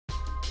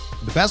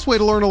The best way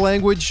to learn a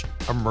language?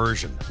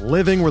 Immersion.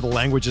 Living where the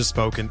language is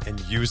spoken and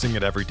using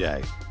it every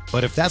day.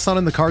 But if that's not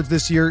in the cards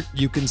this year,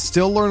 you can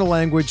still learn a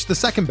language the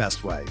second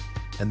best way,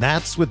 and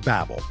that's with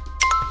Babbel.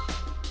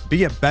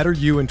 Be a better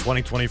you in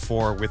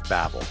 2024 with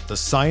Babbel, the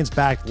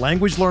science-backed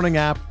language learning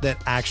app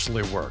that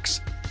actually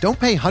works. Don't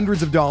pay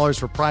hundreds of dollars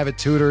for private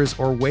tutors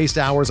or waste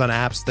hours on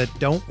apps that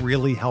don't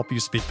really help you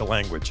speak the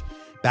language.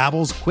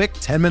 Babbel's quick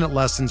 10-minute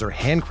lessons are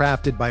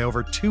handcrafted by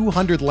over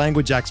 200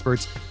 language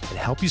experts and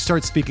help you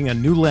start speaking a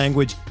new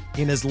language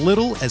in as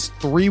little as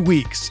 3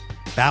 weeks.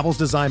 Babbel's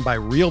designed by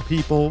real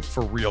people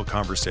for real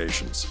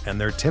conversations,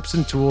 and their tips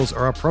and tools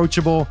are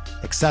approachable,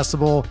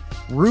 accessible,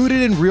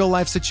 rooted in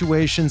real-life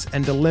situations,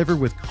 and delivered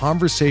with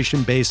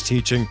conversation-based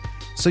teaching,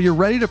 so you're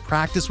ready to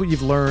practice what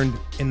you've learned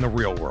in the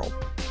real world.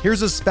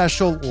 Here's a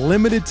special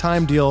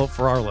limited-time deal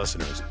for our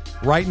listeners.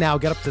 Right now,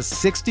 get up to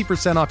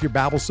 60% off your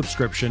Babbel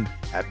subscription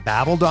at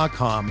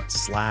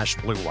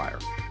babbel.com/Blue Wire.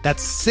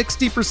 That's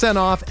 60%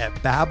 off at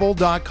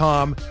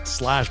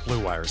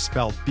babbel.com/Blue Wire,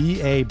 spelled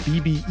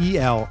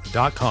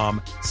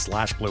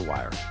BABBEL.com/Blue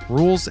Wire.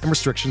 Rules and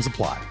restrictions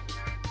apply.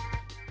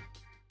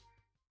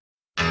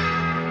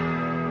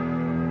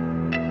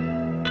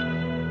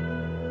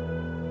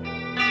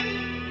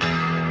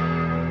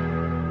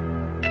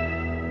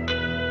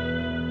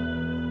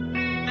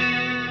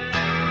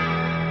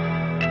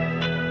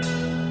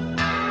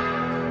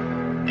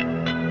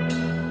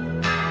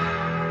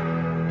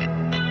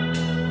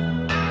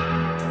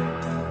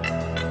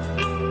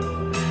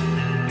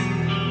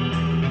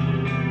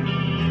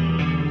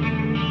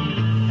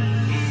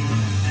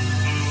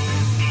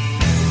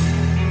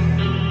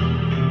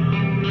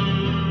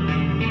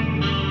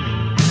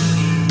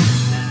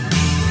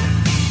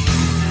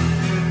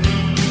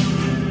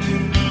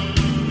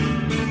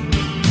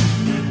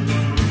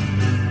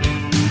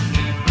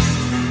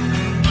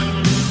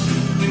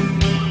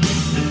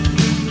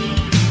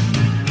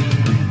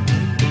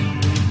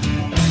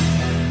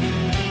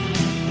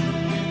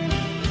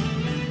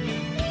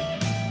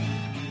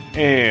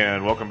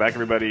 And welcome back,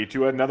 everybody,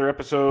 to another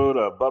episode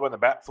of Bubba and the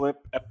Bat Flip,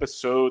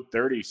 episode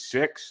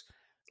 36.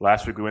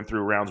 Last week we went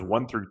through rounds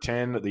 1 through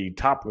 10. The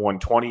top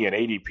 120 and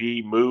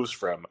ADP moves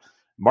from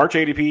March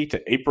ADP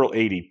to April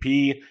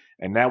ADP.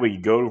 And now we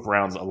go to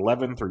rounds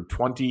 11 through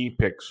 20,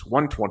 picks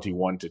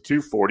 121 to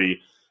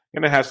 240.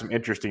 Going to have some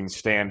interesting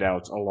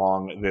standouts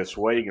along this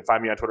way. You can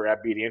find me on Twitter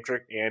at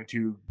BDintric, and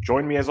to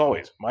join me as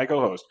always, my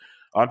co-host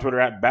on Twitter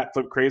at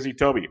BatFlipCrazy.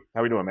 Toby,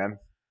 how we doing, man?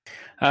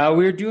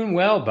 We're doing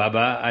well,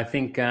 Bubba. I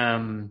think,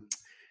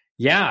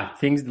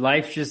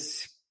 life's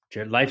just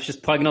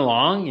plugging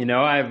along. You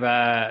know, I've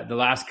the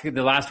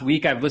last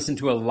week I've listened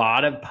to a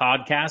lot of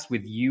podcasts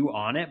with you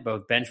on it,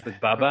 both Bench with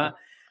Bubba,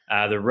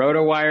 the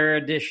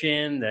RotoWire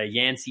edition, the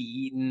Yancey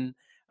Eaton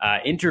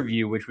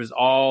interview, which was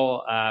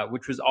all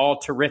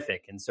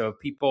terrific. And so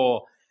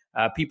people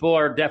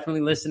are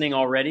definitely listening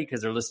already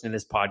because they're listening to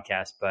this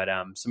podcast. But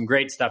some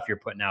great stuff you're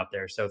putting out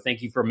there. So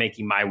thank you for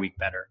making my week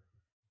better.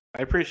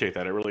 I appreciate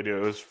that. I really do.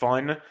 It was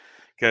fun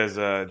because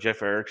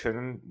Jeff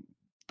Erickson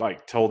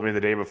told me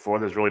the day before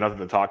there's really nothing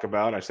to talk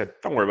about. I said,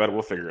 don't worry about it.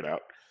 We'll figure it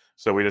out.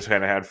 So we just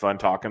kind of had fun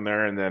talking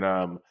there. And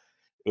then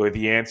with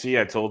Yancey,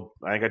 I told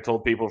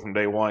people from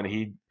day one,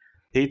 he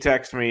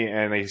texted me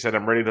and he said,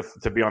 I'm ready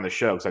to be on the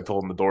show because I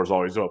told him the door's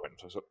always open.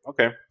 So I said,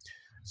 okay.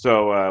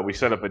 So we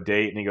set up a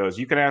date and he goes,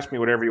 you can ask me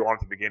whatever you want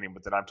at the beginning,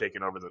 but then I'm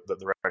taking over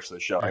the rest of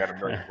the show. I got a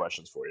million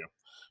questions for you.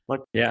 I'm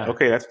like, yeah,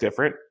 okay, that's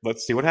different.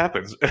 Let's see what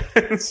happens.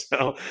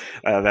 So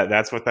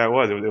that's what that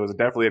was. It was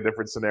definitely a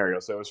different scenario.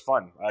 So it was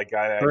fun.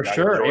 For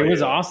sure. It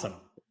was awesome.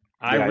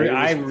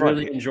 I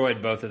really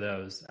enjoyed both of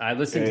those. I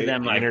listened to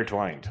them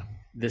intertwined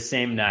the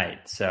same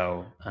night.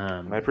 So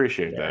I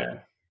appreciate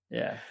that.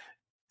 Yeah.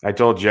 I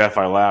told Jeff,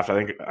 I laughed. I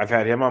think I've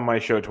had him on my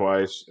show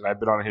twice, and I've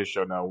been on his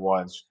show now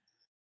once.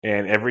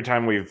 And every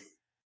time we've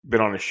been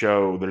on a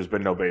show, there's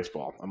been no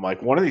baseball. I'm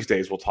like, one of these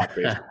days we'll talk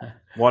baseball.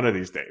 One of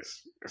these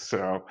days.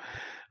 So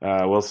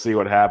we'll see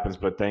what happens.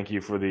 But thank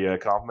you for the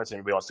compliments.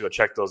 Anybody wants to go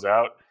check those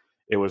out?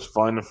 It was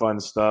fun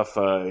stuff.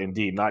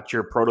 Indeed, not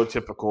your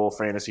prototypical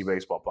fantasy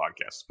baseball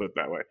podcast, put it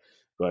that way.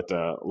 But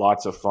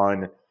lots of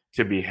fun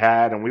to be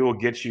had. And we will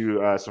get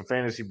you some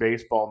fantasy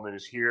baseball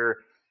news here.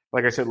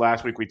 Like I said,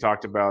 last week we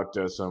talked about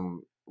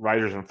some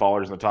risers and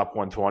fallers in the top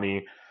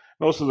 120.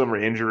 Most of them are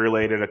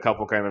injury-related, a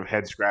couple kind of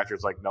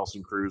head-scratchers like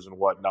Nelson Cruz and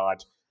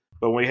whatnot.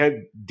 But when we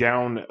head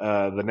down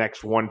the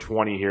next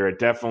 120 here, it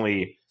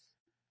definitely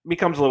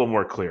becomes a little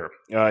more clear.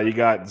 You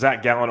got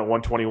Zach Gallen at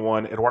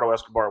 121, Eduardo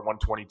Escobar at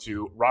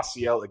 122,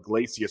 Raciel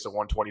Iglesias at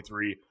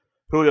 123,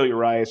 Julio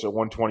Urias at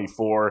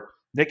 124,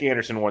 Nick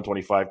Anderson at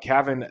 125,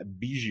 Kevin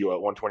Biggio at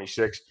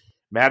 126,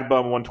 Mad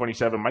Bum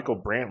 127, Michael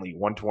Brantley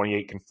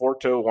 128,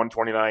 Conforto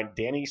 129,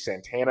 Danny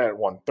Santana at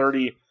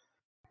 130,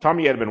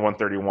 Tommy Edman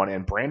 131,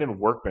 and Brandon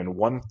Workman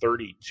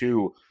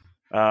 132.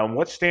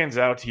 What stands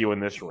out to you in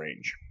this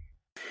range?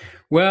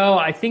 Well,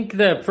 I think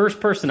the first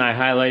person I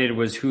highlighted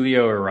was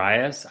Julio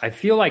Urias. I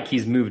feel like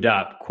he's moved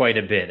up quite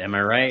a bit. Am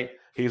I right?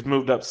 He's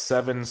moved up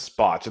 7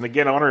 spots. And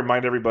again, I want to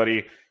remind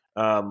everybody,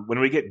 when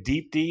we get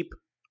deep,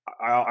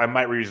 I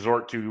might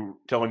resort to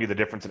telling you the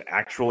difference in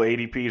actual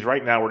ADPs.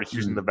 Right now, we're just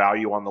using the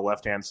value on the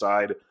left-hand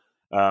side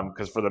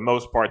because for the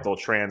most part, they'll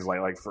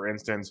translate. Like, for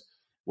instance,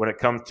 when it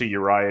comes to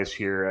Urias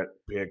here at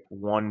pick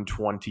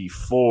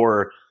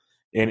 124,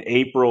 in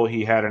April,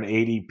 he had an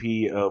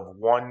ADP of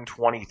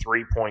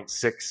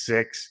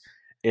 123.66.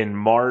 In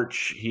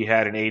March, he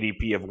had an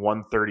ADP of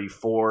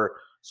 134.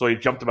 So he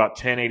jumped about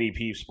 10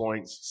 ADP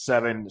points,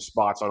 7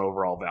 spots on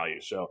overall value.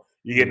 So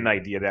you get an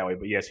idea that way.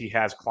 But yes, he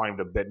has climbed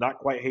a bit. Not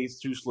quite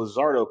Jesus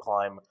Luzardo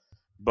climb,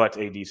 but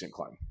a decent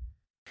climb.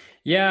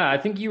 Yeah, I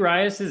think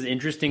Urias is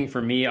interesting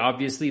for me.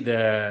 Obviously,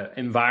 the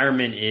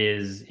environment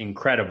is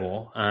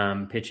incredible.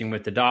 Pitching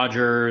with the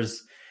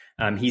Dodgers,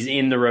 he's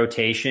in the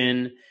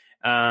rotation.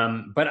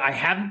 But I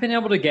haven't been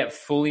able to get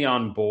fully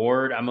on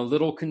board. I'm a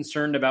little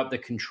concerned about the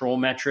control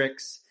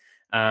metrics.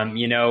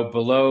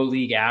 Below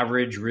league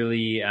average,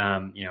 really,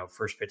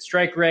 first pitch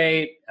strike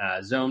rate,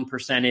 zone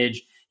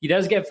percentage. He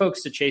does get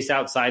folks to chase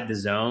outside the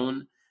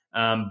zone,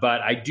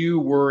 but I do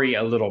worry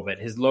a little bit.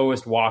 His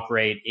lowest walk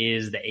rate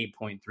is the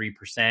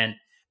 8.3%.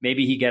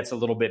 Maybe he gets a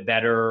little bit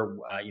better,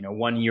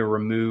 1 year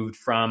removed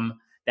from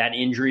that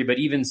injury, but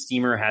even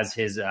Steamer has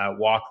his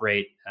walk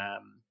rate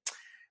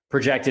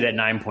projected at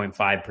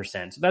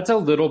 9.5%. So that's a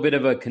little bit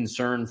of a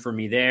concern for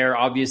me there.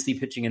 Obviously,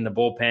 pitching in the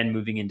bullpen,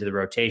 moving into the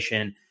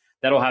rotation,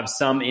 that'll have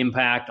some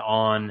impact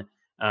on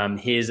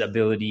his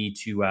ability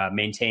to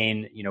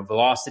maintain,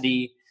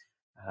 velocity.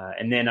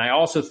 And then I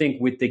also think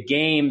with the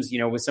games,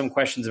 with some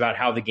questions about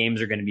how the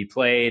games are going to be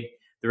played,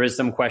 there is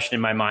some question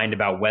in my mind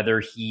about whether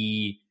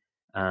he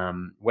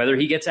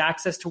gets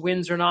access to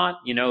wins or not.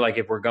 Like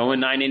if we're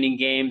going 9-inning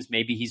games,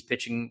 maybe he's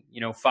pitching,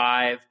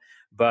 5,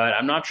 but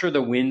I'm not sure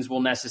the wins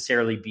will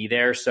necessarily be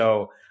there.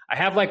 So I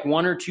have like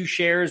 1 or 2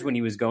 shares when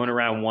he was going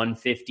around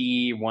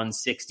 150,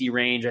 160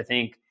 range, I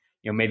think.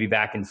 Maybe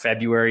back in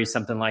February,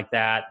 something like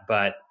that.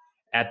 But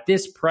at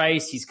this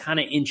price, he's kind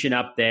of inching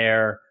up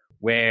there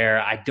where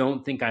I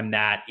don't think I'm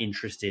that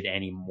interested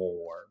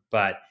anymore.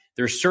 But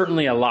there's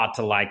certainly a lot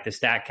to like. The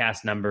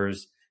StatCast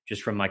numbers,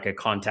 just from like a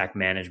contact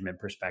management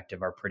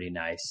perspective, are pretty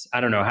nice.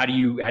 I don't know. How do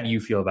you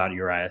feel about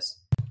Urias?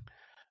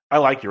 I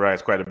like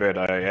Urias quite a bit.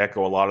 I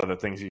echo a lot of the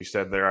things you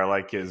said there. I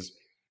like his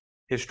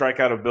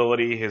strikeout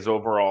ability, his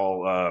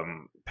overall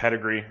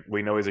pedigree.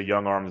 We know he's a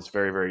young arm that's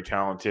very, very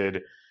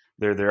talented.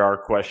 There are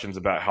questions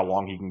about how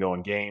long he can go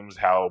in games,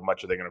 how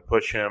much are they going to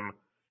push him.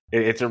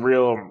 It's a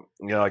real,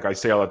 like I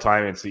say all the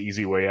time, it's the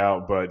easy way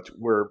out, but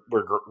we're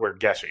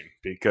guessing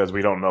because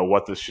we don't know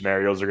what the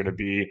scenarios are going to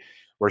be.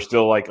 We're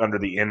still like under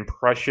the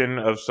impression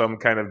of some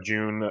kind of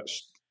June,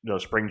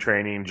 spring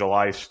training,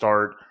 July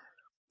start.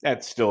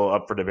 That's still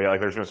up for debate.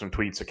 Like there's been some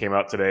tweets that came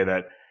out today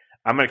that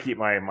I'm going to keep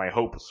my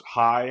hopes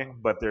high,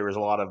 but there was a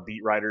lot of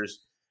beat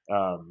writers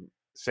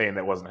saying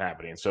that wasn't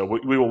happening. So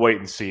we will wait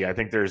and see. I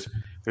think there's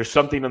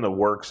something in the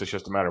works. It's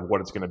just a matter of what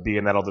it's going to be,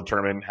 and that'll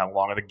determine how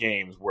long are the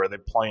games, where are they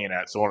playing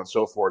at, so on and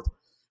so forth,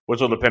 which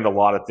will depend a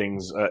lot of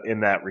things in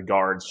that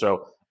regard.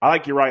 So I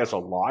like Urias a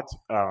lot.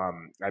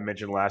 I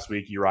mentioned last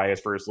week Urias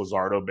versus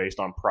Luzardo based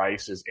on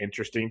price is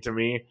interesting to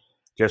me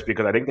just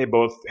because I think they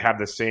both have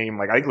the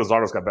same – I think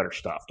Luzardo's got better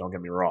stuff, don't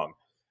get me wrong.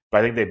 But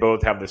I think they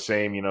both have the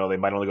same, they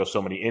might only go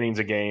so many innings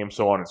a game,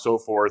 so on and so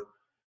forth.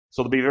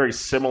 So they'll be very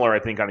similar,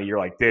 I think, on a year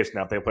like this.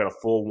 Now, if they played a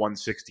full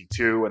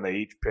 162 and they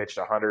each pitched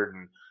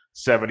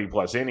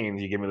 170-plus innings,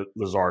 you give me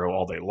Luzardo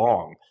all day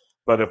long.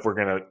 But if we're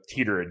going to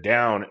teeter it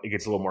down, it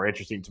gets a little more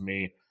interesting to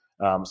me.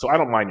 So I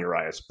don't mind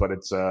Urias, but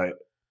it's,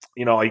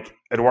 like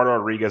Eduardo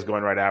Rodriguez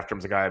going right after him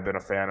is a guy I've been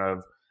a fan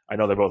of. I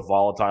know they're both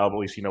volatile, but at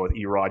least, with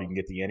Erod, you can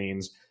get the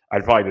innings.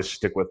 I'd probably just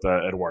stick with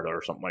Eduardo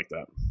or something like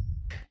that.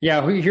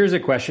 Yeah, here's a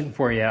question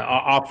for you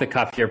off the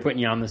cuff here, putting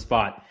you on the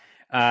spot.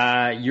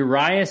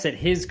 Urias at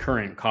his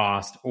current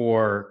cost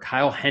or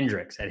Kyle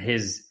Hendricks at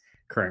his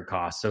current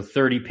cost? So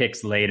 30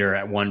 picks later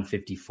at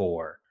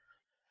 154.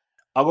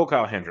 I'll go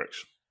Kyle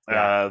Hendricks.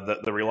 Yeah.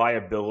 The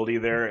reliability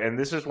there. And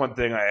this is one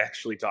thing I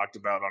actually talked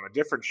about on a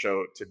different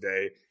show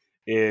today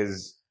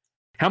is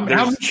how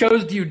many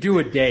shows do you do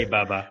a day,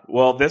 Bubba?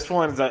 Well, this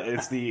one's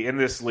it's the In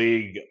This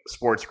League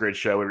Sports Grid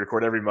show. We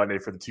record every Monday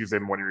for the Tuesday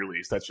morning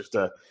release. That's just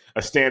a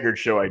standard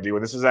show I do.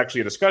 And this is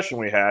actually a discussion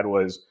we had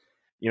was,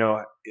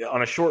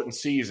 on a shortened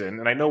season,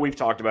 and I know we've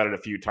talked about it a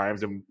few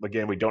times, and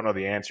again, we don't know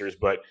the answers,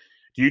 but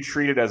do you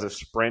treat it as a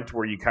sprint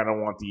where you kind of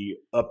want the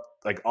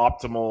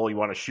optimal, you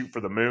want to shoot for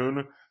the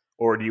moon,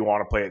 or do you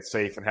want to play it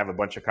safe and have a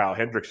bunch of Kyle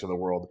Hendricks in the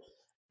world?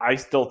 I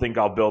still think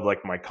I'll build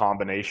my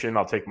combination.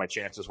 I'll take my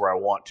chances where I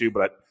want to,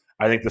 but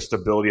I think the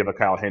stability of a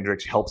Kyle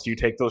Hendricks helps you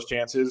take those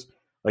chances.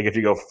 Like if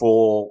you go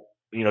full,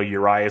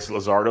 Urias,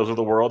 Luzardos of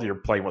the world, you're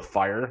playing with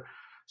fire.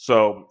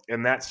 So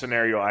in that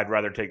scenario, I'd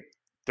rather take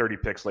 30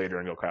 picks later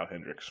and go Kyle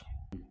Hendricks.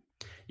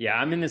 Yeah,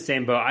 I'm in the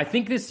same boat. I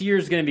think this year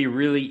is going to be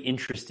really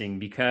interesting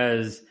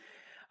because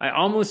I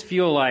almost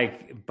feel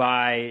like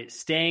by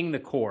staying the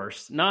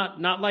course,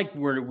 not like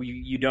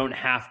you don't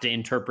have to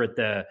interpret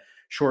the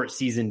short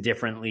season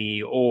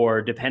differently,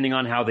 or depending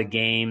on how the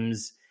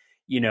games,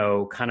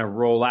 kind of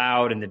roll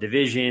out in the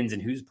divisions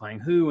and who's playing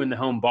who in the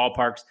home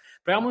ballparks.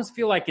 But I almost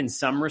feel like in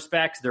some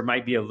respects, there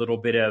might be a little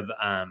bit of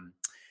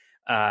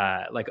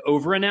like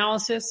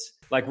over-analysis.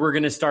 Like we're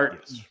going to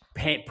start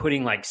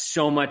putting like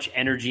so much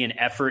energy and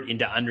effort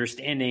into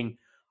understanding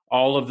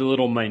all of the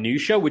little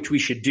minutia, which we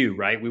should do,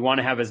 right? We want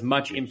to have as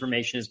much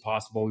information as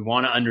possible. We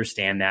want to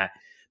understand that.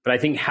 But I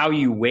think how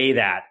you weigh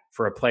that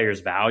for a player's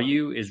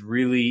value is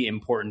really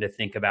important to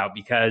think about,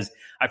 because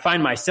I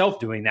find myself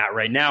doing that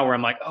right now where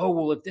I'm like, oh,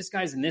 well, if this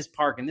guy's in this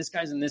park and this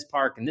guy's in this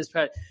park and this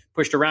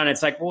pushed around,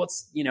 it's like, well,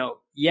 it's,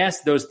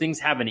 yes, those things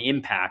have an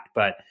impact,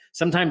 but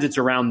sometimes it's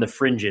around the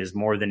fringes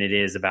more than it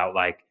is about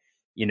like,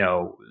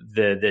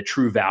 the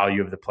true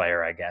value of the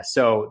player, I guess.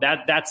 So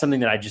that's something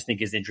that I just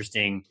think is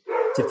interesting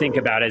to think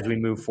about as we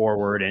move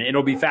forward. And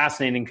it'll be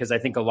fascinating because I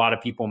think a lot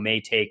of people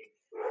may take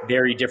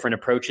very different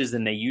approaches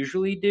than they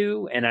usually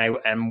do. And I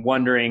am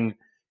wondering,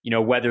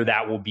 whether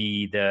that will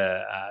be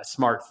the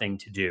smart thing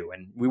to do.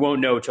 And we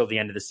won't know till the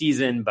end of the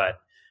season, but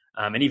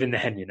and even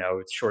then,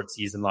 it's short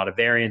season, a lot of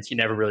variance. You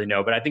never really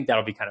know, but I think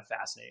that'll be kind of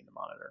fascinating to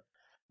monitor.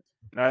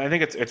 I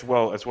think it's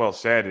well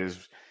said.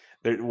 Is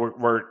that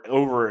we're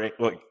over,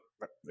 like,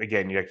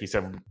 again, like you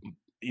said,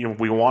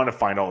 we want to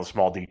find all the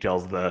small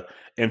details, the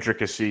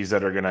intricacies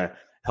that are going to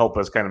help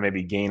us kind of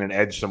maybe gain an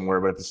edge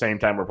somewhere. But at the same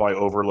time, we're probably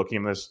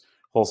overlooking this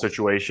whole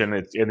situation.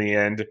 It's in the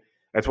end.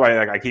 That's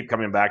why I keep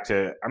coming back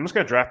to, I'm just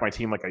going to draft my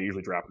team like I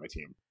usually draft my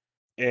team.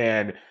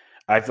 And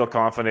I feel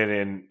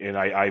confident in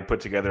I put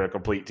together a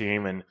complete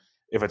team. And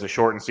if it's a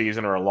shortened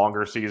season or a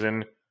longer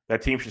season,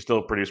 that team should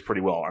still produce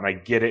pretty well. And I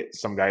get it.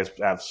 Some guys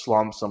have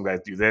slumps. Some guys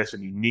do this.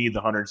 And you need the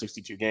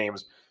 162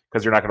 games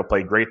because you're not going to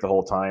play great the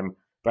whole time.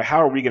 But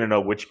how are we going to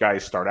know which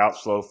guys start out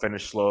slow,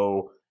 finish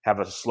slow, have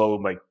a slow,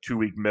 like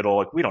 2-week middle?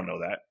 Like, we don't know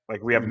that.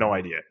 Like, we have no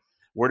idea.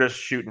 We're just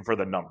shooting for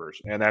the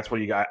numbers. And that's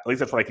what you got. At least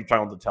that's what I keep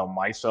trying to tell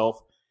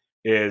myself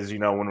is,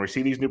 when we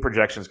see these new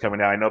projections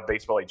coming out, I know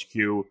Baseball HQ,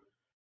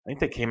 I think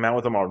they came out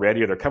with them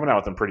already, or they're coming out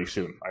with them pretty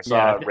soon. I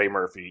saw Ray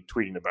Murphy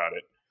tweeting about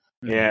it.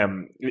 Mm-hmm.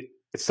 And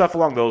it's stuff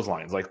along those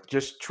lines. Like,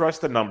 just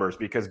trust the numbers,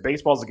 because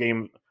baseball's a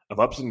game of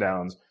ups and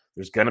downs.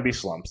 There's going to be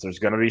slumps. There's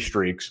going to be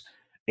streaks.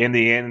 In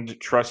the end,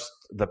 trust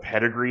the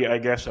pedigree, I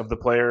guess, of the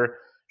player.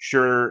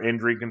 Sure,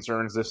 injury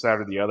concerns, this, that,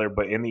 or the other.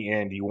 But in the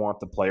end, you want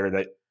the player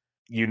that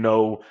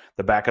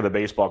the back of the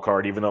baseball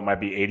card, even though it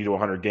might be 80 to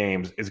 100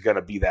 games, is going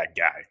to be that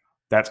guy.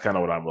 That's kind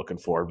of what I'm looking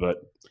for, but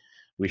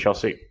we shall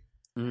see.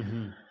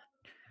 Mm-hmm.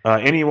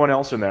 Anyone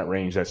else in that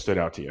range that stood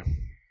out to you?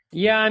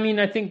 Yeah, I mean,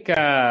 I think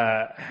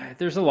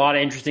there's a lot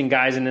of interesting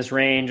guys in this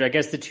range. I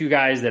guess the two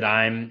guys that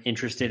I'm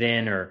interested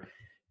in or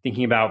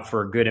thinking about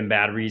for good and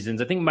bad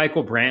reasons, I think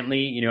Michael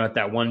Brantley, at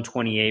that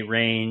 128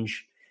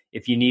 range,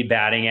 if you need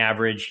batting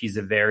average, he's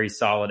a very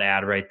solid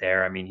ad right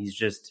there. I mean, he's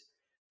just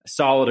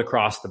solid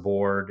across the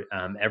board.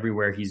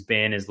 Everywhere he's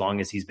been, as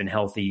long as he's been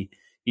healthy,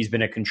 he's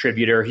been a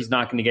contributor. He's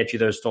not going to get you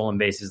those stolen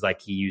bases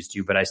like he used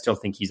to, but I still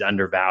think he's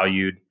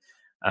undervalued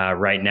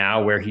right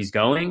now where he's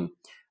going.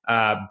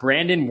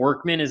 Brandon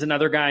Workman is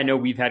another guy. I know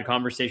we've had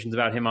conversations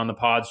about him on the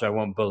pod, so I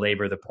won't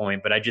belabor the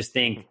point, but I just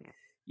think,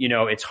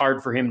 it's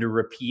hard for him to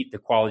repeat the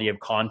quality of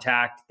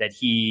contact that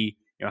he,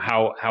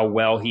 how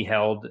well he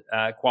held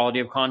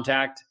quality of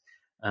contact,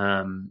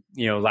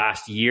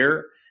 last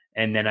year.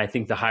 And then I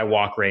think the high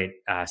walk rate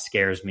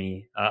scares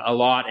me a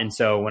lot. And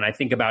so when I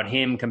think about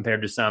him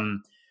compared to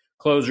some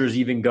closers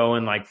even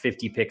going like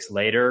 50 picks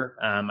later,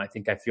 I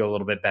think I feel a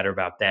little bit better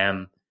about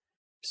them.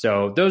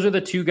 So those are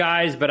the two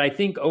guys. But I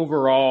think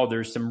overall,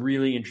 there's some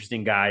really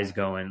interesting guys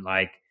going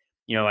like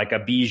a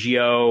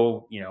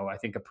Biggio, I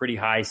think a pretty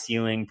high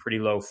ceiling, pretty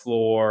low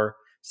floor.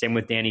 Same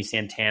with Danny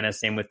Santana,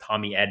 same with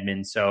Tommy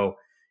Edman. So,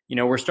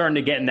 we're starting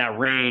to get in that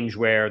range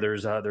where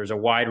there's a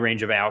wide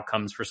range of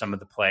outcomes for some of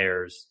the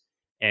players.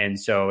 And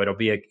so it'll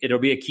be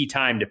a key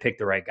time to pick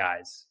the right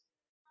guys.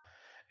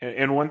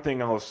 And one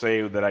thing I'll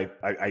say that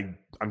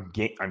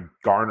I'm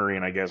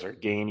garnering, I guess, or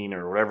gaining,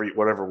 or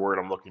whatever word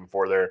I'm looking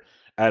for there,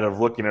 out of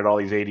looking at all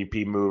these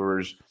ADP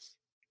movers,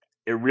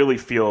 it really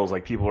feels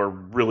like people are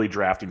really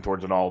drafting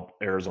towards an all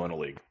Arizona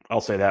league.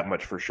 I'll say that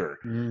much for sure.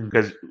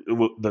 Because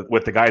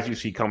with the guys you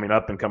see coming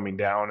up and coming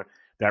down,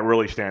 that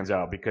really stands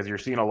out, because you're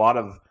seeing a lot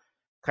of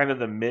kind of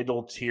the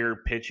middle tier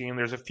pitching.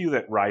 There's a few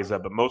that rise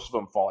up, but most of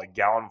them fall. Like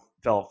Gallen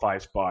fell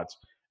 5 spots,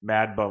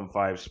 Mad Bum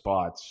 5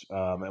 spots,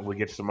 and we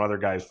get some other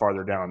guys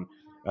farther down.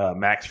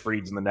 Max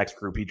Fried's in the next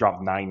group. He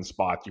dropped 9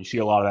 spots. You see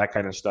a lot of that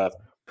kind of stuff.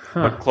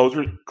 But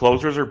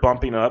closers are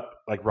bumping up.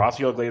 Like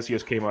Rossiel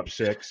Iglesias came up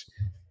 6.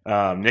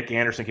 Nick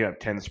Anderson came up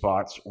 10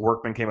 spots.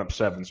 Workman came up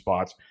 7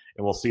 spots.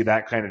 And we'll see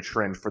that kind of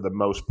trend for the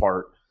most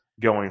part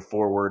going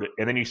forward.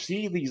 And then you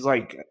see these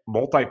like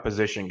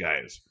multi-position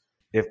guys.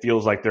 It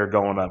feels like they're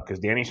going up, because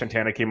Danny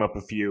Santana came up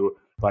a few.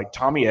 Like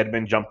Tommy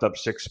Edman jumped up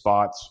 6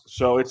 spots.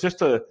 So it's just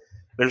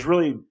there's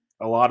really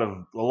a lot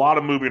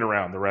of moving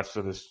around the rest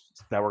of this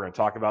that we're going to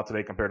talk about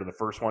today compared to the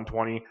first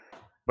 120.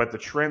 But the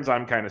trends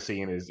I'm kind of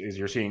seeing is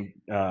you're seeing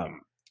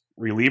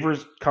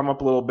relievers come up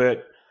a little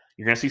bit.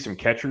 You're going to see some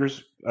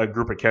catchers, a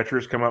group of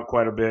catchers come up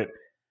quite a bit.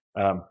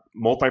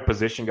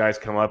 multi-position guys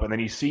come up, and then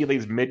you see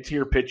these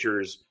mid-tier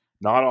pitchers,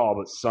 not all,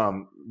 but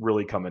some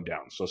really coming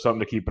down. So something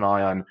to keep an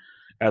eye on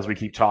as we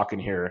keep talking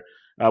here.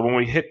 When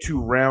we hit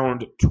to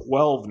round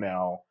 12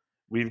 now,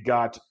 we've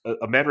got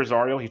Ahmed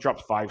Rosario. He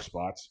drops 5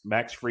 spots.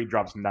 Max Fried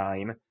drops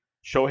 9.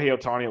 Shohei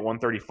Ohtani at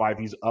 135.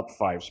 He's up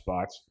 5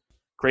 spots.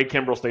 Craig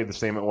Kimbrell stayed the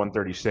same at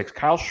 136.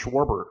 Kyle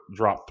Schwarber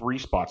dropped 3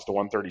 spots to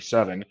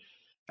 137.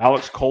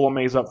 Alex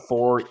Colomé up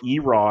 4.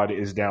 Erod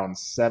is down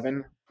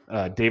 7.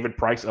 David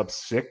Price up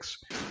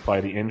 6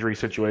 by the injury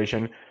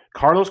situation.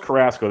 Carlos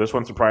Carrasco, this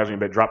one surprised me a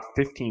bit, dropped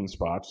 15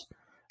 spots.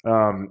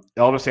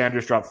 Elvis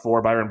Andrus dropped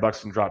 4. Byron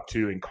Buxton dropped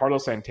 2. And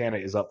Carlos Santana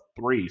is up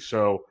 3.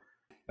 So,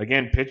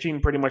 again, pitching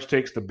pretty much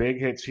takes the big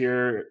hits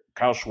here.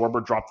 Kyle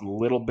Schwarber dropped a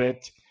little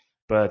bit,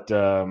 but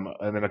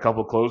and then a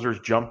couple of closers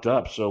jumped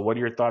up. So what are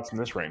your thoughts in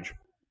this range?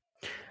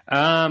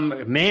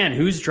 Man,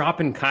 who's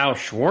dropping Kyle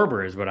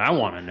Schwarber is what I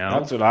want to know.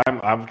 That's what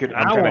I'm kind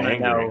of angry.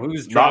 Know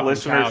who's dropping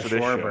listeners Kyle for this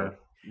Schwarber. show.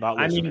 Not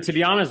I listeners. mean, to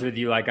be honest with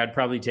you, like I'd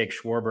probably take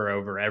Schwarber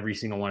over every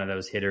single one of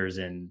those hitters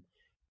in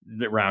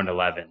round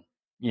 11.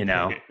 You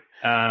know,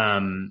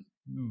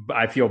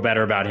 I feel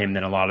better about him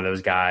than a lot of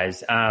those guys.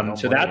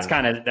 So that's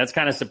kind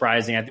of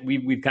surprising.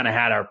 We've kind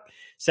of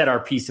said our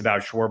piece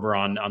about Schwarber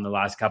on the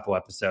last couple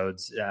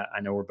episodes.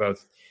 I know we're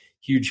both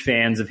huge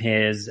fans of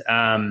his.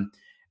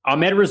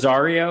 Ahmed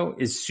Rosario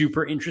is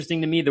super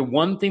interesting to me. The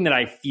one thing that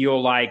I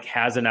feel like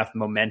has enough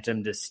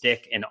momentum to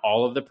stick in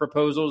all of the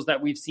proposals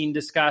that we've seen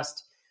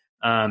discussed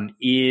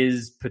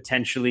is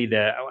potentially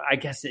I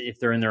guess if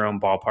they're in their own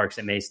ballparks,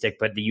 it may stick,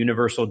 but the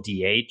universal DH.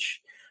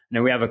 I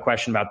know we have a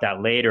question about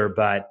that later,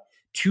 but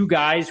 2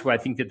 guys who I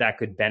think that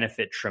could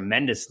benefit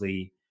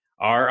tremendously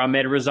are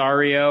Ahmed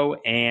Rosario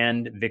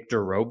and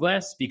Victor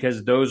Robles,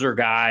 because those are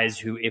guys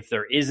who, if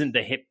there isn't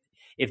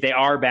if they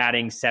are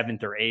batting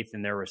 7th or 8th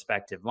in their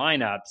respective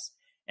lineups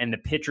and the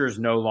pitcher's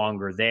no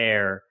longer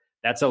there,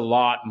 that's a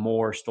lot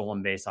more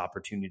stolen base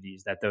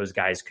opportunities that those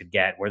guys could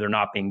get where they're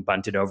not being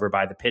bunted over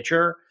by the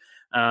pitcher.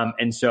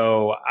 And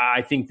so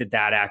I think that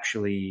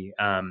actually,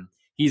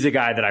 he's a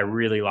guy that I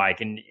really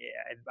like. And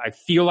I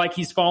feel like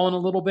he's fallen a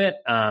little bit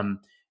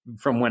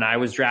from when I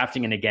was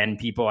drafting. And again,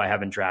 people I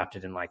haven't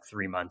drafted in like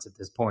 3 months at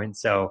this point.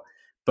 So,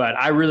 but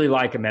I really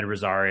like Ahmed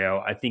Rosario.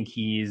 I think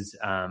he's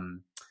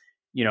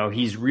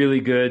really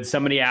good.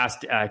 Somebody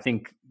asked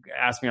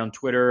me on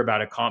Twitter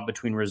about a comp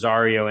between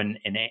Rosario and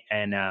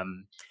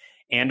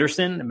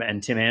Anderson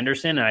and Tim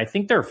Anderson. And I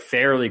think they're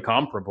fairly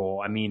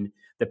comparable. I mean,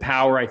 the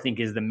power, I think,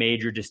 is the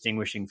major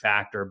distinguishing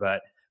factor,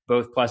 but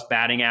both plus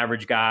batting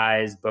average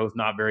guys, both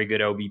not very good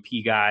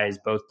OBP guys,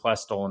 both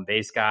plus stolen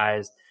base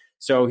guys.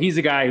 So he's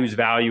a guy whose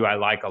value I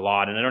like a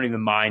lot. And I don't even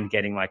mind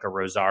getting like a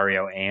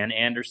Rosario and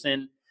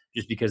Anderson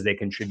just because they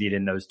contribute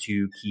in those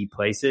 2 key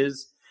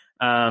places.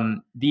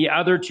 The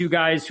other 2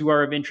 guys who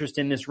are of interest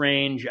in this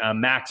range,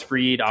 Max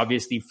Fried,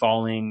 obviously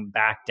falling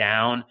back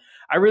down.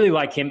 I really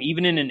like him,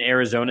 even in an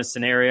Arizona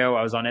scenario.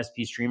 I was on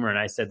SP Streamer and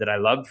I said that I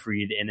loved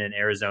Fried in an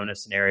Arizona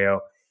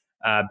scenario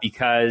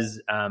because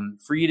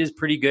Fried is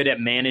pretty good at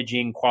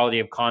managing quality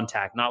of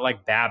contact, not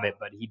like Babbitt,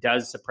 but he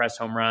does suppress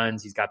home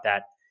runs. He's got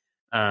that.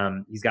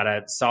 He's got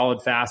a solid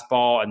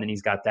fastball, and then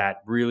he's got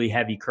that really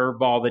heavy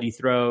curveball that he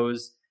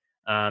throws.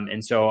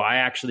 And so I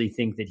actually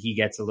think that he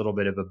gets a little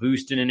bit of a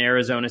boost in an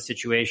Arizona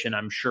situation.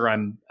 I'm sure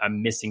I'm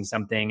missing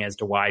something as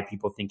to why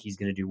people think he's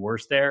going to do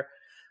worse there.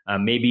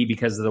 Maybe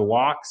because of the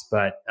walks,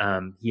 but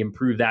he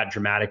improved that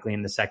dramatically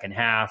in the second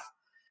half.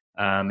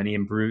 And he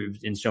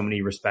improved in so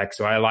many respects.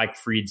 So I like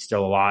Fried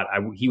still a lot.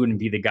 He wouldn't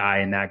be the guy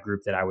in that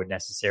group that I would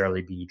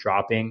necessarily be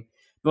dropping.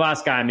 The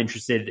last guy I'm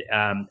interested,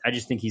 I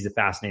just think he's a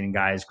fascinating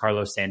guy, is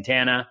Carlos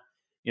Santana.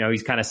 You know,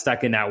 he's kind of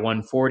stuck in that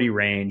 140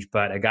 range,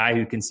 but a guy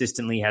who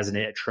consistently has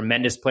a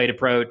tremendous plate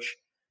approach,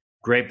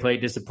 great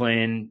plate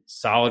discipline,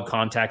 solid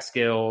contact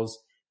skills,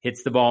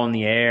 hits the ball in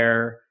the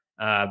air,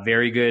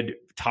 very good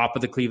top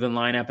of the Cleveland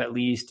lineup at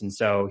least. And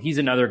so he's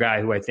another guy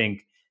who I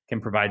think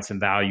can provide some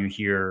value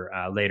here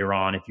later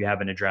on if you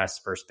haven't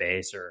addressed first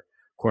base or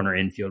corner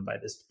infield by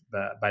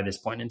this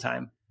point in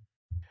time.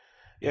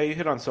 Yeah, you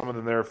hit on some of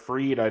them there.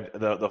 Fried,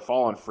 the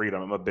fall on Fried,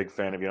 I'm a big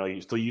fan of. You know,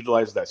 he still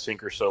utilizes that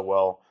sinker so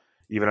well,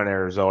 even in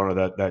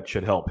Arizona. That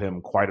should help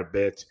him quite a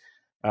bit.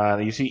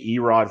 You see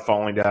Erod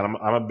falling down.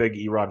 I'm a big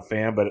Erod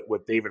fan, but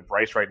with David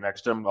Price right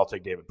next to him, I'll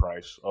take David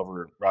Price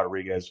over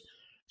Rodriguez,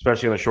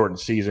 especially in the shortened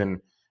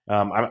season.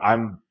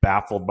 I'm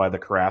baffled by the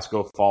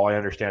Carrasco fall. I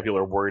understand people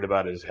are worried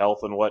about his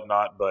health and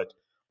whatnot, but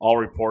all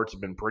reports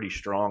have been pretty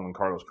strong on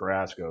Carlos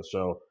Carrasco.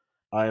 So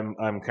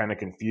I'm kind of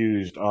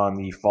confused on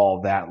the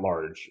fall that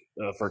large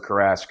for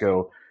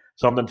Carrasco.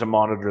 Something to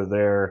monitor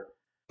there.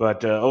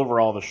 But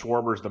overall, the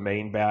Schwarber's the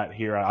main bat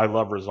here. I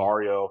love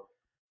Rosario.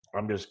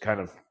 I'm just kind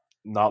of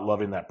not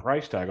loving that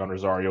price tag on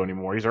Rosario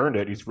anymore. He's earned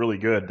it. He's really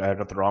good. I have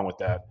nothing wrong with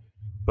that.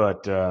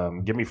 But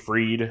give me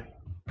Fried,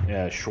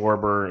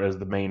 Schwarber as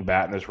the main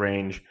bat in this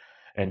range,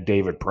 and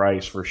David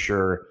Price for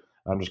sure.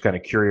 I'm just kind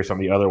of curious on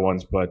the other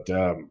ones. But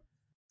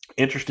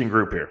interesting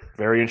group here.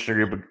 Very interesting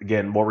group.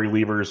 Again, more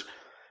relievers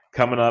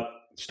coming up,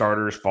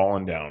 starters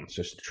falling down. It's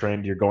just a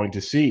trend you're going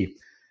to see.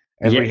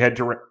 As we head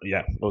to, what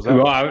was that?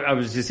 Well, I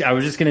was just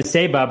going to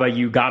say, Bubba,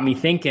 you got me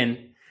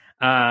thinking.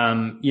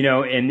 And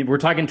we're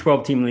talking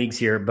 12-team leagues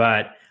here,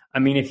 but I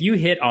mean, if you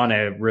hit on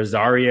a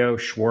Rosario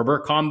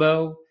Schwarber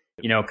combo,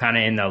 kind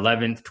of in the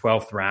 11th,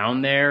 12th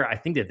round there, I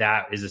think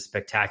that is a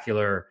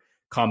spectacular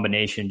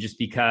combination, just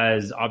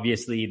because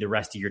obviously the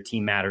rest of your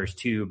team matters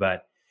too,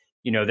 but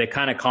they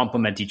kind of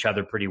complement each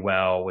other pretty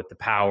well with the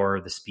power,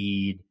 the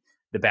speed,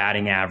 the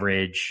batting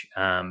average,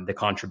 the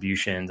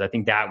contributions. I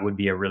think that would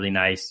be a really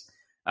nice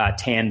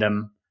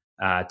tandem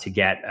to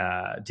get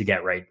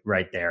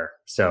right there.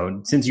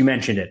 So since you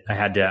mentioned it, I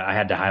had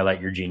to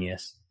highlight your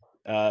genius.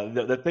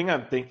 The thing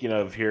I'm thinking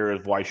of here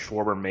is why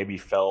Schwarber maybe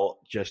fell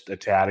just a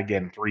tad.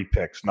 Again, 3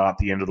 picks, not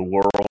the end of the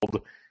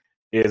world.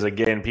 Is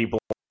again, people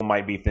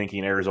might be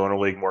thinking Arizona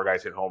League, more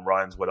guys hit home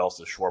runs. What else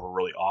does Schwarber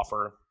really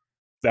offer?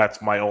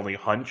 That's my only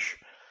hunch.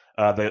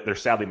 They're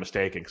sadly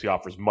mistaken because he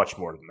offers much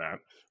more than that.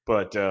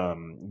 But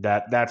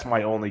that's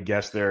my only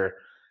guess there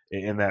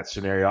in that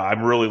scenario.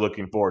 I'm really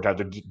looking forward to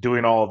after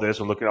doing all of this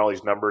and looking at all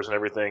these numbers and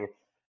everything.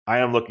 I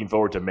am looking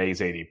forward to May's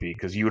ADP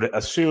because you would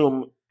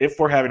assume if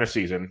we're having a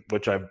season,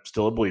 which I'm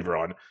still a believer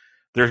on,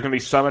 there's going to be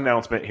some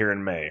announcement here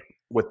in May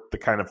with the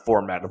kind of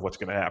format of what's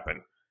going to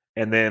happen.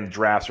 And then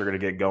drafts are going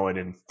to get going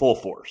in full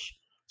force.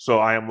 So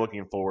I am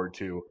looking forward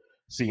to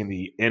seeing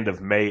the end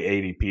of May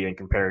ADP and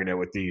comparing it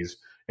with these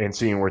and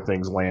seeing where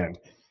things land.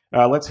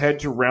 Let's head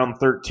to round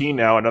 13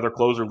 now. Another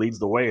closer leads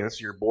the way, and this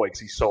is your boy because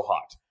he's so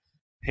hot.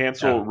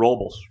 Hansel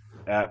Robles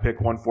at pick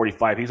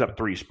 145. He's up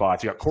 3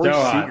 spots. You got Corey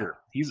Seager.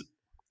 He's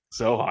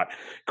so hot.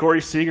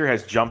 Corey Seager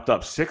has jumped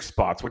up 6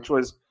 spots, which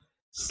was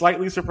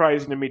slightly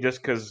surprising to me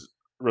just because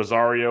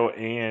Rosario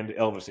and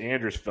Elvis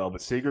Andrus fell,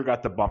 but Seager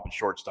got the bump at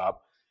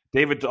shortstop.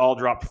 David Dahl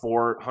dropped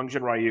 4.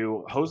 Hyun-Jin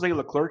Ryu. Jose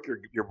Leclerc,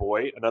 your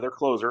boy, another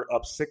closer,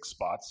 up 6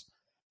 spots.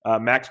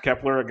 Max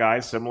Kepler, a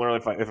guy similar.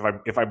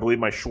 If I believe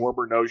my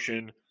Schwarber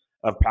notion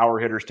of power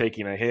hitters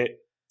taking a hit,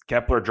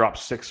 Kepler dropped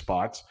 6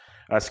 spots.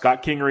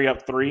 Scott Kingery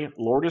up 3.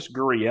 Lourdes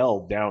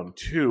Gurriel down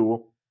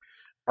 2.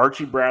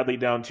 Archie Bradley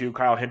down 2.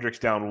 Kyle Hendricks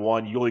down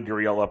 1. Yuli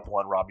Gurriel up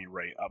 1. Robbie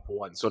Ray up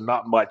 1. So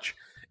not much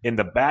in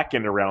the back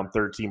end of round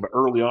 13, but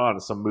early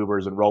on some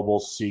movers in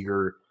Robles,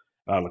 Seager,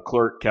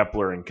 Leclerc,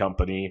 Kepler, and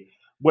company.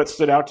 What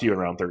stood out to you in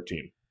round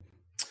 13?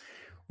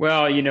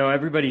 Well,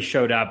 everybody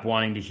showed up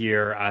wanting to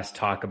hear us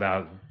talk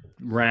about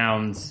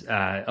rounds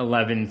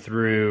 11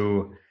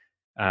 through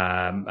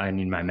I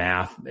need my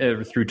math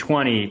through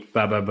 20,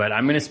 Bubba, but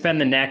I'm going to spend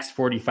the next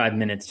 45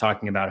 minutes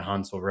talking about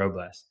Hansel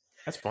Robles.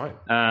 That's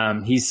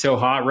fine. He's so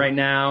hot right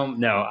now.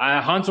 No,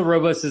 Hansel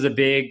Robles is a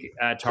big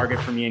target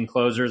for me in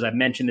closers. I've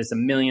mentioned this a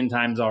million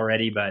times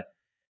already, but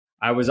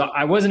I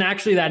wasn't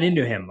actually that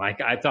into him. Like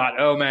I thought,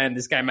 oh man,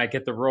 this guy might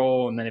get the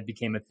role, and then it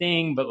became a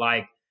thing. But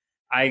like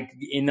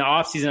in the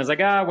offseason, I was like,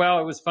 well,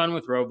 it was fun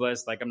with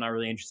Robles. Like I'm not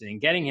really interested in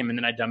getting him. And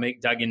then I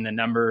dug in the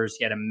numbers.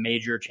 He had a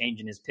major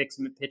change in his pitch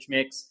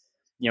mix.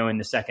 In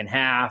the second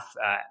half,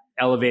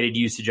 elevated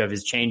usage of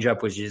his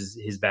changeup, which is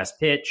his best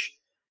pitch,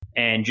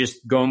 and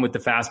just going with the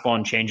fastball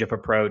and changeup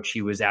approach,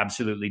 he was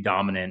absolutely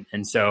dominant.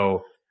 And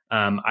so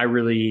I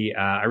really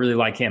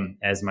like him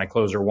as my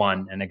closer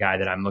 1 and a guy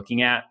that I'm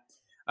looking at.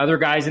 Other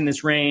guys in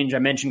this range, I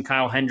mentioned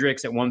Kyle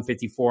Hendricks at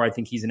 154. I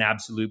think he's an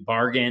absolute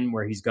bargain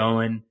where he's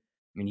going.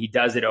 I mean, he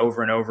does it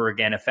over and over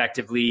again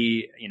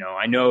effectively.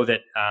 I know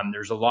that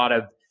there's a lot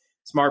of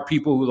smart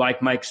people who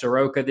like Mike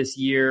Soroka this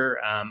year.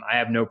 I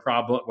have no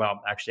problem.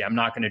 Well, actually, I'm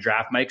not going to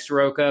draft Mike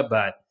Soroka,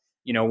 but,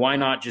 why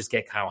not just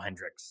get Kyle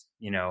Hendricks,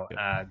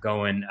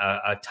 going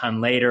a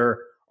ton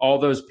later. All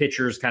those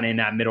pitchers kind of in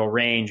that middle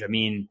range. I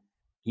mean,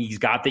 he's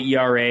got the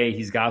ERA,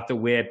 he's got the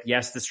whip.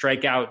 Yes, the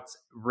strikeout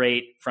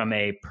rate from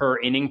a per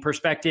inning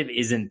perspective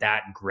isn't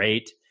that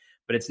great,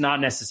 but it's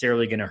not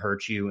necessarily going to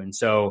hurt you. And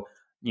so,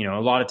 a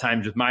lot of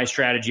times with my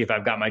strategy, if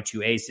I've got my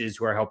 2 aces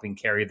who are helping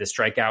carry the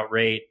strikeout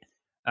rate,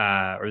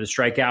 or the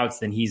strikeouts,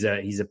 then he's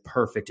a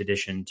perfect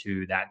addition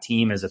to that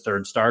team as a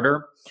third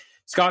starter.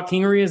 Scott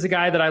Kingery is a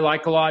guy that I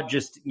like a lot,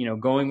 just,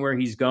 going where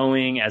he's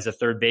going as a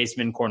third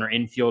baseman, corner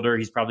infielder.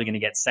 He's probably going to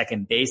get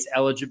second base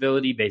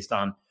eligibility based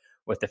on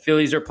what the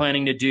Phillies are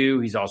planning to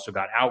do. He's also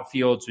got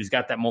outfield, so he's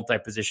got that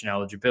multi-position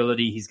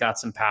eligibility. He's got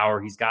some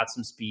power. He's got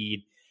some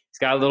speed. He's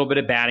got a little bit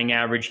of batting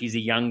average. He's a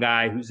young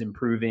guy who's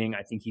improving.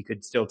 I think he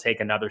could still take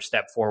another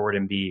step forward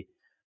and be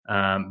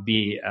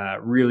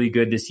really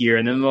good this year.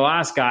 And then the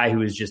last guy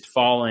who has just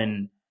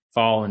fallen.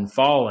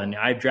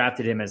 I've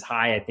drafted him as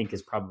high, I think,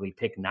 as probably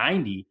pick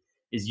 90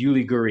 is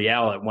Yuli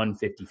Gurriel at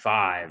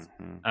 155.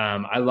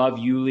 I love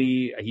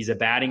Yuli. He's a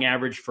batting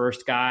average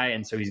first guy,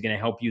 and so he's going to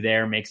help you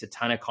there, makes a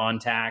ton of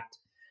contact.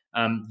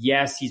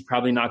 Yes, he's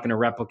probably not going to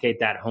replicate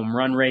that home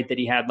run rate that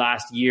he had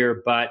last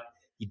year, but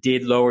he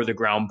did lower the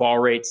ground ball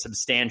rate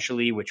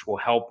substantially, which will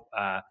help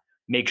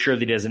make sure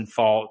that he doesn't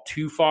fall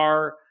too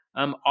far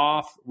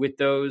off with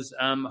those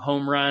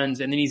home runs.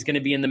 And then he's going to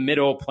be in the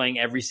middle playing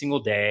every single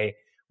day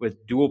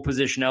with dual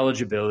position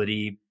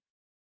eligibility,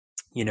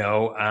 in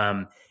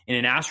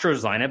an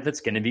Astros lineup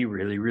that's going to be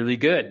really, really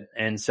good.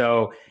 And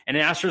so, and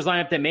an Astros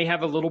lineup that may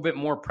have a little bit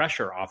more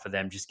pressure off of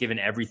them, just given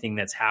everything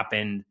that's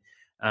happened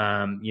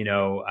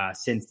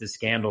since the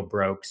scandal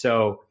broke.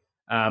 So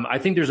I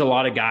think there's a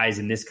lot of guys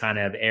in this kind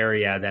of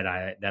area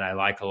that I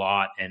like a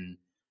lot. And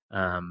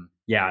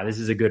this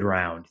is a good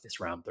round, this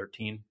round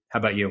 13. How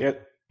about you? Yeah,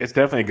 it's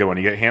definitely a good one.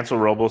 You get Hansel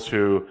Robles,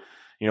 who,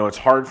 it's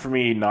hard for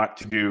me not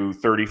to do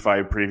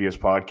 35 previous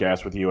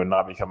podcasts with you and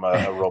not become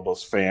a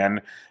Robles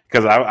fan,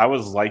 because I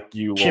was like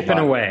you. Chipping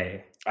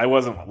away. I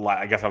wasn't.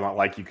 I guess I'm not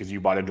like you because you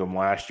bought into him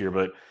last year,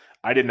 but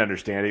I didn't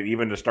understand it.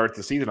 Even to start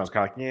the season, I was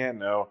kind of like, yeah,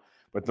 no.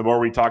 But the more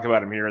we talk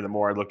about him here, the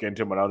more I look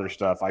into him and other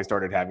stuff, I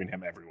started having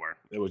him everywhere.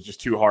 It was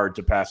just too hard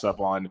to pass up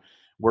on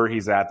where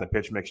he's at, the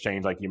pitch mix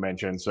change, like you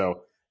mentioned.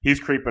 So he's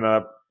creeping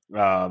up.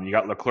 You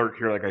got Leclerc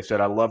here, like I said.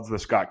 I love the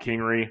Scott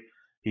Kingery.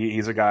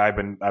 He's a guy I've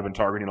been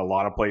targeting a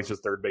lot of places,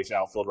 third base,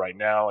 outfield right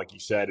now. Like you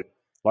said,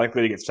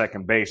 likely to get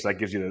second base. That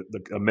gives you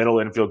a middle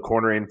infield,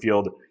 corner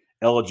infield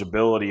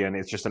eligibility, and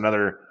it's just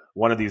another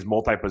one of these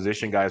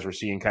multi-position guys we're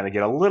seeing kind of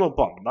get a little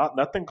bump.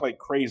 Nothing like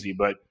crazy,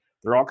 but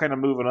they're all kind of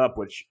moving up,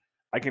 which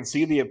I can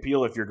see the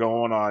appeal if you're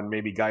going on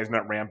maybe guys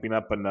not ramping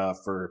up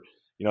enough for,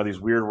 these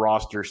weird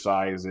roster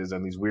sizes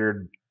and these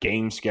weird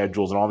game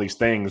schedules and all these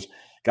things.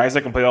 Guys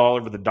that can play all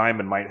over the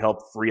diamond might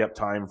help free up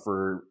time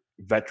for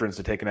veterans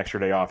to take an extra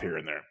day off here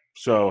and there.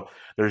 So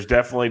there's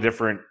definitely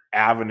different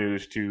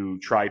avenues to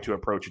try to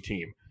approach a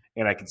team.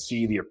 And I can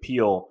see the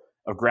appeal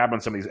of grabbing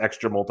some of these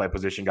extra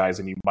multi-position guys,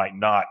 and you might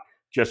not,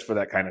 just for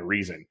that kind of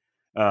reason.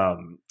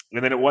 And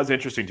then it was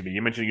interesting to me.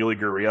 You mentioned Yuli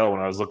Gurriel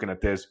when I was looking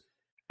at this.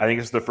 I think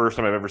it's the first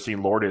time I've ever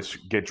seen Lourdes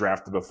get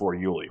drafted before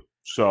Yuli.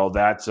 So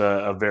that's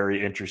a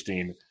very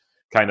interesting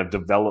kind of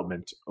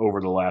development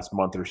over the last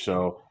month or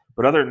so.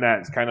 But other than that,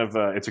 it's kind of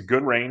it's a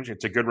good range.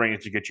 It's a good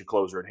range to get your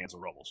closer at Hansel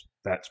Robles.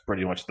 That's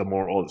pretty much the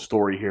moral of the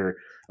story here.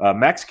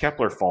 Max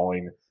Kepler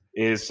falling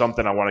is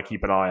something I want to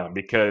keep an eye on,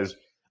 because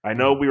I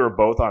know we were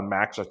both on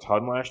Max a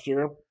ton last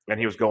year, and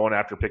he was going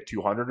after pick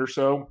 200 or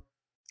so.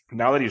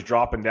 Now that he's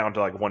dropping down to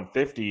like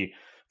 150,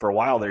 for a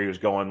while there he was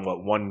going,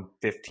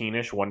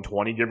 115-ish,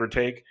 120, give or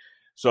take.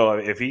 So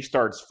if he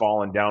starts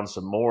falling down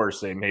some more,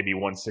 say maybe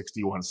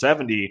 160,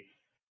 170,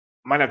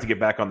 might have to get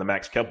back on the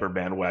Max Kepler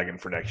bandwagon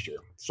for next year.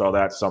 So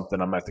that's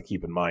something I'm going to have to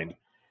keep in mind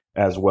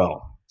as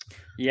well.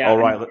 Yeah. All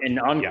right. And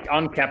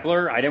on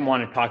Kepler, I didn't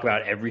want to talk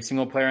about every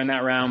single player in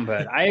that round,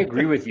 but I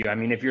agree with you. I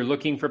mean, if you're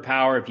looking for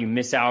power, if you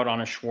miss out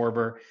on a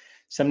Schwarber,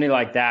 something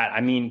like that.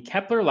 I mean,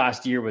 Kepler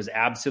last year was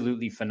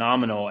absolutely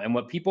phenomenal. And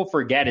what people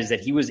forget is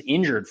that he was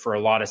injured for a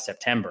lot of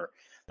September.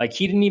 Like,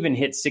 he didn't even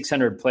hit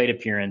 600 plate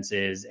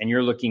appearances, and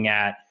you're looking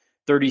at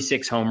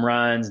 36 home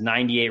runs,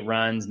 98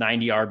 runs,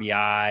 90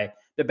 RBI.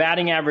 The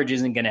batting average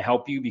isn't going to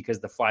help you because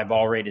the fly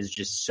ball rate is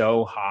just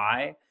so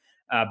high.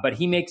 But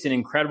he makes an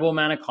incredible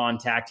amount of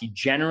contact. He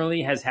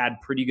generally has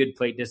had pretty good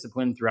plate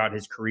discipline throughout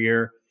his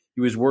career.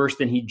 He was worse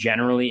than he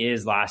generally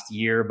is last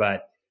year,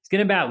 but he's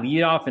going to bat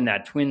leadoff in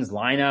that Twins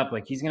lineup.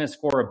 Like, he's going to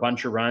score a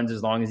bunch of runs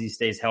as long as he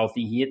stays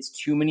healthy. He hits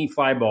too many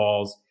fly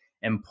balls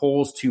and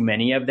pulls too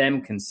many of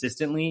them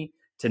consistently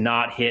to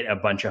not hit a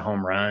bunch of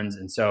home runs.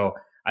 And so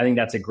I think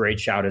that's a great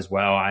shout as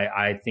well.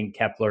 I think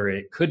Kepler,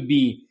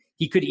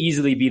 he could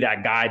easily be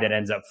that guy that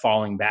ends up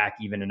falling back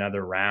even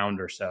another round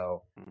or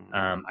so.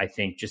 I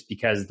think just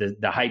because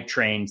the hype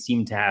train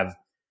seemed to have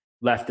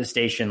left the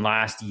station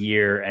last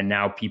year, and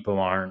now people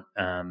aren't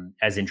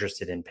as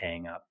interested in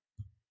paying up.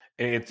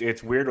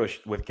 It's weird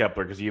with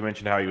Kepler, because you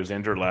mentioned how he was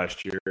injured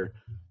last year.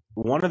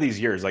 One of these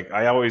years, like,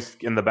 I always,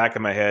 in the back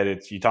of my head,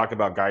 you talk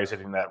about guys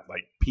hitting that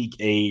like peak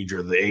age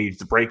or the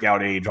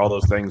breakout age, all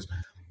those things.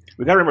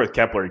 We got to remember with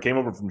Kepler, he came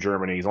over from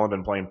Germany. He's only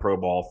been playing pro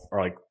ball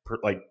or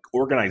like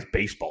organized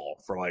baseball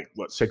for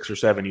 6 or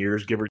 7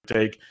 years, give or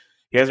take.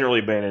 He hasn't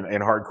really been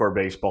in hardcore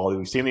baseball.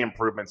 We've seen the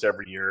improvements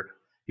every year.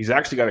 He's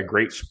actually got a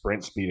great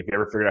sprint speed. If you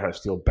ever figured out how to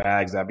steal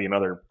bags, that'd be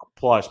another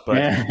plus.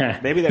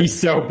 But maybe he's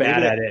so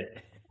bad at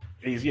it.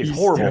 He's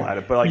horrible at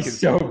it. But he's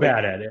so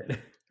bad at it.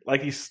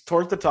 Like, he's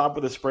towards the top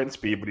of the sprint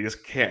speed, but he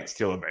just can't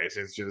steal a base.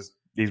 It's just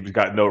he's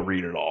got no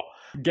read at all.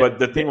 But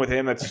the thing with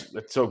him that's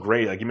so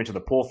great, like you mentioned,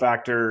 the pull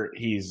factor,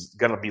 he's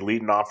going to be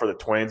leading off for the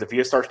Twins. If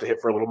he starts to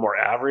hit for a little more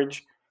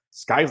average,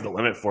 sky's the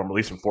limit for him, at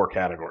least in 4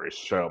 categories.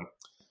 So,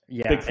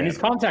 yeah, and his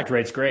contact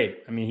rate's great.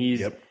 I mean,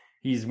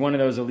 he's one of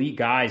those elite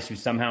guys who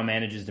somehow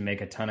manages to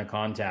make a ton of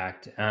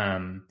contact,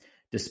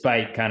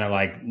 despite kind of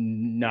like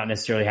not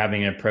necessarily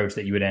having an approach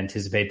that you would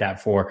anticipate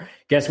that for.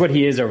 Guess what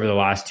he is over the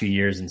last 2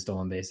 years in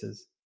stolen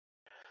bases?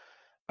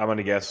 I'm going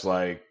to guess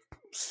like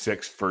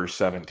 6 for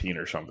 17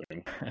 or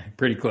something.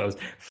 Pretty close.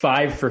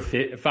 5 for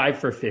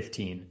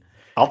 15.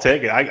 I'll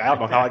take it. I don't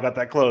know how I got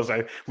that close.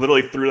 I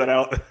literally threw that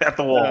out at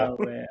the wall.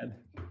 Oh, man.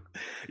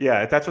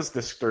 Yeah, that's what's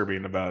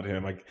disturbing about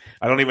him. Like,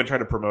 I don't even try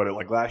to promote it.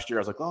 Like, last year,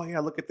 I was like, "Oh yeah,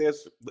 look at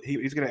this.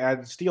 He's going to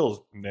add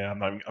steals." Nah, I'm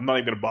not even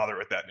going to bother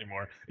with that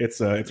anymore.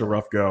 It's a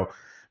rough go.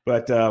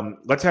 But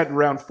let's head to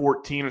round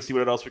 14 and see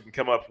what else we can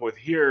come up with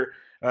here.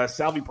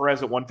 Salvi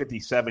Perez at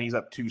 157. He's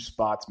up 2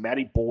 spots.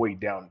 Matty Boyd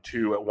down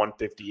 2 at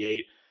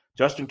 158.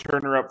 Justin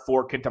Turner up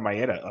 4. Kenta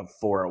Maeda up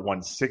 4 at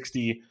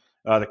 160.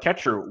 The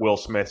catcher, Will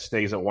Smith,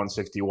 stays at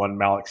 161.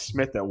 Malik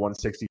Smith at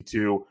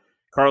 162.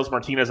 Carlos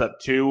Martinez up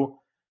 2.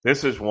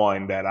 This is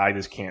one that I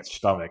just can't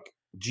stomach.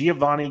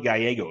 Giovanni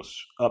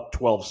Gallegos up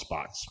 12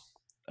 spots.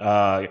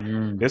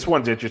 This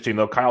one's interesting,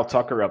 though. Kyle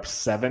Tucker up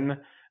 7.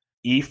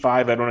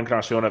 E5, Edwin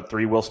Encarnacion up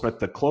 3. Will Smith,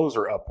 the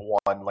closer, up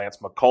 1. Lance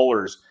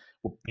McCullers,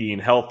 being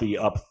healthy,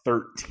 up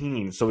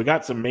 13. So we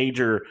got some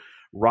major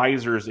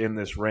risers in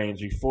this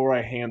range. Before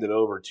I hand it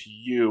over to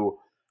you,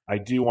 I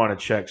do want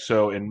to check.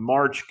 So in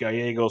March,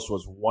 Gallegos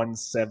was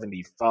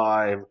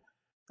 175.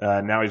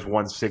 Now he's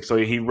 160. So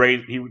he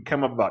would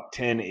come up about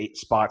 8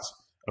 spots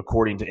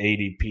according to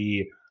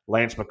ADP.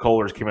 Lance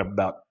McCullers came up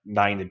about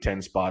 9 to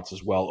 10 spots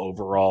as well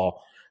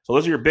overall. So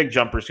those are your big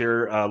jumpers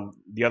here.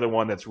 The other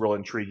one that's real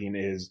intriguing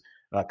is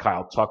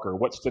Kyle Tucker.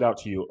 What stood out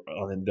to you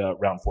in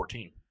round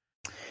 14?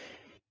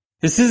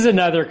 This is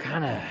another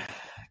kind of,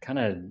 I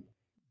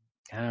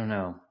don't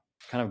know,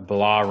 kind of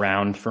blah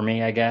round for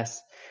me, I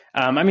guess.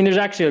 I mean, there's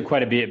actually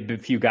quite a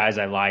few guys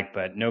I like,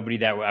 but nobody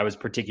that I was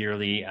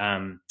particularly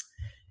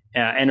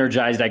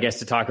energized, I guess,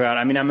 to talk about.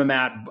 I mean, I'm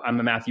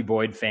a Matthew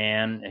Boyd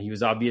fan. He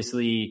was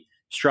obviously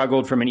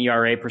struggled from an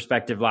ERA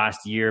perspective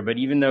last year, but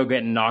even though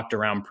getting knocked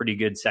around pretty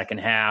good second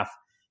half,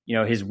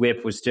 his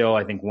whip was still,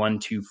 I think,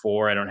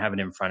 1.24. I don't have it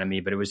in front of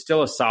me, but it was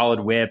still a solid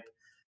whip.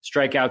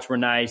 Strikeouts were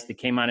nice. The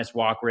K-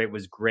 walk rate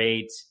was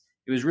great.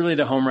 It was really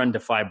the home run to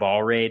fly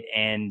ball rate.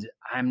 And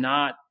I'm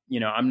not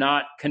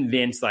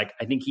convinced. Like,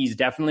 I think he's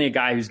definitely a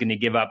guy who's going to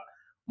give up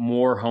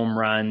more home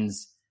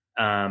runs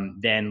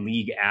than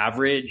league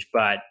average,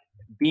 but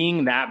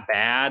being that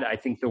bad, I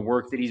think the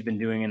work that he's been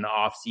doing in the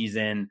off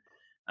season,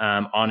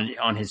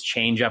 on his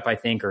changeup, I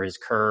think, or his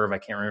curve. I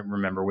can't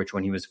remember which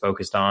one he was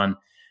focused on.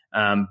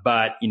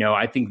 But,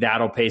 I think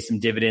that'll pay some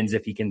dividends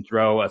if he can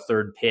throw a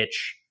third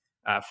pitch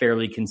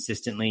fairly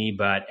consistently.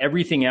 But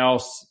everything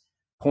else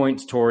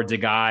points towards a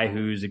guy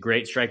who's a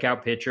great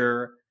strikeout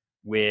pitcher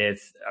with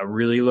a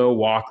really low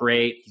walk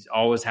rate. He's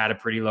always had a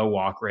pretty low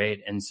walk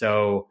rate. And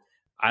so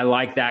I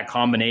like that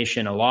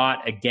combination a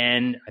lot.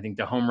 Again, I think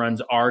the home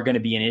runs are going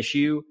to be an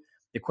issue.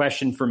 The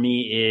question for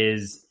me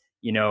is,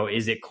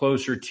 is it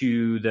closer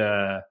to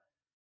the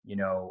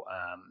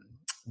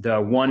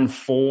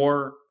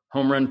 1.4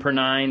 home run per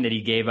 9 that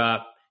he gave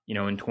up,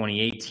 in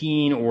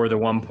 2018, or the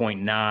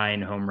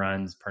 1.9 home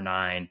runs per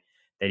 9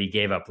 that he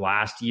gave up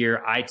last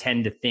year? I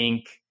tend to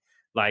think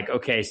like,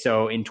 okay,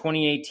 so in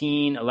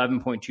 2018,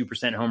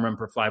 11.2% home run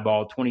per fly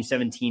ball,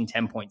 2017,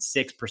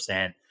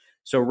 10.6%.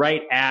 So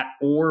right at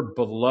or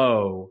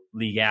below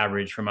league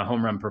average from a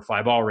home run per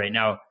fly ball rate.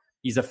 Now,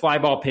 he's a fly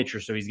ball pitcher,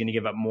 so he's going to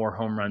give up more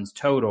home runs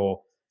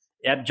total.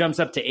 That jumps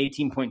up to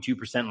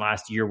 18.2%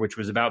 last year, which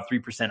was about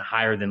 3%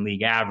 higher than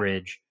league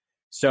average.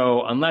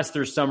 So unless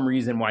there's some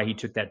reason why he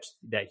took that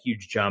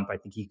huge jump, I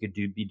think he could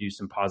do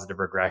some positive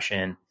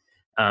regression.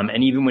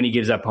 And even when he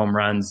gives up home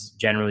runs,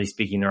 generally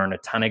speaking, there aren't a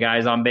ton of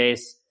guys on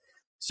base.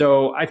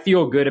 So I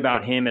feel good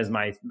about him as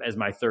my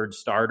third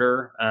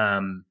starter.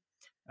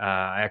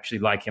 I actually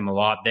like him a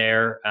lot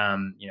there.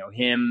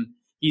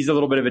 He's a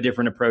little bit of a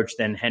different approach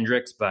than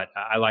Hendricks, but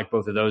I like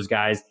both of those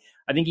guys.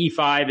 I think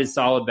E5 is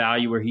solid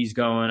value where he's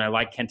going. I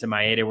like Kenta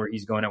Maeda where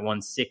he's going at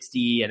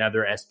 160.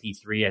 Another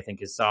SP3 I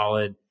think is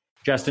solid.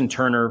 Justin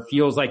Turner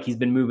feels like he's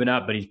been moving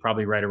up, but he's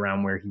probably right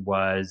around where he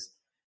was.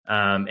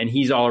 And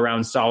he's all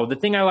around solid. The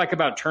thing I like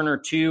about Turner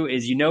too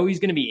is, he's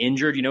going to be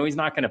injured. He's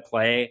not going to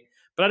play,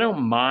 but I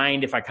don't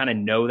mind if I kind of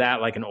know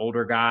that, like an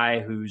older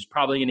guy who's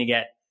probably going to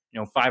get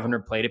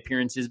 500 plate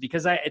appearances,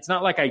 because it's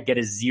not like I get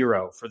a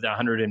 0 for the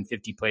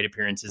 150 plate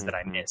appearances that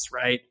I miss,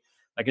 right?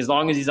 Like, as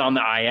long as he's on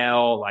the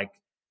IL, like,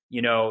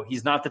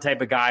 he's not the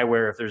type of guy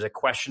where if there's a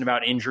question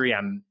about injury,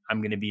 I'm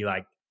going to be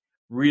like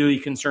really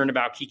concerned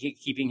about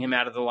keeping him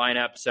out of the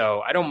lineup. So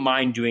I don't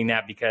mind doing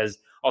that, because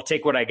I'll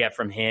take what I get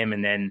from him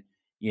and then,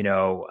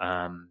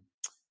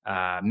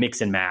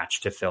 mix and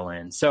match to fill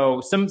in.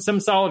 So some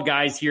solid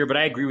guys here, but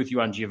I agree with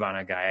you on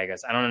Giovanni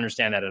Gallegos. I don't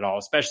understand that at all,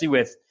 especially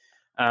with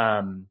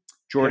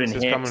Jordan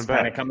Hicks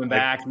kind of coming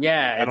back.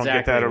 Yeah, I don't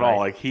get that at all.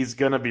 Like, he's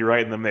going to be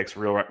right in the mix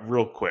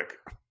real quick.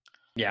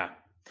 Yeah.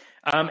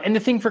 And the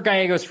thing for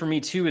Gallegos for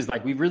me too is,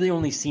 like, we've really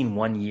only seen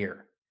 1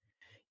 year,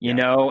 you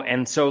know?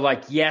 And so,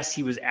 like, yes,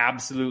 he was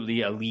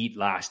absolutely elite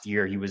last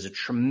year. He was a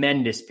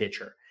tremendous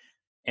pitcher.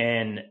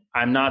 And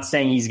I'm not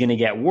saying he's going to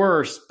get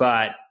worse,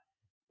 but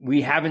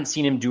we haven't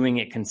seen him doing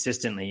it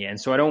consistently. And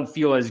so I don't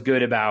feel as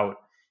good about,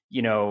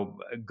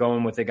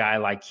 going with a guy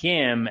like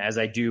him as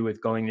I do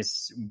with going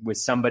with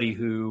somebody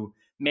who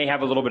may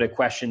have a little bit of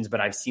questions, but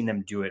I've seen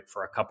them do it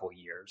for a couple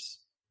years.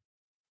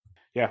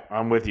 Yeah,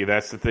 I'm with you.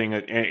 That's the thing.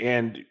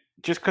 And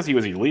just because he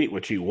was elite,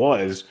 which he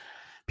was,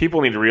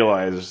 people need to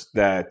realize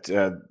that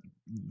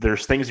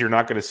there's things you're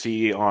not going to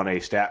see on a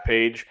stat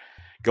page.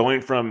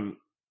 Going from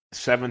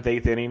 7th,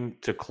 8th inning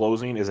to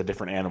closing is a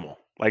different animal.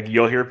 Like,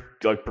 you'll hear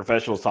like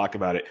professionals talk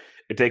about it.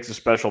 It takes a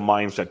special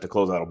mindset to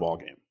close out a ball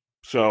game.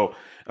 So,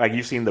 like,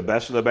 you've seen the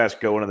best of the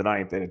best go into the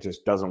 9th, and it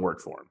just doesn't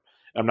work for him.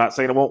 I'm not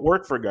saying it won't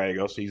work for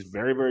Gallegos. He's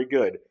very, very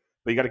good.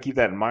 But you got to keep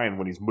that in mind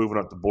when he's moving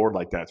up the board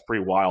like that. It's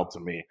pretty wild to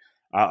me.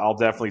 I'll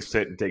definitely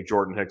sit and take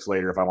Jordan Hicks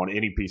later if I want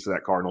any piece of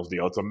that Cardinals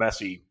deal. It's a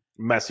messy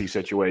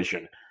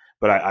situation,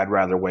 but I'd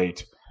rather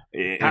wait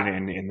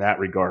in that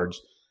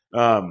regards.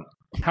 How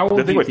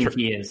old do you think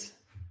he is?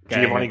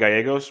 Giovanni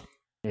Gallegos?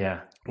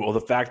 Yeah. Well,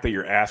 the fact that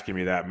you're asking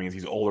me that means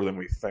he's older than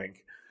we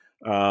think.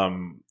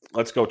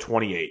 Let's go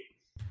 28.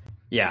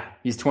 Yeah,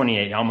 he's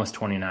 28, almost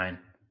 29.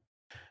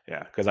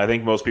 Yeah, because I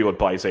think most people would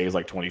probably say he's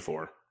like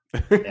 24.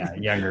 Yeah,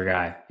 younger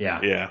guy. Yeah.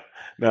 Yeah.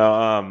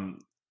 No,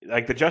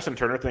 like the Justin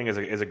Turner thing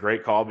is a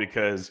great call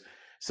because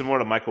similar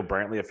to Michael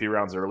Brantley a few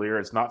rounds earlier,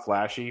 it's not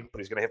flashy, but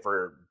he's going to hit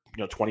for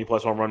 20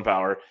 plus home run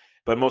power.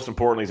 But most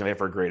importantly, he's going to hit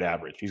for a great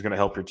average. He's going to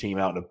help your team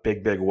out in a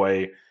big, big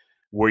way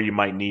where you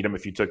might need him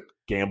if you took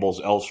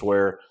gambles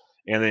elsewhere.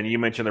 And then you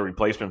mentioned the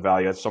replacement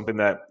value. That's something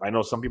that I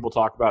know some people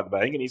talk about, but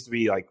I think it needs to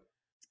be like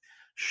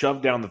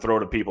shoved down the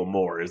throat of people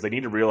more. Is they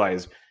need to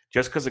realize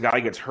just because a guy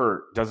gets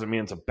hurt doesn't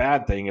mean it's a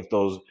bad thing if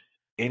those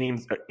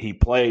innings he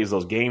plays,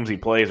 those games he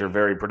plays are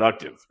very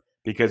productive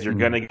because you're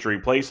going to get to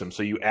replace him.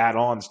 So you add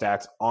on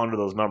stats onto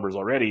those numbers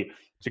already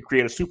to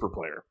create a super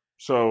player.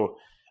 So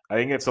I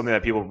think it's something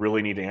that people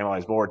really need to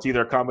analyze more. It's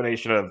either a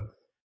combination of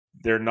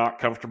they're not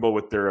comfortable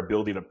with their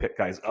ability to pick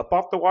guys up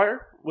off the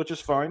wire, which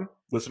is fine.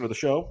 Listen to the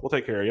show. We'll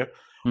take care of you.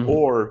 Mm-hmm.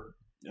 Or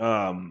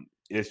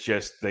it's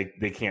just they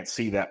can't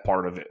see that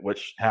part of it,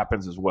 which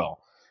happens as well.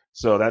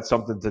 So that's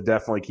something to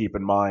definitely keep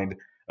in mind.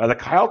 The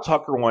Kyle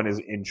Tucker one is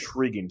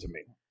intriguing to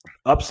me.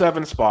 Up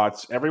 7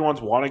 spots.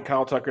 Everyone's wanting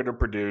Kyle Tucker to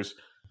produce.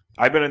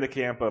 I've been in the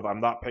camp of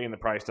I'm not paying the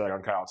price tag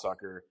on Kyle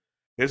Tucker.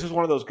 This is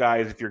one of those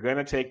guys, if you're going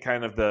to take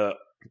kind of the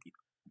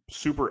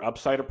super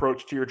upside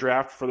approach to your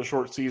draft for the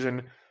short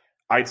season,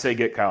 I'd say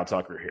get Kyle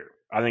Tucker here.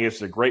 I think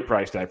it's a great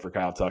price tag for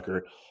Kyle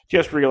Tucker.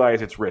 Just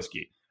realize it's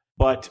risky.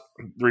 But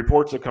the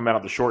reports that come out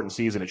of the shortened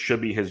season, it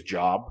should be his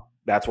job.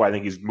 That's why I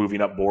think he's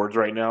moving up boards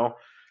right now.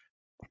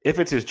 If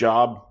it's his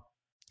job,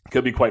 it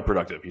could be quite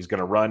productive. He's going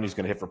to run. He's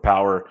going to hit for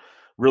power.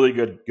 Really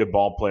good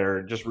ball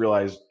player. Just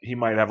realize he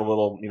might have a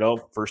little,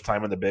 first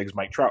time in the bigs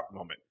Mike Trout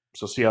moment.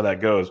 So see how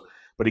that goes.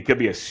 But he could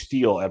be a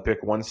steal at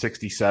pick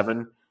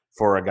 167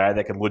 for a guy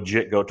that can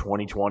legit go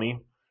 2020.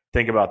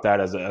 Think about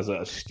that as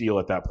a steal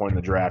at that point in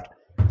the draft.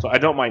 So I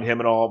don't mind him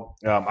at all.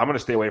 I'm going to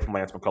stay away from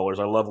Lance McCullers.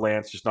 I love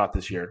Lance, just not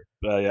this year.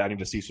 I need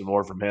to see some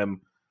more from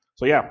him.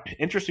 So, yeah,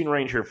 interesting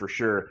range here for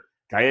sure.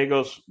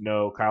 Gallegos,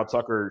 no. Kyle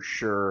Tucker,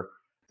 sure.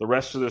 The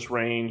rest of this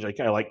range,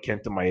 I like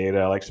Kenta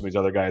Maeda. I like some of these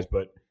other guys,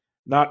 but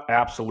not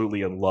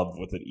absolutely in love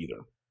with it either.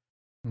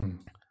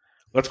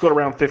 Let's go to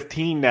round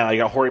 15 now.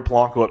 You got Jorge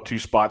Polanco up 2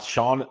 spots.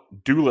 Sean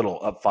Doolittle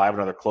up 5,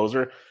 another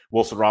closer.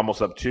 Wilson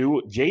Ramos up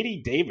 2.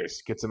 J.D.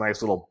 Davis gets a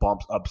nice little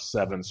bump up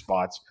 7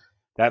 spots.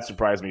 That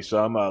surprised me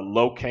some.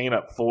 Lo Cain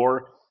up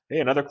 4. Hey,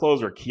 another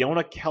closer.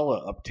 Keona Kella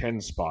up 10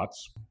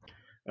 spots.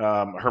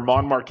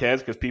 Herman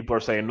Marquez, because people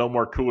are saying no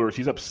more coolers.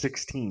 He's up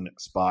 16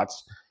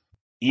 spots.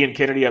 Ian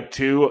Kennedy up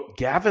 2.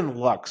 Gavin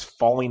Lux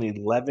falling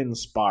 11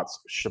 spots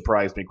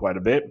surprised me quite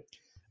a bit.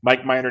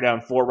 Mike Minor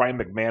down 4. Ryan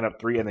McMahon up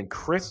 3. And then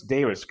Chris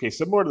Davis. Okay,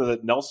 similar to the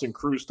Nelson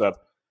Cruz stuff,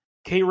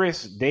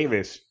 Chris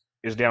Davis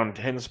is down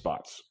 10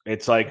 spots.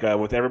 It's like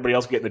with everybody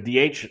else getting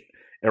the DH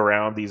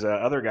around, these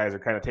other guys are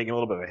kind of taking a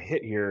little bit of a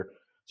hit here.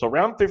 So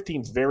round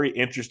 15 is very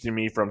interesting to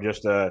me from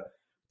just a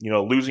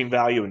losing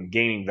value and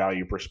gaining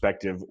value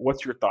perspective.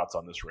 What's your thoughts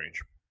on this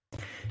range?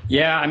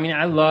 Yeah, I mean,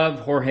 I love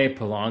Jorge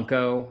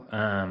Polanco.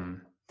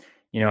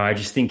 I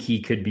just think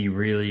he could be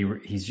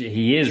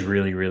he is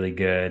really, really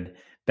good.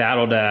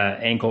 Battled a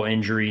ankle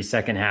injury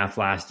second half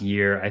last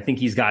year. I think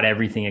he's got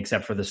everything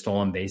except for the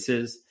stolen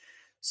bases.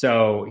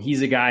 So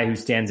he's a guy who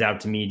stands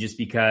out to me just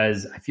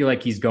because I feel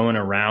like he's going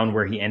around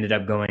where he ended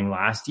up going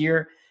last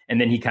year. And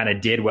then he kind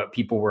of did what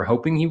people were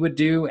hoping he would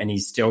do. And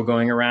he's still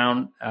going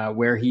around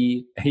where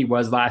he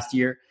was last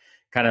year,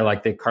 kind of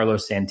like the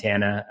Carlos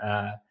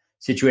Santana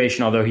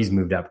situation, although he's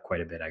moved up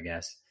quite a bit, I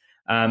guess.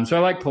 So I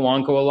like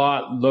Polanco a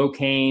lot. Lo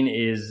Cain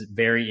is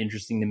very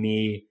interesting to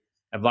me.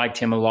 I've liked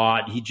him a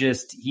lot. He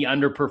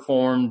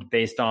underperformed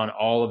based on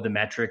all of the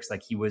metrics.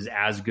 Like he was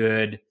as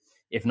good,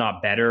 if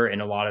not better, in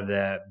a lot of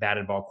the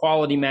batted ball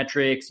quality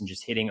metrics and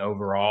just hitting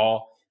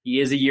overall. He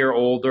is a year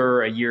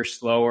older, a year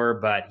slower,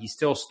 but he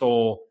still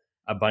stole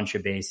a bunch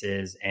of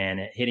bases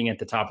and hitting at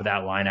the top of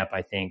that lineup,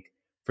 I think,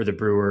 for the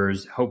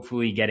Brewers,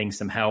 hopefully getting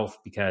some health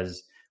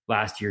because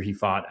last year he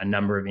fought a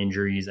number of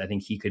injuries. I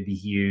think he could be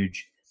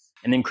huge.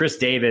 And then Chris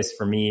Davis,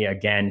 for me,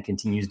 again,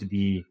 continues to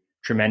be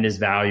tremendous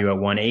value at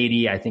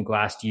 180. I think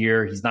last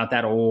year, he's not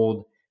that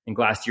old. I think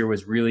last year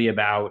was really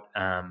about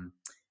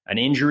an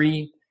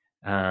injury.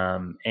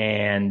 And,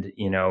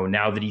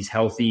 now that he's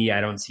healthy,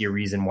 I don't see a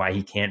reason why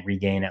he can't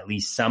regain at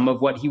least some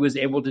of what he was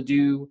able to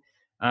do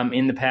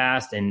in the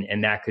past.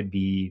 And that could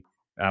be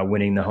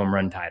winning the home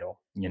run title,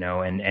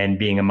 and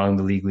being among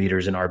the league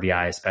leaders in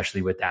RBI,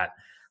 especially with that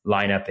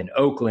lineup in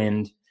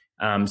Oakland.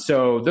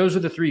 So those are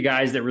the 3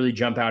 guys that really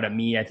jump out at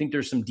me. I think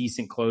there's some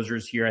decent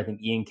closers here. I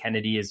think Ian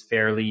Kennedy is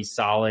fairly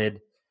solid.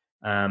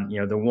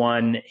 The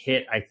one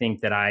hit I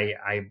think that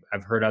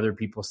I've heard other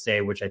people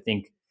say, which I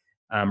think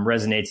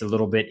resonates a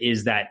little bit,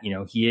 is that,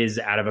 he is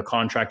out of a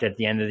contract at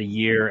the end of the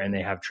year and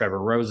they have Trevor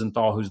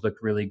Rosenthal, who's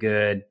looked really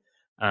good,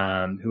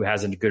 who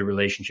has a good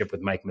relationship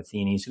with Mike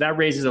Matheny. So that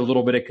raises a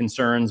little bit of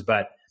concerns,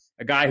 but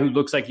a guy who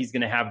looks like he's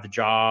going to have the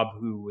job,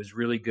 who was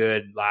really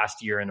good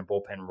last year in a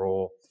bullpen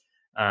role,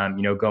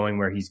 going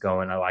where he's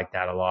going. I like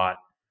that a lot.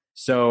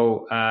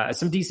 So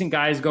some decent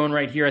guys going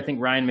right here. I think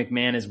Ryan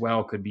McMahon as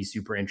well could be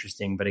super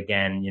interesting. But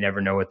again, you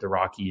never know what the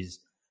Rockies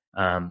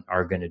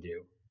are going to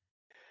do.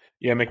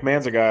 Yeah,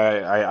 McMahon's a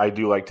guy I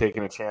do like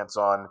taking a chance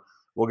on.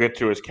 We'll get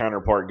to his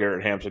counterpart,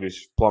 Garrett Hampson,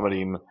 who's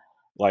plummeting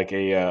like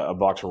a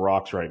box of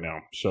rocks right now.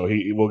 So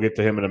we'll get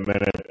to him in a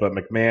minute. But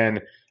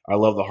McMahon, I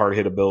love the hard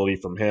hit ability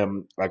from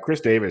him.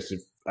 Chris Davis,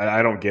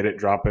 I don't get it,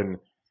 dropping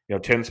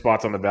 10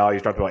 spots on the value.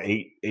 He's dropped about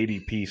 8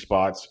 ADP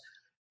spots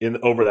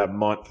over that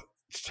month's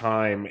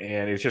time.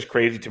 And it's just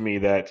crazy to me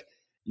that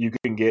you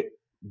can get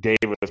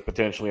Davis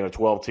potentially in a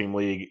 12-team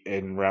league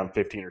in round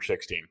 15 or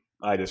 16.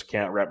 I just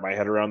can't wrap my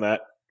head around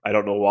that. I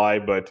don't know why,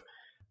 but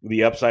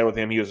the upside with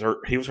him, he was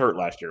hurt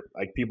last year.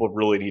 Like, people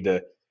really need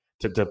to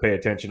pay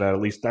attention to that.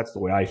 At least that's the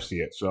way I see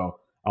it. So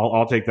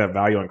I'll take that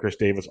value on Chris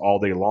Davis all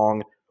day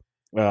long.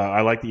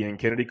 I like the Ian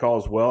Kennedy call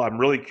as well. I'm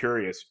really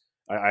curious.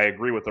 I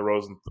agree with the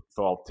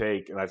Rosenthal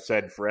take, and I've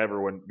said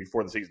forever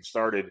before the season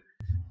started,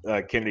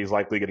 Kennedy's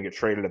likely going to get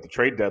traded at the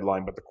trade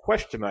deadline. But the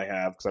question I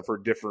have, because I've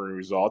heard different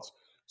results,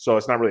 so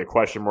it's not really a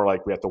question, more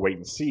like we have to wait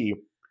and see,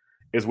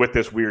 is with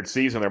this weird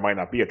season, there might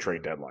not be a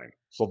trade deadline.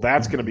 So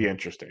that's going to be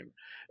interesting.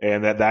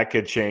 And that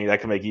could change.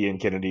 That could make Ian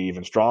Kennedy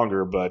even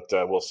stronger, but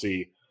we'll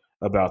see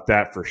about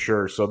that for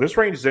sure. So this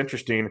range is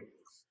interesting.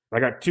 I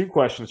got 2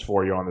 questions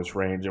for you on this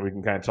range, and we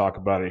can kind of talk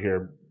about it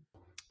here.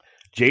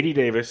 JD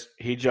Davis,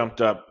 he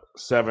jumped up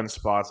 7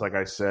 spots, like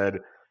I said,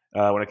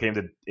 when it came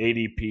to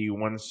ADP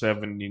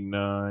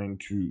 179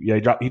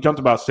 he jumped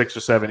about 6 or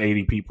 7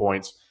 ADP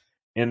points.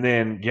 And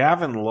then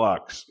Gavin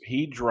Lux,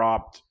 he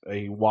dropped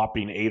a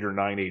whopping 8 or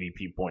 9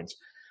 ADP points. Do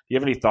you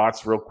have any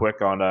thoughts real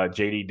quick on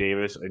JD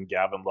Davis and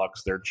Gavin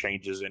Lux, their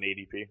changes in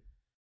ADP?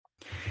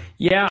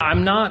 Yeah,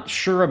 I'm not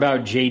sure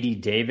about JD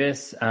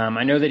Davis.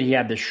 I know that he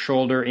had the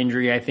shoulder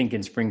injury, I think,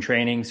 in spring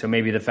training. So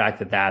maybe the fact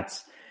that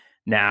that's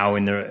now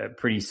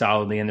pretty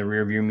solidly in the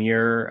rearview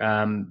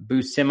mirror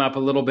boosts him up a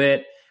little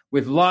bit.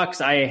 With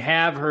Lux, I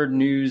have heard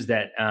news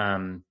that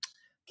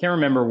can't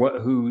remember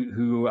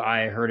who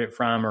I heard it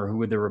from or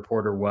who the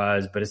reporter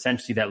was, but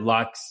essentially that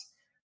Lux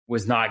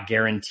was not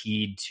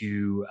guaranteed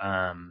to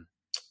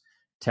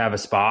have a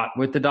spot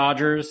with the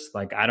Dodgers.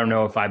 Like, I don't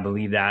know if I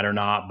believe that or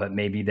not, but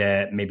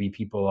maybe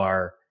people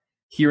are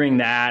hearing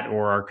that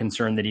or are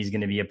concerned that he's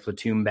going to be a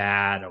platoon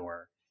bat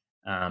or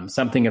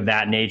something of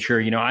that nature.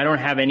 I don't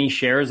have any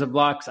shares of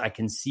Lux. I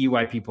can see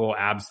why people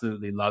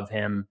absolutely love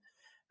him.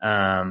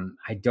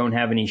 I don't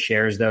have any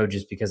shares though,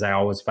 just because I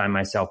always find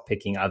myself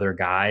picking other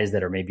guys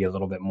that are maybe a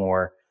little bit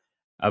more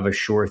of a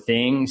sure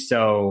thing.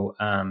 So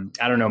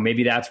I don't know,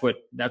 maybe that's what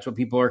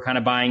people are kind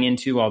of buying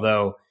into.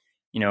 Although,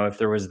 if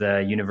there was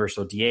the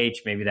universal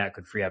DH, maybe that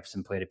could free up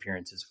some plate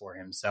appearances for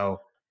him.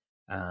 So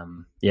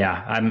I'm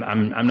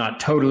not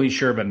totally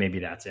sure, but maybe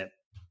that's it.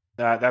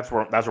 That's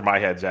where my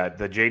head's at.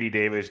 The JD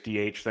Davis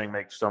DH thing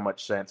makes so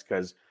much sense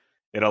because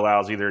it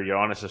allows either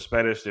Yoenis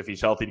Cespedes, if he's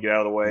healthy, to get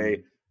out of the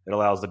way. It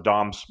allows the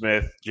Dom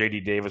Smith,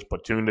 JD Davis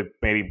platoon to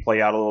maybe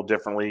play out a little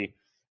differently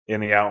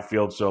in the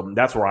outfield. So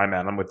that's where I'm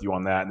at. I'm with you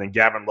on that. And then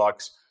Gavin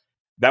Lux,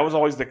 that was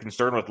always the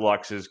concern with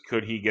Lux, is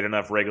could he get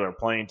enough regular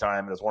playing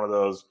time? And it's one of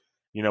those,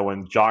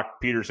 when Jock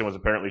Peterson was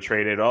apparently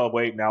traded, oh,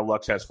 wait, now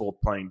Lux has full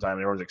playing time.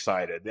 And everyone's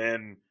excited.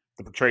 Then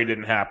the trade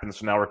didn't happen,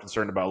 so now we're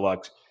concerned about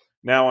Lux.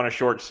 Now on a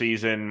short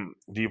season,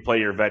 do you play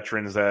your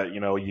veterans that,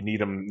 you need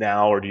them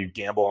now, or do you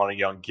gamble on a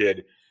young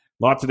kid?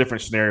 Lots of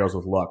different scenarios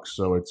with Lux,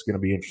 so it's going to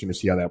be interesting to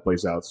see how that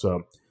plays out. So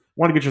I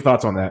want to get your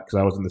thoughts on that because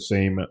I was in the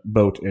same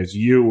boat as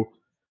you.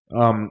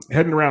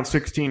 Heading around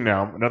 16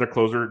 now, another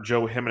closer,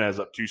 Joe Jimenez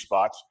up 2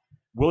 spots.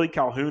 Willie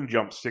Calhoun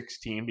jumped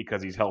 16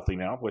 because he's healthy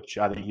now, which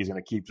I think he's going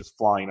to keep just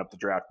flying up the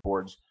draft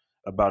boards,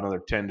 about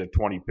another 10 to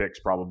 20 picks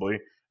probably.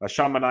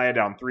 Sean Manaea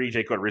down 3,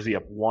 Jake Odorizzi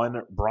up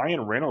 1.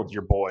 Brian Reynolds,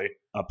 your boy,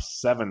 up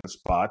 7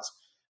 spots.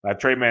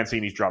 Trey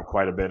Mancini's dropped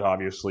quite a bit,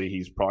 obviously.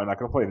 He's probably not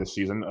going to play this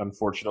season,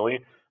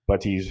 unfortunately,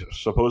 but he's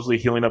supposedly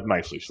healing up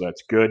nicely, so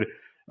that's good.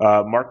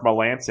 Mark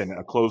Melancon,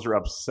 a closer,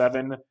 up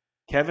 7.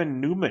 Kevin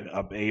Newman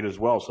up 8 as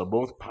well, so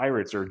both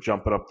Pirates are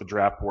jumping up the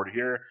draft board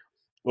here.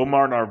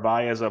 Omar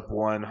Narvaez up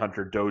 1,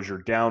 Hunter Dozier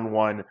down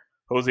 1,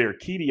 Jose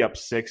Urquidy up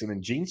 6, and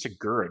then Gene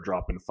Segura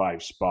dropping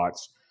 5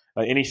 spots.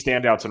 Any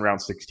standouts in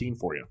round 16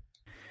 for you?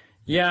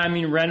 Yeah,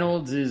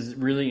 Reynolds is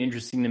really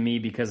interesting to me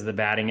because of the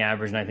batting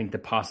average, and I think the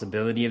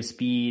possibility of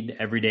speed,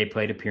 everyday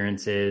plate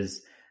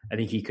appearances. I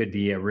think he could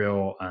be a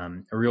real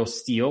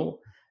steal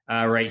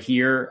right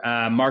here.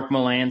 Mark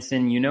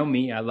Melancon, you know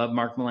me. I love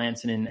Mark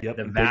Melancon in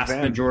the vast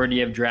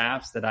majority of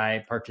drafts that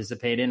I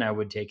participate in. I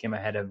would take him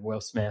ahead of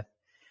Will Smith.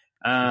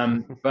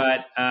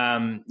 But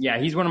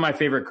he's one of my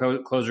favorite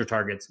closer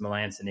targets,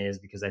 Melancon is,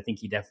 because I think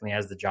he definitely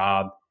has the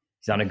job.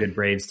 He's on a good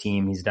Braves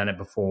team. He's done it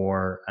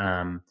before.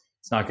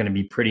 It's not going to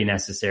be pretty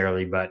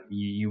necessarily, but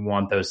you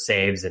want those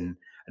saves, and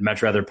I'd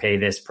much rather pay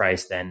this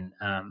price than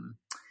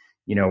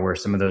where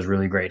some of those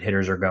really great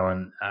hitters are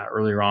going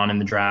earlier on in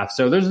the draft.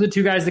 So those are the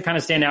 2 guys that kind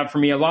of stand out for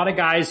me. A lot of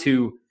guys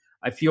who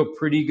I feel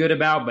pretty good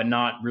about, but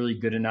not really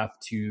good enough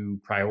to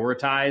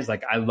prioritize.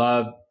 Like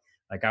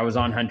I was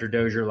on Hunter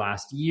Dozier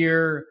last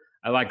year.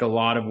 I like a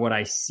lot of what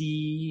I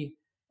see.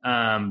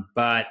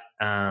 But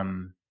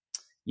and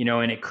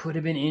it could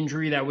have been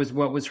injury. That was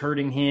what was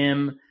hurting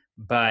him,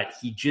 but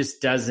he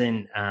just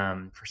doesn't,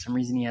 for some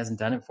reason he hasn't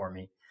done it for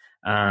me.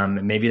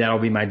 Maybe that'll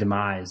be my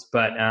demise,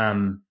 but,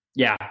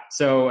 yeah.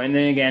 So, and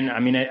then again, I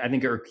mean, I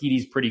think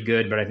Urquidy's pretty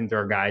good, but I think there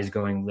are guys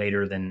going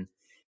later than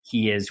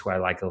he is who I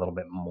like a little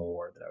bit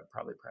more that I would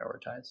probably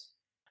prioritize.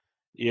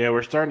 Yeah,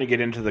 we're starting to get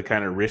into the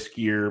kind of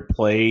riskier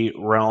play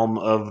realm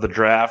of the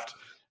draft.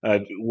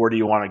 Where do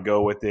you want to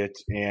go with it?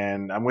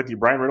 And I'm with you.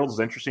 Brian Reynolds is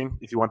interesting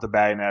if you want the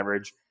batting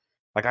average.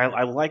 Like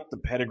I like the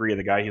pedigree of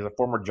the guy. He's a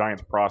former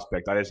Giants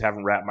prospect. I just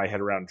haven't wrapped my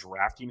head around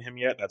drafting him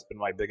yet. That's been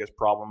my biggest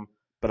problem,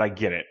 but I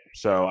get it.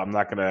 So I'm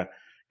not going to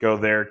go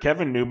there.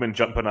 Kevin Newman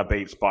jumping up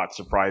 8 spots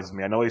surprises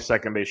me. I know he's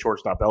second base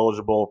shortstop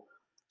eligible,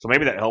 so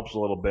maybe that helps a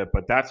little bit,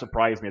 but that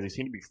surprised me as he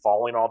seemed to be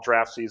falling all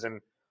draft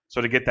season.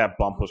 So to get that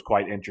bump was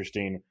quite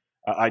interesting.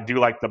 I do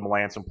like the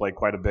Melanson play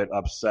quite a bit,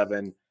 up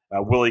 7.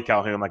 Willie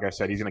Calhoun, like I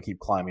said, he's going to keep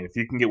climbing. If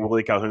you can get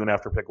Willie Calhoun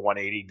after pick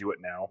 180, do it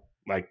now.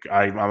 Like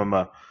I'm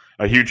a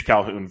huge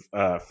Calhoun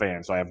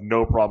fan, so I have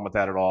no problem with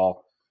that at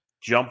all.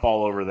 Jump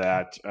all over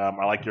that.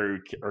 I like your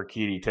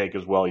Urquidy take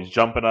as well. He's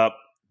jumping up.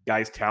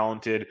 Guy's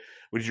talented.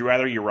 Would you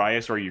rather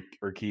Urias or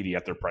Urquidy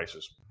at their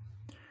prices?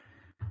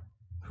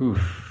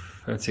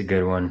 Oof, that's a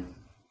good one.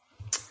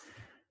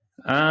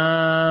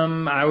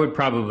 I would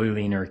probably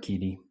lean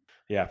Urquidy.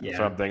 Yeah,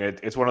 something.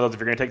 It's one of those. If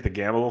you're going to take the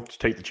gamble,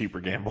 just take the cheaper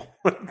gamble.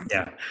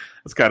 Yeah,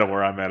 that's kind of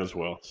where I'm at as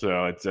well.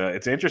 So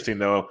it's interesting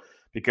though,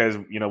 because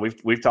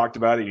we've talked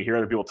about it. You hear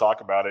other people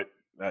talk about it,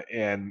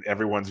 and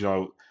everyone's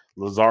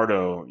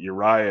Luzardo,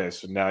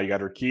 Urias, and now you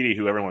got Urquidy,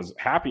 who everyone's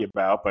happy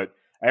about, but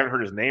I haven't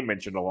heard his name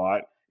mentioned a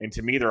lot. And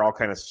to me, they're all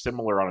kind of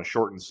similar on a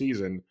shortened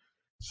season.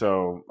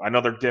 So I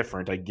know they're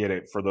different. I get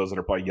it for those that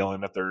are probably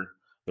yelling at their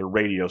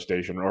radio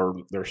station or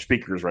their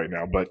speakers right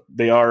now, but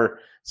they are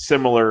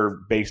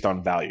similar based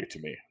on value to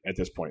me at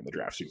this point in the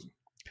draft season.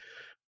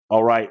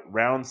 All right,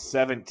 round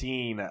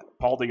 17,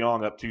 Paul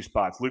DeJong up 2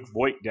 spots, Luke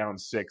Voit down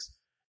 6,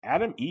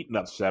 Adam Eaton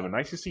up 7.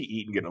 Nice to see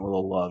Eaton getting a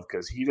little love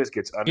because he just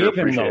gets underappreciated.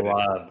 Give him the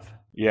love.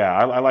 Yeah,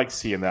 I like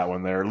seeing that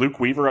one there. Luke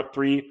Weaver up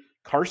 3,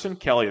 Carson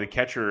Kelly, the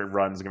catcher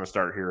run is going to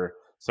start here.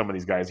 Some of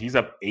these guys, he's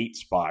up 8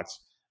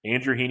 spots.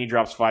 Andrew Heaney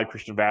drops 5.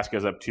 Christian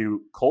Vasquez up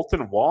 2.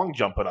 Colton Wong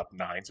jumping up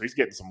 9, so he's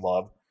getting some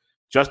love.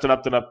 Justin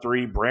Upton up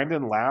 3.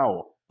 Brandon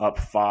Lau up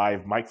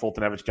 5. Mike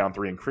Fultonevich down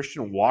 3. And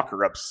Christian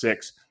Walker up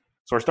 6.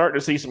 So we're starting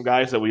to see some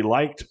guys that we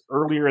liked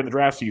earlier in the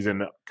draft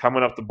season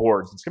coming up the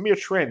boards. It's going to be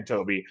a trend,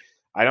 Toby.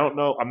 I don't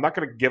know. I'm not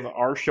going to give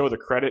our show the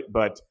credit,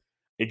 but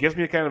it gives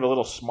me kind of a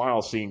little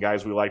smile seeing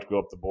guys we like to go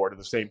up the board. At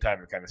the same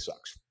time, it kind of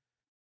sucks.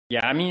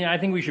 Yeah, I mean, I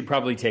think we should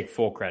probably take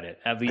full credit,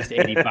 at least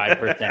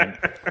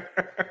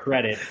 85%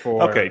 credit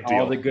for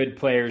all the good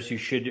players who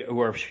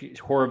are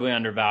horribly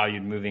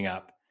undervalued moving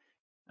up.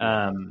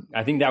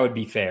 I think that would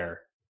be fair.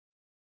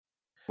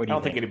 I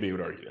don't think anybody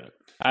would argue that.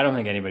 I don't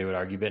think anybody would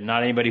argue, but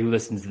not anybody who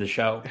listens to the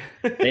show.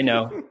 They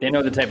know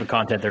the type of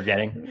content they're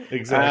getting.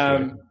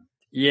 Exactly.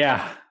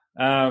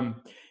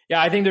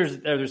 I think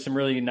there's some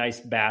really nice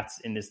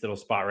bats in this little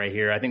spot right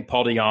here. I think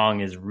Paul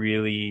DeJong is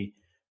really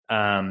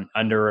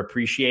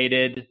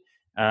underappreciated.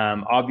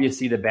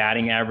 Obviously the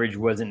batting average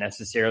wasn't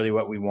necessarily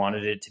what we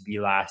wanted it to be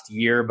last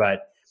year,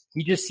 but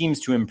he just seems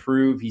to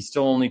improve. He's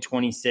still only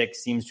 26,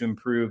 seems to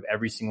improve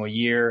every single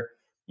year.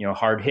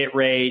 Hard hit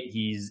rate.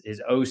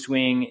 His O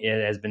swing,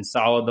 it has been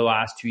solid the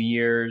last 2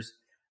 years.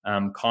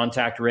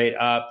 Contact rate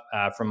up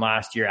from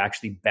last year,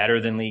 actually better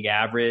than league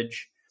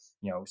average.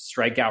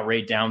 Strikeout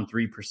rate down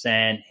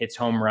 3%, hits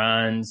home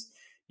runs,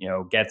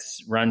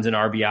 gets runs and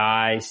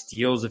RBI,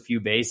 steals a few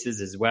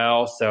bases as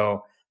well.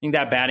 So I think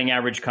that batting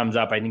average comes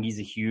up. I think he's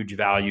a huge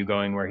value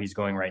going where he's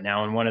going right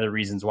now. And one of the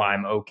reasons why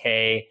I'm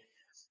okay,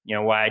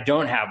 why I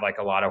don't have like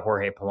a lot of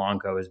Jorge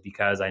Polanco is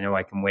because I know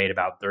I can wait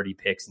about 30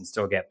 picks and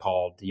still get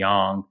Paul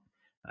DeJong,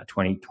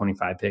 20,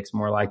 25 picks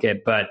more like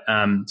it. But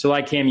so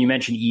like him, you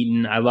mentioned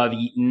Eaton. I love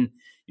Eaton.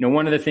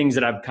 One of the things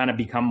that I've kind of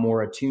become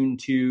more attuned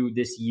to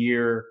this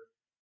year,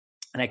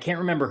 and I can't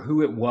remember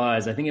who it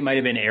was. I think it might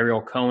have been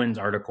Ariel Cohen's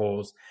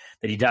articles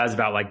that he does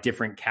about like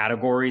different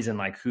categories and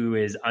like who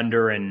is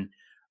under and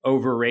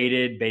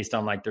overrated based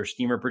on like their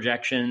steamer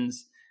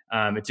projections.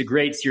 It's a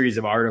great series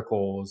of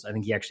articles. I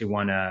think he actually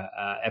won a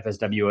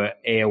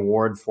FSWA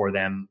award for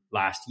them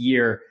last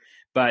year.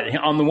 But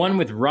on the one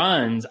with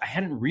runs, I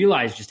hadn't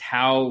realized just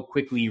how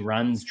quickly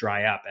runs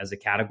dry up as a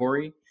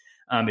category.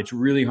 It's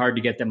really hard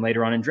to get them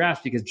later on in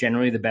drafts because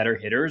generally the better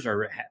hitters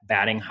are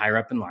batting higher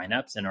up in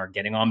lineups and are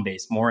getting on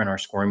base more and are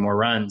scoring more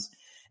runs.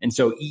 And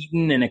so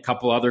Eaton and a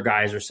couple other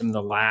guys are some of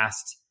the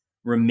last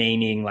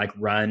remaining like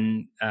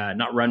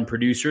not run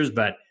producers,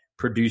 but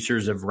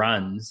producers of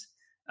runs.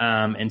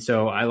 And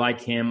so I like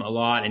him a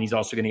lot. And he's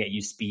also going to get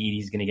you speed.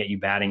 He's going to get you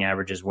batting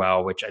average as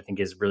well, which I think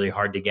is really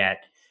hard to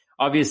get.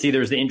 Obviously,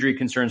 there's the injury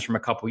concerns from a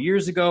couple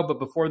years ago, but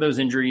before those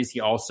injuries, he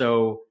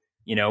also,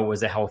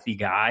 was a healthy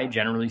guy,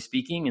 generally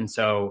speaking. And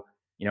so,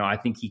 I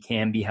think he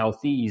can be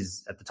healthy.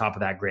 He's at the top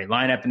of that great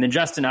lineup. And then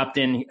Justin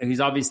Upton,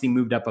 he's obviously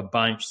moved up a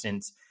bunch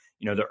since,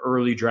 the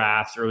early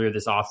drafts earlier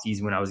this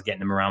offseason when I was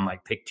getting him around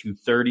like pick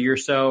 230 or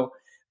so.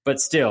 But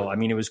still,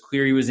 it was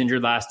clear he was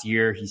injured last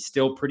year. He's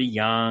still pretty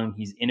young.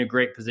 He's in a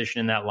great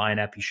position in that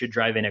lineup. He should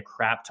drive in a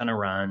crap ton of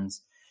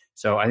runs.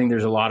 So I think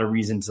there's a lot of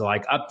reason to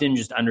like Upton,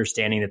 just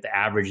understanding that the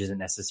average isn't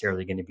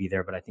necessarily going to be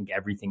there, but I think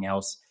everything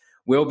else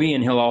will be.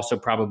 And he'll also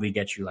probably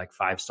get you like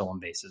 5 stolen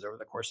bases over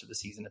the course of the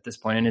season at this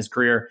point in his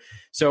career.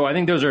 So I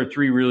think those are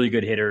 3 really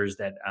good hitters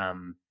that,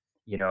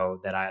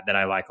 that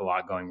I like a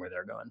lot going where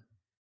they're going.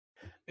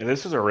 And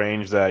this is a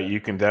range that you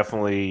can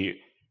definitely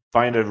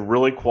find a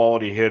really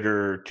quality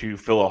hitter to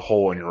fill a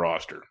hole in your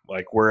roster.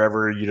 Like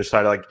wherever you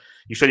decide, like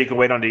you said, you can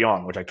wait on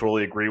DeYoung, which I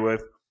totally agree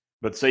with.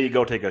 But say you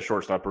go take a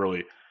shortstop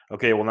early.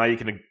 Okay, well now you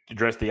can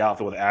address the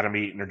outfield with Adam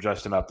Eaton or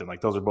Justin Upton.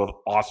 Like those are both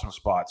awesome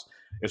spots.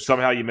 If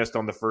somehow you missed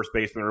on the first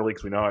baseman early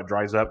because we know how it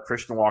dries up,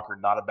 Christian Walker,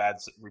 not a bad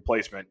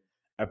replacement.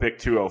 I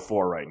picked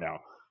 204 right now.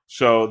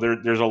 So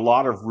there's a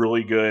lot of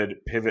really good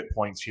pivot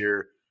points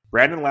here.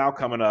 Brandon Lau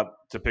coming up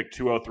to pick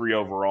 203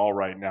 overall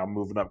right now,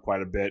 moving up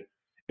quite a bit,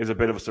 is a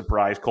bit of a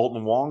surprise.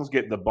 Colton Wong's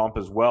getting the bump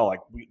as well.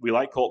 Like we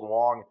like Colton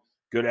Wong,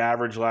 good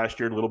average last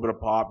year, a little bit of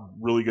pop,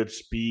 really good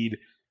speed,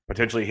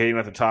 potentially hitting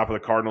at the top of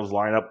the Cardinals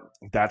lineup.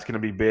 That's going to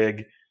be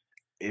big.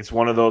 It's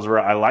one of those where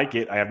I like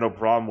it. I have no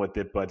problem with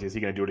it, but is he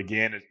going to do it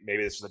again?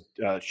 Maybe this is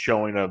a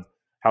showing of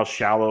how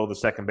shallow the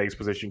second base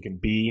position can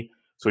be.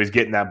 So he's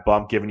getting that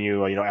bump, giving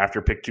you,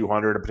 after pick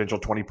 200, a potential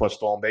 20-plus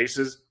stolen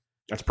bases.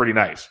 That's pretty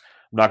nice.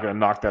 I'm not going to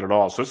knock that at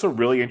all. So it's a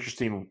really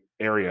interesting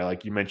area.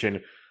 Like you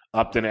mentioned,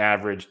 Upton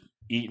average,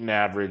 Eaton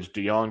average,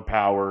 DeYoung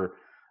power,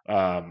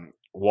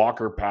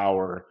 Walker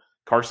power.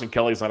 Carson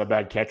Kelly's not a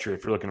bad catcher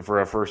if you're looking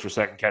for a first or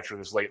second catcher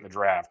this late in the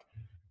draft.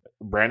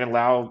 Brandon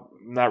Lau,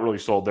 not really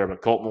sold there,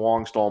 but Colton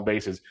Wong, stolen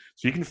bases.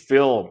 So you can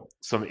fill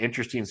some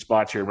interesting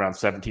spots here around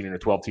 17 in a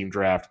 12-team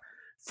draft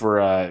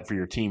for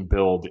your team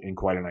build in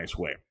quite a nice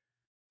way.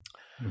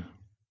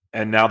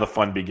 And now the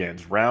fun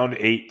begins. Round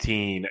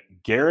 18,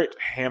 Garrett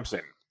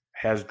Hampson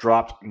has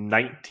dropped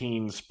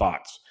 19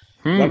 spots.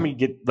 Let me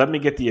get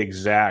the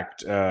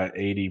exact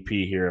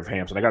ADP here of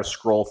Hampson. I got to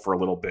scroll for a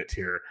little bit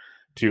here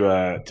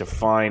to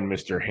find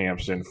Mr.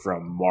 Hampson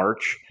from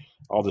March.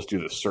 I'll just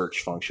do the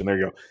search function. There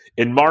you go.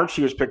 In March,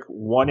 he was picked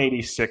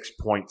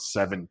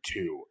 186.72.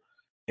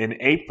 In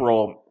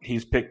April,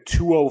 he's picked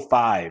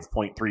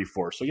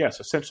 205.34. So yes,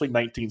 essentially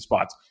 19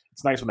 spots.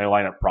 It's nice when they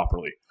line up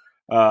properly.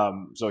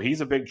 So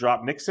he's a big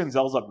drop. Nick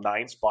Senzel's up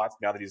 9 spots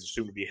now that he's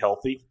assumed to be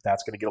healthy.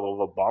 That's going to get a little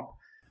bit of a bump.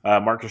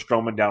 Marcus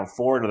Stroman down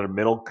 4, another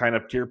middle kind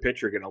of tier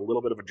pitcher, getting a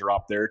little bit of a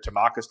drop there.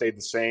 Tanaka stayed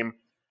the same.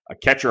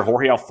 Catcher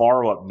Jorge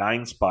Alfaro up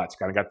 9 spots.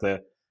 Kind of got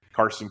the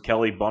Carson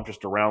Kelly bump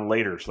just around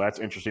later, so that's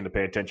interesting to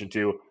pay attention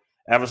to.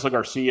 Avisla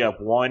Garcia up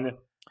 1.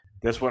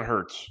 This one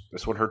hurts.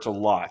 This one hurts a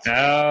lot.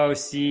 Oh,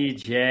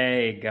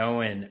 CJ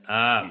going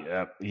up.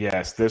 Yep.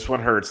 Yes, this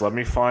one hurts. Let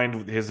me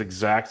find his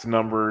exact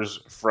numbers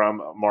from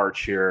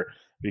March here,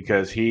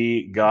 because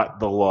he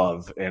got the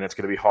love, and it's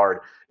going to be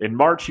hard. In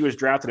March, he was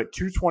drafted at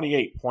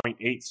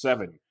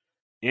 228.87.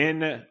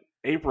 In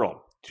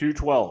April,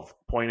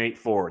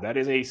 212.84. That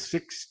is a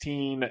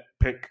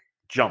 16-pick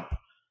jump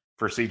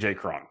for CJ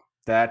Cron.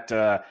 That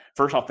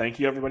first off, thank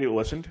you everybody who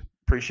listened.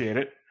 Appreciate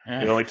it.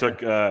 It only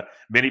took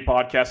many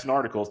podcasts and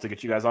articles to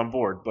get you guys on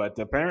board, but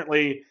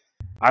apparently,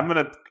 I'm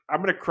gonna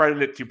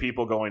credit it to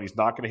people going, he's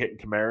not going to hit in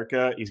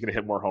Comerica. He's going to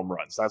hit more home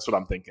runs. That's what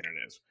I'm thinking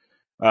it is.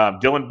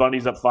 Dylan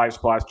Bundy's up 5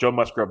 spots. Joe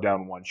Musgrove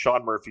down 1.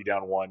 Sean Murphy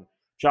down 1.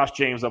 Josh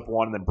James up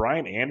 1. And then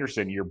Brian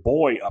Anderson, your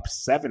boy, up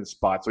 7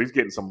 spots. So he's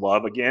getting some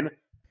love again. I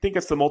think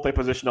it's the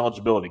multi-position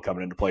eligibility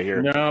coming into play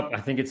here. Nope,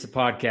 I think it's the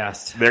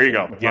podcast. There you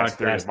go. Yes,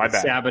 there is. My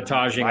bad.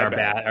 Sabotaging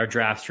our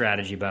draft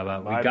strategy,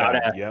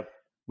 Bubba.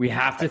 We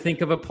have to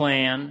think of a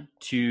plan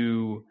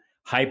to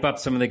hype up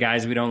some of the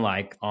guys we don't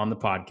like on the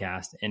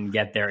podcast and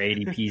get their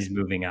ADPs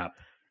moving up.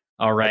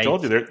 All right. I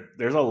told you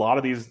there's a lot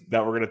of these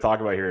that we're going to talk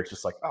about here. It's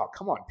just like, oh,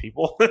 come on,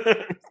 people.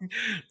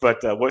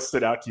 But what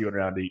stood out to you in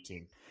round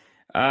 18?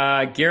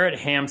 Garrett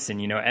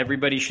Hampson,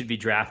 everybody should be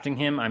drafting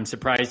him. I'm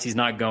surprised he's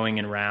not going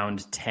in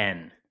round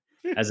 10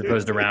 as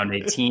opposed to round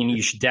 18.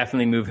 You should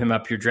definitely move him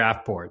up your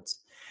draft boards.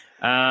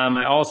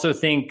 I also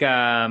think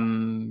I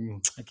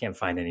can't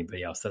find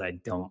anybody else that I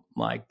don't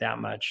like that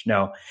much.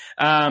 No.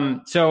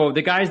 So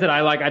the guys that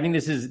I like, I think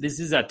this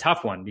is a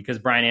tough one because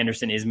Brian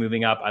Anderson is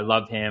moving up. I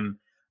love him.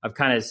 I've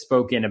kind of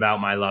spoken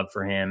about my love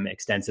for him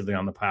extensively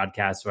on the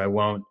podcast, so I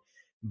won't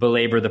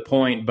belabor the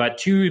point. But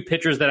 2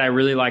 pitchers that I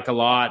really like a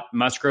lot.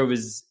 Musgrove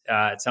is,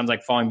 it sounds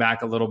like, falling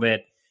back a little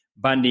bit.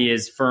 Bundy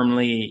is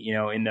firmly,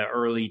 in the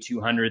early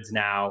 200s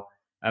now.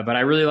 But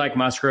I really like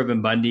Musgrove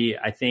and Bundy.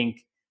 I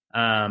think, they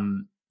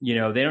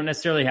don't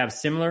necessarily have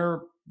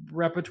similar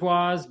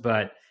repertoires,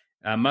 but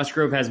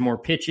Musgrove has more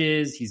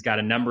pitches. He's got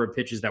a number of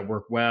pitches that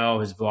work well.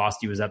 His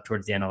velocity was up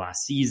towards the end of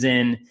last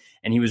season,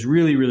 and he was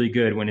really, really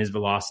good when his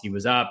velocity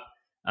was up.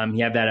 He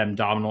had that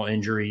abdominal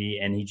injury,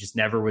 and he just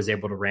never was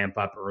able to ramp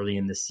up early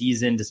in the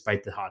season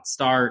despite the hot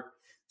start.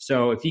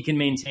 So if he can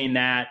maintain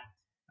that,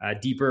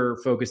 deeper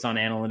focus on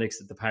analytics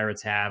that the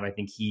Pirates have. I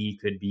think he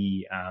could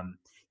be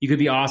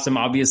awesome.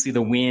 Obviously,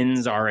 the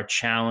wins are a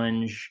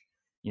challenge,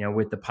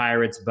 with the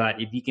Pirates,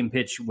 but if he can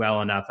pitch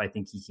well enough, I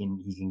think he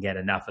can get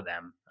enough of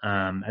them.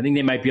 I think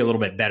they might be a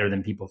little bit better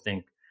than people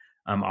think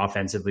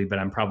offensively, but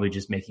I'm probably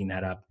just making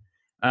that up.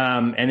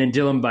 And then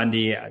Dylan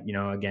Bundy,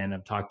 again,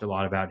 I've talked a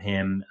lot about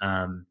him.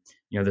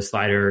 The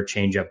slider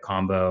changeup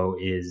combo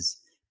is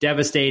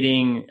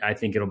devastating. I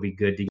think it'll be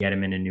good to get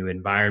him in a new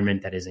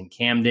environment that isn't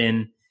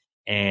Camden.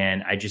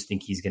 And I just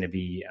think he's going to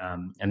be, I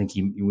think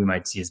we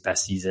might see his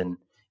best season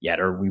yet,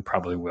 or we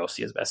probably will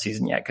see his best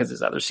season yet because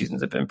his other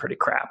seasons have been pretty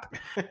crap.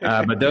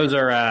 But those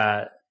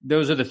are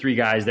the three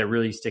guys that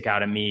really stick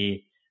out at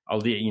me. I'll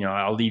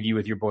leave you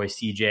with your boy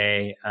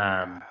CJ.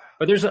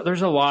 But there's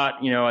a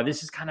lot,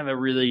 this is kind of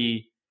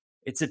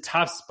it's a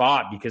tough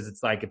spot because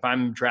it's like, if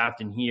I'm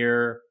drafting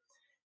here,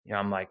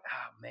 I'm like,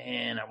 oh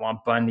man, I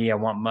want Bundy, I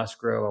want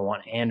Musgrove, I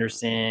want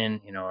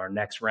Anderson, our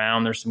next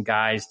round, there's some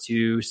guys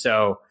too.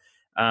 So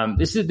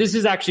this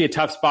is actually a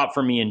tough spot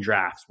for me in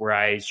drafts where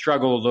I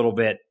struggle a little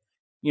bit,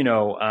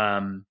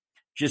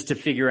 just to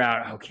figure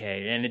out,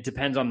 okay, and it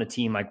depends on the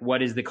team, like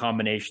what is the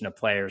combination of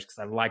players? Because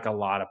I like a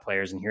lot of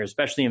players in here,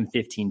 especially in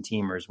 15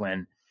 teamers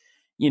when,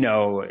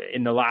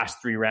 in the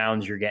last 3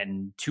 rounds, you're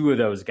getting 2 of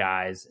those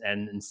guys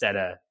and instead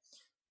of,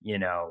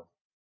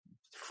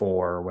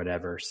 4 or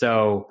whatever.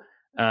 So,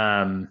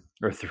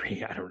 or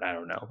 3, I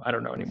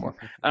don't know anymore.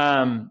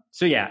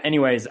 So yeah,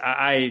 anyways,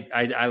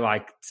 I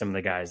like a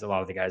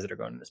lot of the guys that are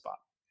going in the spot.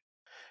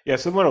 Yeah,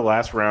 similar to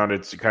last round,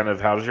 it's kind of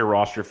how does your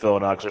roster fill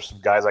out? Because there's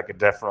some guys I could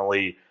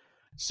definitely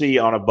see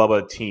on a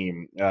Bubba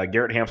team.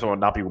 Garrett Hampson would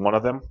not be one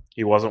of them.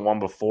 He wasn't one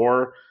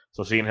before,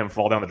 so seeing him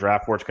fall down the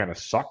draft boards kind of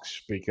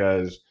sucks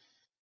because,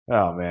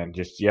 oh man, he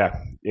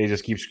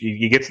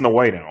gets in the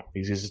way now.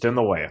 He's just in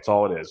the way. That's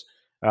all it is.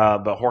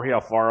 But Jorge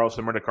Alfaro,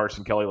 similar to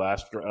Carson Kelly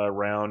last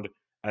round,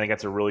 I think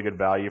that's a really good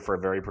value for a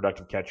very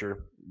productive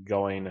catcher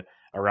going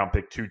around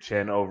pick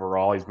 210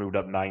 overall. He's moved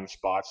up 9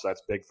 spots, so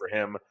that's big for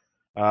him.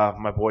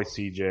 My boy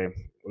CJ,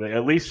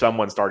 at least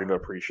someone's starting to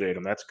appreciate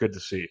him. That's good to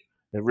see.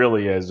 It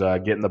really is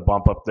getting the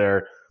bump up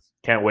there.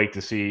 Can't wait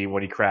to see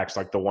when he cracks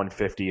like the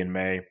 150 in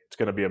May. It's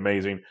going to be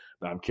amazing.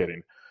 No, I'm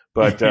kidding.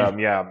 But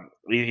yeah,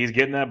 he's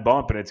getting that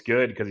bump, and it's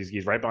good because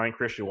he's right behind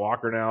Christian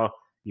Walker now.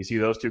 You see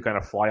those two kind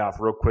of fly off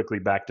real quickly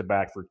back to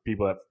back for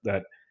people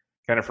that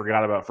kind of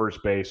forgot about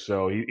first base.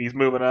 So he's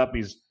moving up.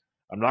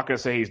 I'm not going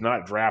to say he's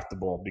not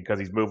draftable because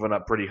he's moving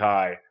up pretty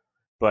high.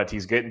 But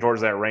he's getting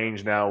towards that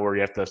range now where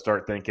you have to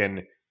start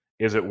thinking,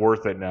 is it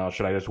worth it now?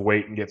 Should I just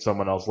wait and get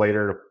someone else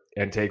later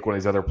and take one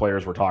of these other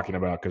players we're talking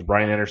about? Because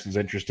Brian Anderson's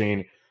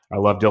interesting. I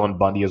love Dylan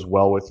Bundy as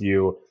well with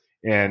you.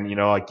 And,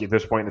 like at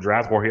this point in the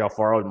draft, Jorge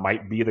Alfaro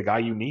might be the guy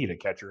you need, a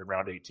catcher in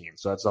round 18.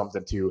 So that's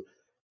something to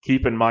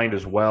keep in mind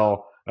as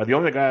well. The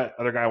only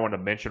other guy I wanted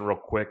to mention real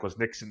quick was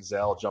Nick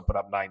Senzel jumping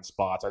up 9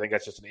 spots. I think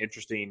that's just an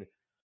interesting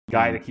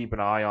guy to keep an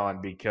eye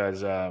on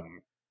because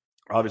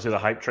obviously the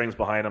hype train's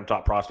behind him,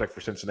 top prospect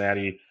for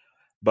Cincinnati,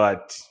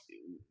 but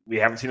we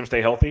haven't seen him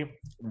stay healthy.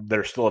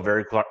 There's still a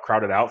very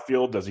crowded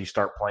outfield. Does he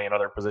start playing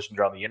other positions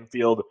around the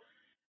infield?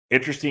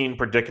 Interesting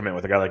predicament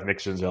with a guy like Nick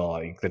Senzel.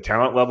 I think the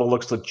talent level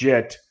looks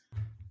legit,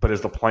 but is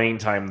the playing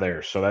time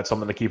there? So that's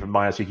something to keep in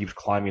mind as he keeps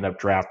climbing up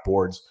draft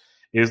boards.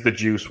 Is the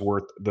juice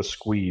worth the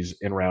squeeze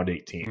in round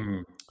 18?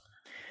 Mm-hmm.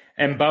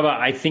 And Bubba,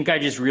 I think I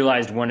just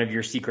realized one of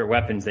your secret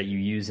weapons that you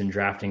use in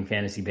drafting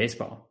fantasy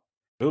baseball.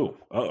 Ooh,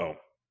 uh-oh.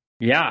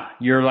 Yeah,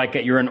 you're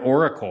an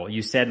oracle.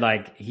 You said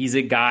like he's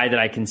a guy that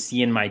I can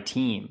see in my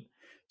team.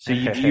 So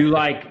do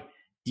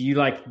you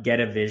get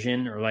a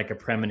vision or like a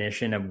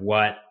premonition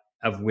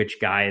of which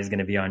guy is going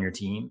to be on your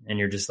team, and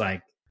you're just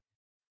like,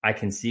 I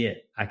can see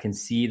it. I can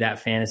see that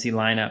fantasy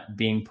lineup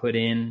being put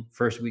in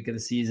first week of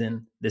the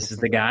season. This is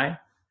the guy.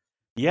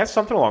 Yeah,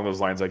 something along those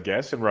lines, I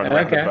guess, and run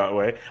that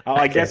way.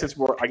 I guess it's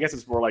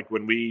more like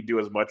when we do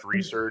as much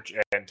research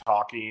and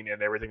talking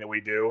and everything that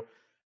we do.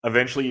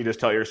 Eventually, you just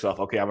tell yourself,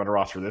 "Okay, I'm going to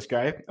roster this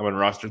guy. I'm going to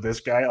roster this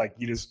guy." Like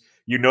these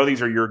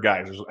are your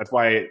guys. That's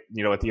why at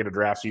the end of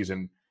draft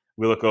season,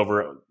 we look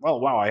over. Well,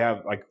 wow, I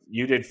have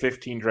you did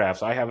 15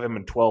 drafts. I have him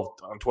in 12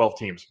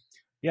 teams.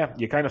 Yeah,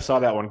 you kind of saw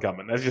that one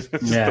coming. That's just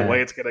the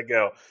way it's going to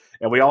go.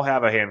 And we all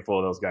have a handful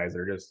of those guys.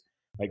 They're just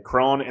like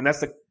Cron, and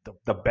that's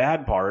the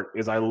bad part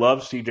is I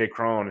love CJ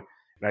Cron,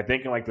 and I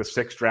think in like the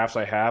 6 drafts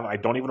I have, I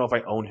don't even know if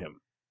I own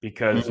him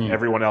because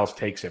everyone else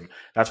takes him.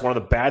 That's one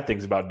of the bad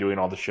things about doing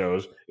all the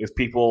shows is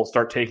people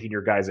start taking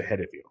your guys ahead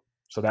of you.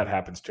 So that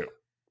happens too.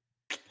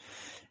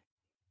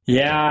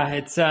 Yeah,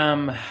 it's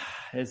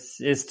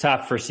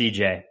tough for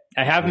CJ.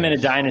 I have him in a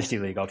dynasty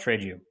league. I'll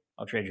trade you.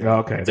 Okay,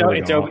 it's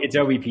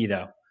OBP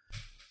though.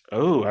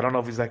 Oh, I don't know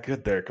if he's that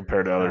good there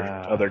compared to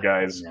other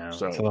guys. No,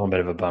 so it's a little bit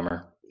of a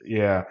bummer.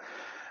 Yeah.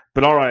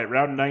 But all right,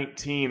 round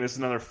 19. This is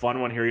another fun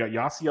one here. You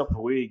got Yasiel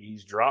Puig.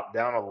 He's dropped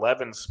down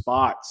 11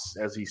 spots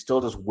as he's still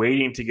just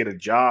waiting to get a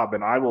job.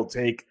 And I will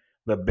take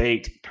the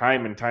bait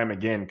time and time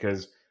again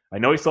because I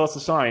know he still has to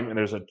sign, and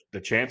there's the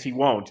chance he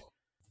won't.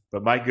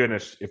 But my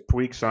goodness, if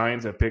Puig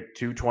signs at pick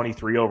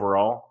 223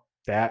 overall,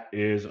 that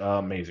is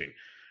amazing.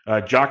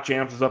 Jock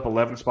Jams is up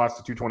 11 spots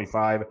to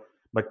 225.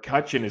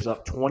 McCutchen is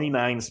up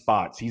 29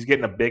 spots. He's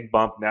getting a big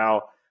bump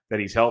now that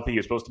he's healthy. He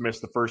was supposed to miss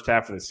the first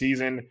half of the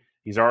season.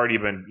 He's already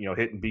been,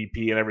 hitting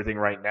BP and everything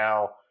right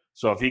now.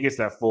 So if he gets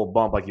that full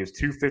bump, like he was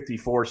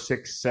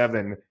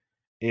 254.67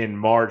 in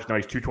March, now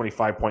he's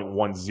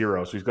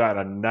 225.10. So he's got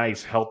a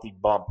nice healthy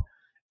bump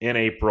in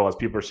April as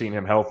people are seeing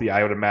him healthy.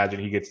 I would imagine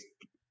he gets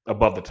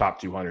above the top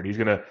 200. He's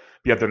going to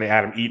be up there in the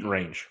Adam Eaton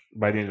range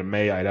by the end of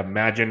May, I'd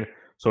imagine.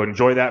 So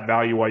enjoy that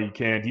value while you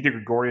can. Didi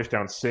Gregorius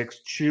down 6.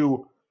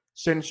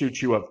 Shin-Soo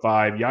Choo up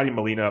 5. Yadi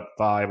Molina up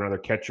 5, another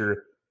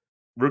catcher.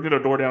 Rougned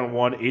Odor down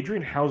 1.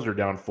 Adrian Hauser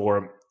down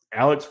 4.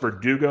 Alex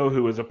Verdugo,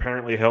 who is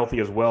apparently healthy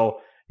as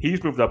well,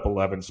 he's moved up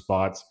 11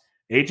 spots.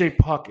 AJ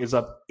Puck is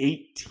up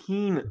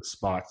 18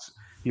 spots.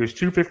 He was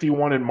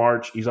 251 in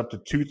March. He's up to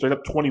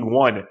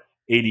 21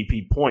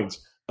 ADP points,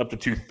 up to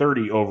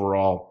 230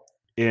 overall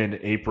in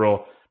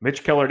April.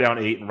 Mitch Keller down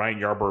 8 and Ryan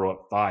Yarbrough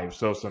up 5.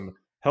 So some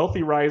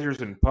healthy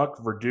risers in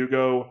Puck,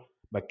 Verdugo,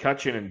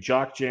 McCutchen, and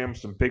Jock Jam.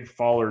 Some big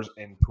fallers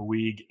in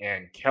Puig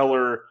and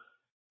Keller.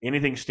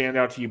 Anything stand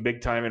out to you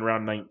big time in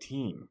round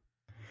 19?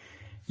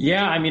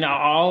 Yeah, I mean,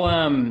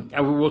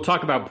 we'll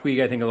talk about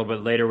Puig, I think, a little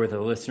bit later with a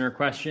listener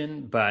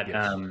question, but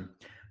yes.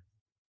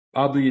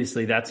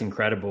 Obviously that's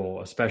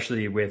incredible,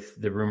 especially with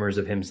the rumors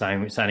of him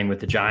signing with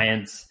the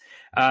Giants.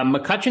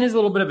 McCutchen is a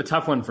little bit of a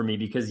tough one for me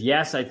because,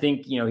 yes, I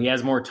think, he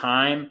has more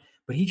time,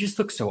 but he just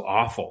looks so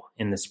awful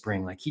in the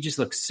spring. Like, he just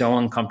looks so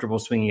uncomfortable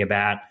swinging a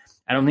bat.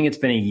 I don't think it's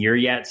been a year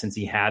yet since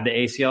he had the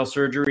ACL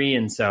surgery,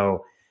 and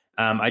so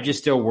I just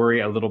still worry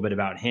a little bit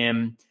about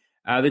him.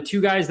 The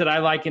two guys that I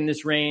like in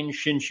this range,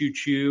 Shin-Soo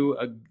Choo,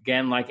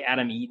 again, like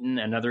Adam Eaton,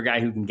 another guy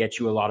who can get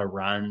you a lot of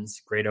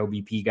runs, great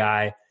OBP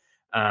guy,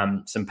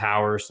 some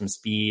power, some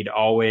speed,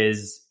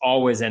 always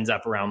ends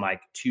up around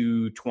like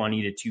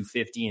 220 to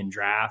 250 in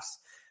drafts,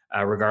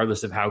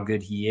 regardless of how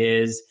good he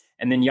is.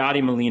 And then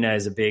Yadi Molina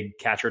is a big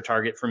catcher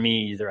target for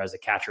me, either as a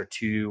catcher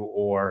 2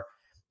 or,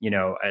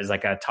 as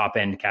like a top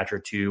end catcher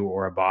 2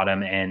 or a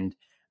bottom end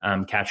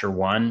catcher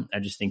 1. I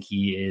just think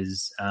he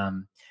is,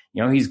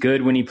 he's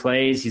good when he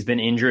plays. He's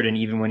been injured, and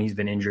even when he's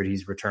been injured,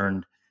 he's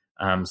returned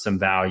some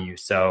value.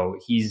 So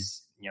he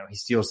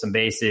steals some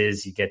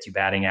bases. He gets you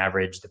batting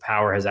average. The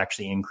power has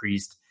actually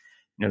increased,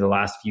 the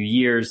last few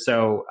years.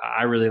 So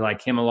I really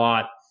like him a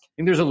lot. I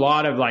think there's a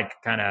lot of like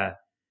kind of,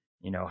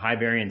 high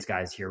variance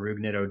guys here.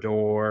 Rougned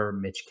Odor,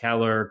 Mitch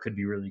Keller could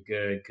be really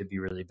good, could be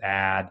really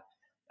bad.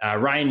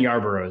 Ryan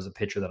Yarbrough is a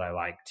pitcher that I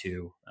like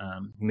too.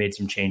 He made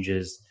some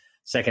changes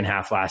second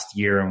half last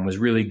year and was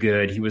really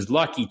good. He was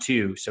lucky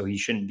too, so he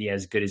shouldn't be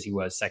as good as he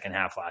was second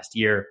half last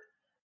year.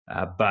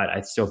 But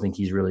I still think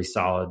he's really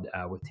solid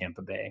with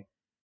Tampa Bay.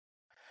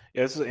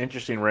 Yeah, this is an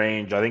interesting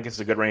range. I think it's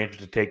a good range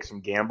to take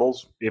some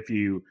gambles. If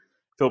you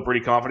feel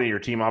pretty confident in your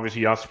team,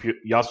 obviously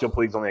Yasiel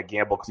Puig's only a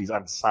gamble because he's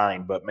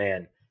unsigned, but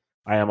man,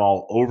 I am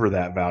all over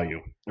that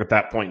value at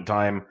that point in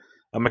time.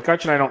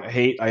 McCutchen, I don't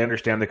hate. I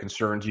understand the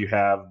concerns you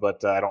have,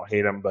 but I don't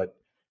hate him. But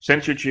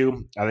Shin-Soo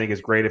Choo, I think is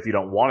great if you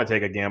don't want to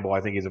take a gamble.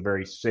 I think he's a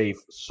very safe,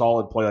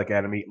 solid play like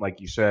Adam Eaton, like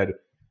you said.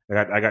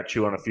 I got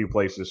Choo on a few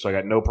places, so I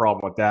got no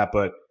problem with that.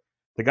 But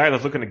the guy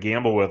that's looking to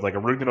gamble with, like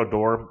a Rougned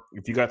Odor,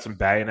 if you got some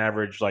batting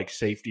average, like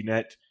safety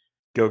net,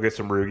 go get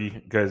some Rugi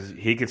because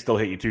he can still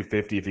hit you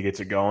 250 if he gets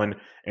it going,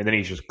 and then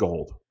he's just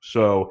gold.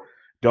 So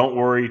don't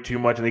worry too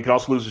much. And he could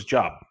also lose his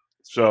job.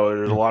 So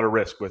there's a lot of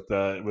risk with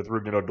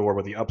Rougned Odor,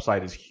 but the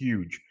upside is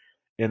huge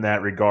in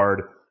that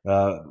regard.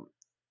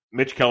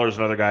 Mitch Keller is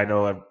another guy I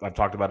know I've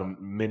talked about him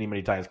many,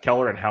 many times.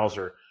 Keller and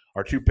Hauser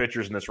are two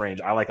pitchers in this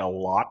range I like a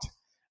lot.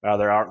 They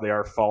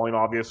are falling,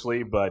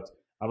 obviously, but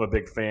I'm a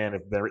big fan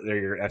if they're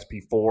your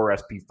SP4,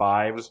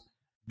 SP5s.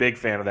 Big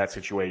fan of that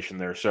situation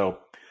there. So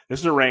this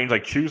is a range,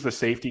 like choose the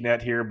safety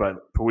net here,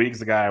 but Puig's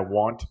the guy I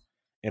want.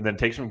 And then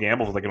take some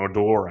gambles with like an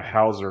Odor, a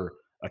Hauser,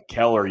 a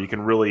Keller. You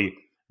can really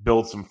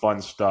build some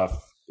fun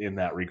stuff in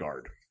that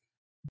regard.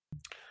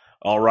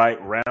 All right,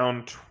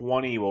 round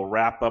 20. We'll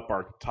wrap up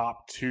our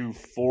top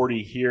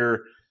 240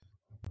 here.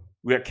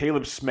 We got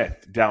Caleb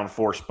Smith down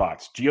 4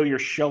 spots. Gio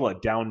Urshela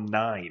down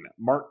 9.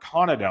 Mark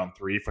Canha down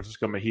 3.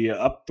 Francisco Mejia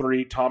up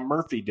 3. Tom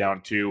Murphy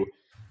down 2.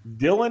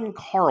 Dylan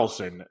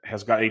Carlson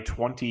has got a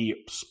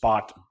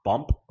 20-spot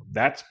bump.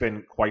 That's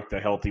been quite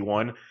the healthy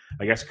one.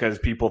 I guess because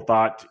people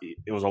thought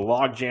it was a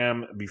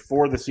logjam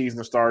before the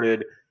season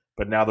started,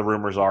 but now the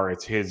rumors are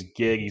it's his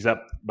gig. He's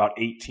up about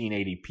 18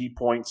 ADP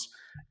points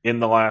in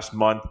the last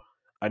month.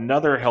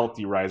 Another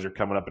healthy riser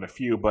coming up in a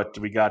few, but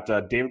we got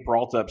David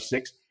Peralta up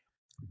 6.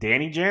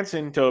 Danny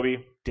Jansen,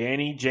 Toby.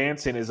 Danny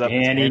Jansen is up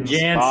 10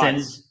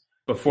 spots.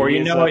 Before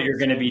you know it, you're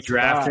going to be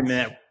drafting him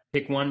at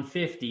pick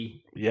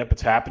 150. Yep,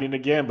 it's happening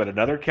again, but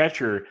another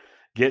catcher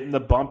getting the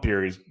bump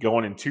here. He's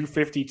going in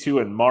 252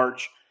 in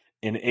March,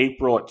 in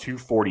April at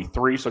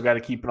 243, so got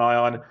to keep an eye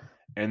on.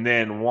 And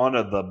then one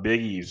of the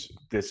biggies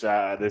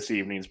this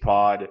evening's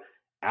pod,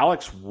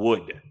 Alex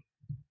Wood.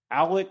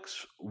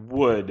 Alex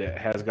Wood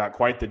has got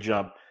quite the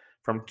jump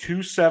from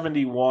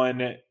 271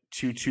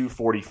 to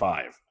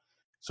 245.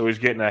 So he's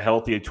getting a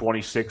healthy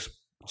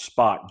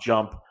 26-spot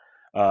jump.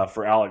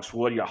 for Alex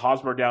Wood. You got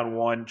Hosmer down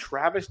 1.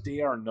 Travis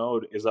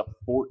d'Arnaud is up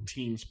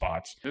 14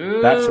 spots.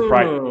 Ooh. That's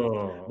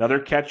surprising. Another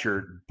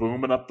catcher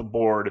booming up the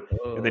board.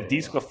 Ooh. And then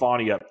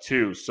DeSclafani up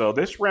 2. So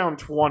this round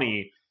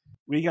 20,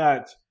 we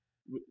got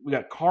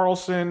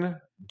Carlson,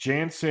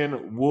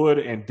 Jansen, Wood,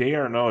 and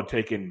d'Arnaud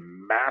taking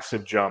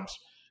massive jumps.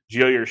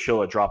 Gio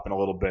Urshela dropping a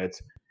little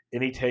bit.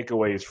 Any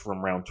takeaways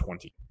from round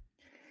 20?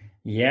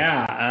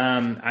 Yeah,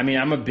 I mean,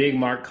 I'm a big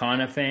Mark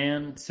Canha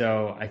fan,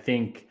 so I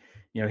think,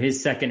 you know,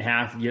 his second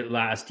half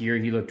last year,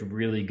 he looked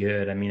really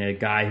good. I mean, a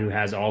guy who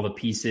has all the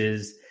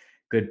pieces,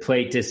 good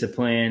plate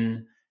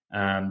discipline,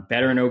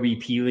 better in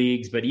OBP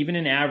leagues, but even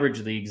in average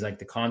leagues, like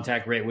the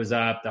contact rate was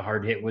up, the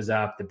hard hit was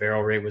up, the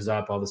barrel rate was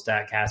up, all the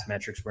StatCast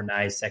metrics were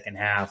nice second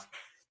half.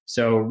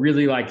 So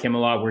really like him a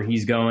lot where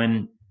he's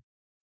going.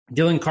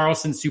 Dylan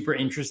Carlson's super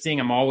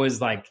interesting. I'm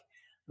always like,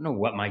 I don't know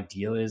what my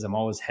deal is. I'm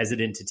always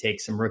hesitant to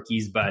take some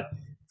rookies, but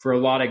for a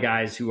lot of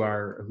guys who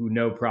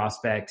know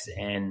prospects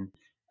and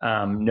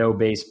know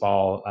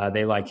baseball,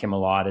 they like him a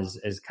lot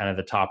as kind of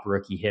the top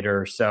rookie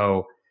hitter.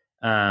 So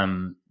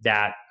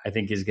that I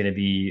think is going to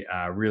be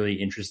really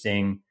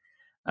interesting.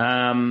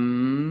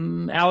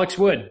 Alex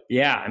Wood.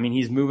 Yeah. I mean,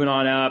 he's moving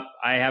on up.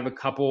 I have a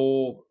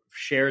couple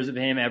shares of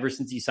him ever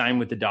since he signed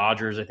with the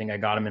Dodgers. I think I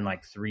got him in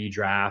like 3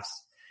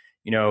 drafts,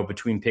 you know,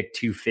 between pick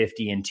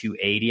 250 and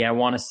 280, I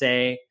want to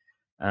say.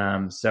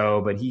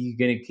 But he's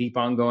going to keep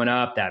on going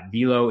up. That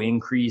velo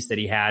increase that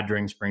he had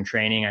during spring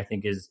training, I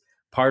think is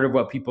part of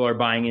what people are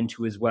buying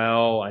into as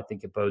well. I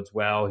think it bodes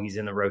well. He's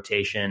in the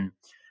rotation,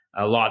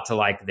 a lot to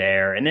like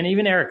there. And then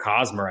even Eric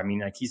Hosmer, I mean,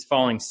 like he's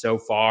falling so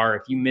far.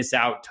 If you miss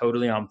out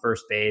totally on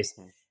first base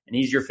and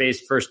he's your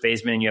first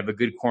baseman and you have a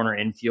good corner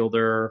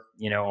infielder,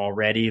 you know,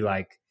 already,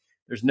 like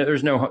there's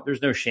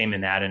no shame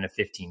in that in a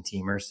 15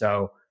 teamer.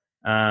 So,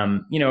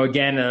 you know,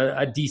 again,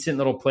 a decent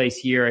little place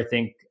here, I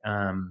think.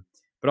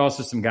 But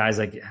also some guys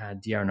like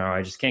d'Arnaud.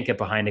 I just can't get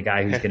behind a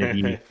guy who's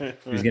going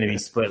to be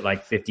split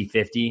like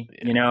 50-50.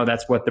 Yeah. You know,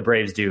 that's what the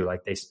Braves do.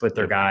 Like they split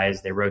their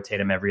guys, they rotate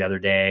them every other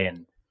day,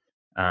 and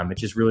it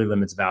just really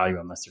limits value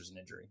unless there's an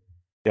injury.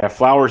 Yeah,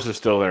 Flowers is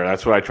still there.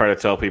 That's what I try to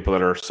tell people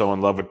that are so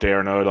in love with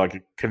d'Arnaud.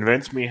 Like,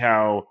 convince me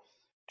how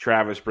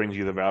Travis brings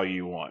you the value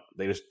you want.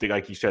 They just,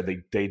 like you said,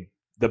 they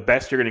the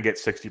best you're going to get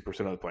 60%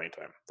 of the playing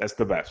time. That's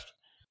the best,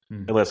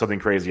 unless something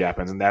crazy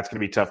happens, and that's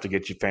going to be tough to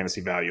get you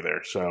fantasy value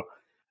there. So.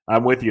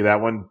 I'm with you.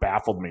 That one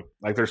baffled me.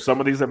 Like, there's some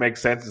of these that make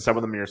sense, and some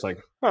of them you're just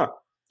like, huh,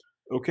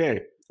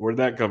 okay, where'd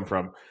that come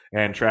from?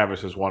 And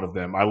Travis is one of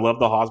them. I love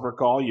the Hosmer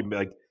call. You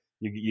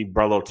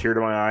brought a little tear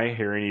to my eye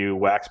hearing you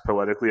wax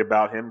poetically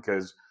about him,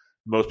 because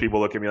most people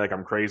look at me like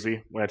I'm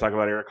crazy when I talk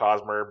about Eric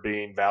Hosmer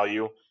being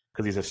value,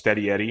 because he's a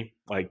steady Eddie.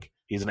 Like,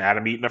 he's an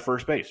Adam Eaton at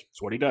first base.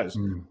 That's what he does.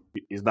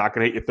 He's not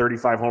going to hit you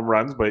 35 home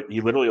runs, but he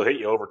literally will hit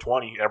you over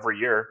 20 every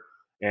year,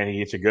 and he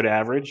hits a good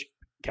average.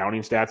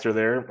 Counting stats are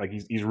there. Like,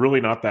 he's really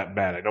not that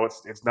bad. I know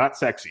it's not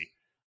sexy,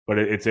 but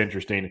it's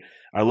interesting.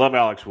 I love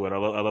Alex Wood. I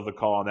love the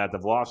call on that. The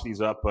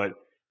velocity's up, but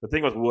the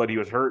thing with Wood, he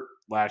was hurt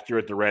last year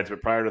at the Reds,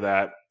 but prior to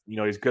that, you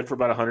know, he's good for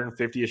about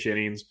 150-ish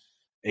innings,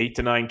 8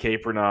 to 9 K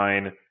per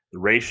 9. The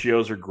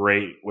ratios are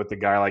great with a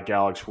guy like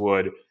Alex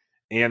Wood.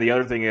 And the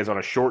other thing is, on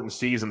a shortened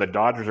season, the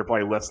Dodgers are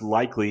probably less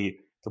likely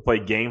to play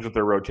games with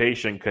their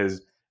rotation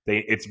because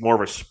it's more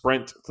of a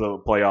sprint to the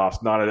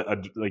playoffs, not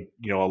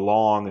a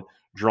long,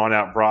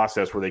 drawn-out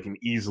process where they can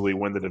easily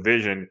win the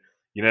division.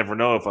 You never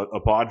know if a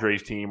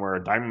Padres team or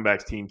a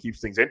Diamondbacks team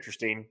keeps things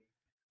interesting.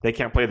 They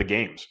can't play the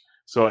games.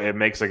 So it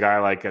makes a guy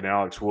like an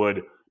Alex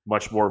Wood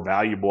much more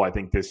valuable, I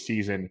think, this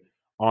season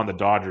on the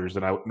Dodgers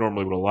than I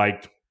normally would have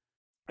liked.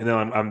 And then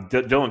I'm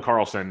Dylan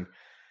Carlson.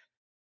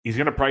 He's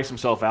going to price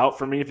himself out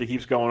for me if he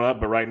keeps going up,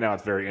 but right now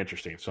it's very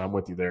interesting. So I'm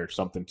with you there.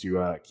 Something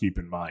to keep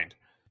in mind.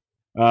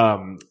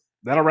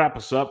 That'll wrap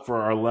us up for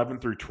our 11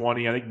 through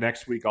 20. I think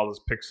next week I'll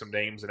just pick some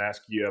names and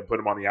ask you, put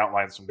them on the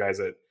outline, some guys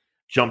that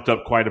jumped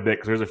up quite a bit,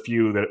 because there's a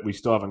few that we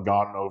still haven't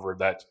gotten over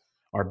that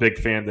are big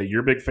fans, that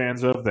you're big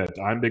fans of, that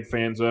I'm big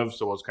fans of.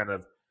 So let's kind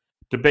of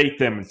debate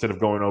them instead of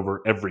going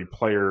over every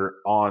player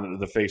on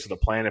the face of the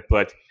planet.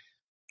 But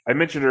I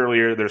mentioned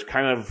earlier, there's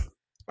kind of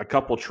a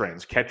couple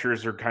trends.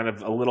 Catchers are kind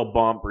of a little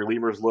bump,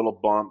 relievers a little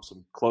bump,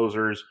 some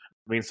closers.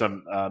 I mean,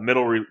 some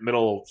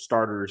middle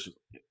starters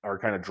are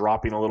kind of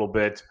dropping a little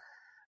bit.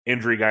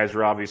 Injury guys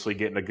are obviously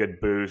getting a good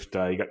boost.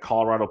 You got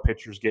Colorado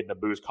pitchers getting a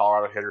boost,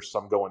 Colorado hitters,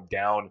 some going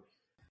down.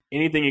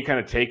 Anything you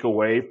kind of take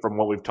away from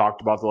what we've talked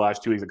about the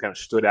last 2 weeks that kind of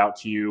stood out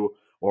to you,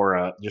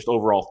 or just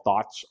overall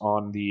thoughts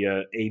on the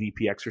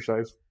ADP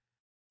exercise?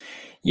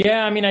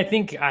 Yeah, I mean, I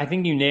think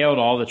you nailed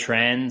all the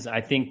trends. I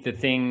think the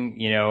thing,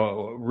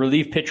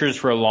 relief pitchers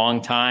for a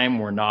long time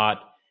were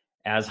not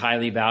as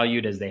highly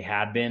valued as they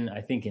had been,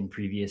 I think, in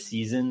previous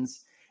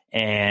seasons.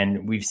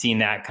 And we've seen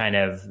that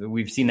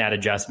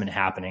adjustment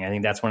happening. I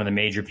think that's one of the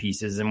major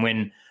pieces. And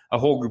when a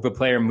whole group of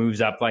player moves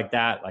up like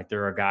that, like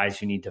there are guys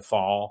who need to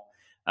fall.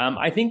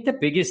 I think the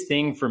biggest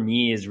thing for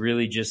me is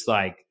really just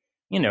like,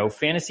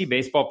 fantasy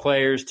baseball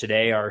players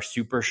today are a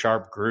super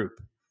sharp group.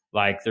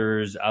 Like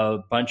there's a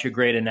bunch of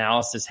great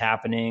analysis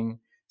happening,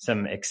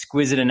 some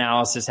exquisite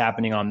analysis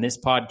happening on this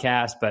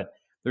podcast, but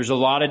there's a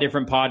lot of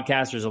different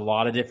podcasts, there's a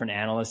lot of different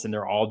analysts, and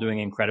they're all doing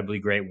incredibly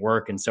great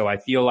work. And so I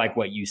feel like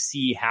what you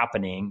see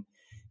happening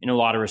in a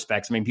lot of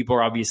respects, I mean, people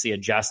are obviously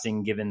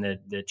adjusting given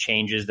the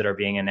changes that are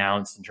being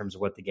announced in terms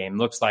of what the game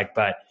looks like,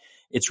 but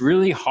it's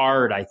really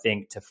hard, I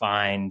think, to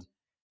find,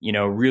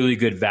 really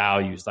good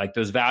values. Like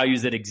those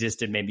values that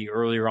existed maybe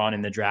earlier on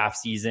in the draft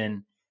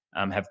season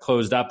have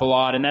closed up a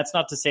lot. And that's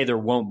not to say there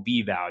won't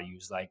be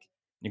values. Like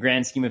in the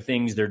grand scheme of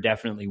things, there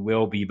definitely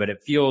will be, but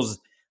it feels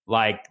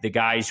like the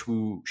guys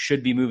who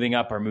should be moving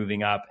up are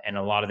moving up, and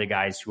a lot of the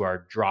guys who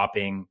are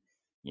dropping,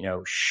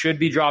 should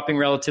be dropping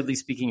relatively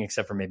speaking,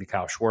 except for maybe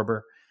Kyle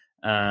Schwarber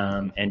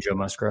and Joe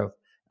Musgrove.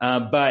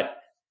 I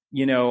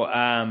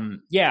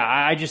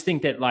just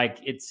think that like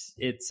it's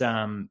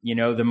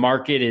the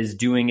market is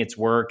doing its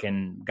work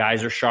and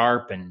guys are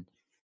sharp, and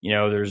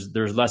there's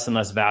less and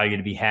less value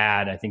to be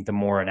had. I think the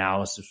more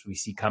analysis we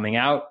see coming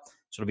out,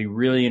 so it'll be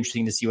really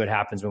interesting to see what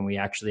happens when we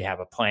actually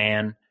have a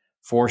plan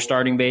for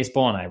starting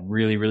baseball. And I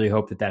really, really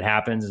hope that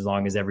happens, as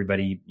long as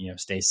everybody,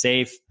 stays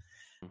safe.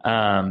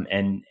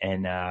 And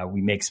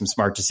we make some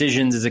smart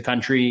decisions as a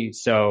country.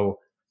 So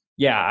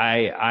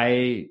yeah,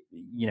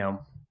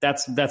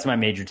 that's my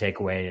major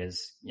takeaway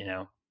is,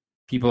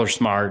 people are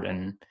smart,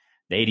 and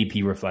the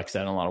ADP reflects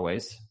that in a lot of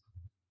ways.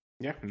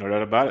 Yeah, no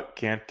doubt about it.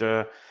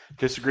 Can't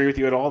disagree with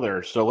you at all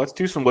there. So let's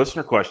do some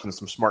listener questions.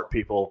 Some smart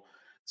people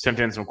sent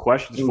in some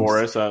questions for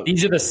us.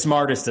 These are the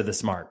smartest of the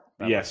smart.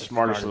 Yes,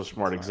 smartest of the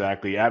smart,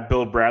 exactly. At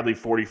Bill Bradley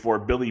 44,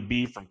 Billy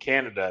B from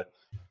Canada.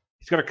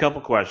 He's got a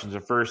couple questions.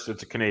 At first,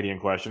 it's a Canadian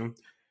question.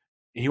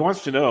 He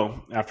wants to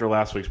know, after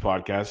last week's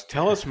podcast,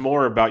 tell us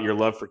more about your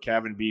love for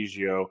Cavan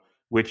Biggio,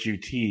 which you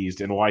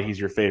teased, and why he's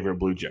your favorite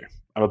Blue Jay.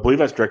 I believe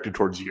that's directed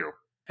towards you.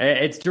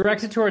 It's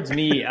directed towards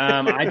me.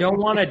 I don't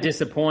want to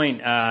disappoint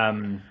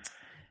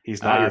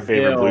he's not your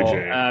favorite Bill, Blue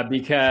Jay.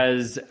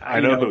 Because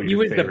he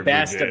was the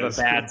best of a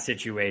bad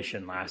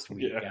situation last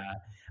week. Yeah.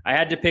 I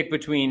had to pick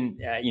between,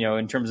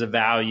 in terms of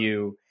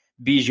value,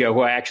 Biggio, who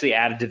I actually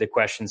added to the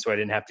question so I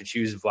didn't have to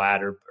choose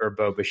Vlad or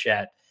Bo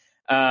Bichette.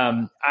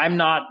 I'm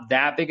not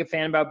that big a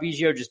fan about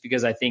Biggio just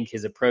because I think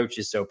his approach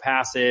is so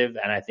passive,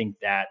 and I think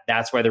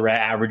that's why the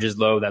average is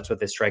low. That's why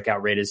the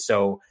strikeout rate is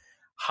so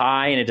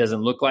high, and it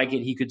doesn't look like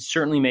it. He could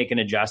certainly make an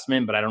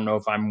adjustment, but I don't know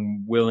if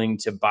I'm willing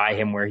to buy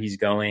him where he's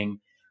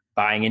going,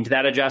 buying into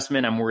that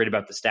adjustment. I'm worried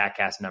about the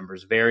StatCast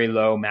numbers. Very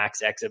low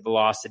max exit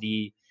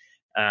velocity.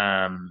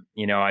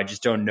 I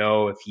just don't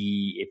know if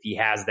he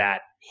has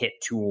that hit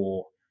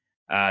tool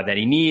that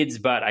he needs,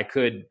 but I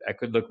could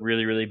look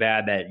really, really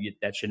bad.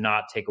 That should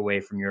not take away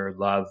from your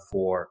love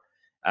for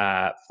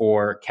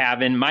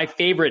Cavan. My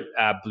favorite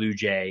Blue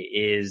Jay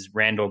is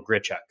Randall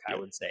Grichuk. I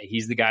would say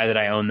he's the guy that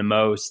I own the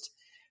most.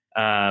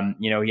 He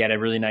had a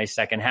really nice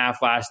second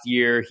half last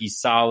year. He's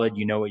solid.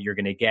 You know what you're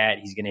going to get.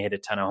 He's going to hit a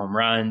ton of home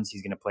runs.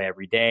 He's going to play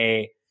every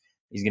day.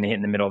 He's going to hit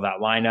in the middle of that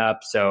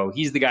lineup. So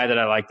he's the guy that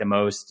I like the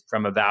most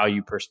from a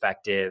value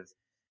perspective.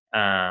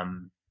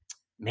 And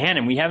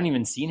we haven't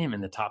even seen him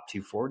in the top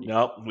 240.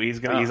 Nope,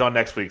 he's on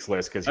next week's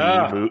list because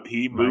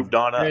he moved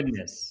on up.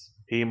 Goodness.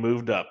 He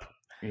moved up.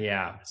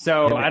 Yeah.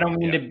 So I don't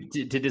mean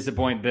to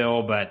disappoint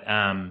Bill, but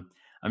I'm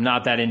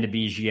not that into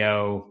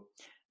Biggio,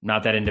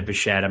 not that into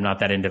Bichette, I'm not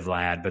that into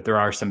Vlad, but there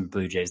are some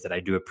Blue Jays that I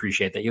do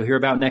appreciate that you'll hear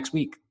about next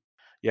week.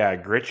 Yeah,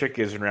 Grichuk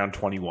is in round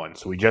 21,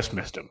 so we just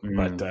missed him.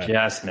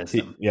 Just missed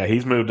him.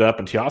 He's moved up,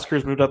 and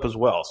Teoscar's moved up as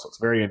well, so it's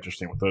very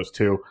interesting with those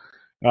two.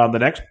 The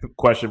next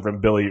question from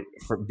Billy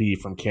B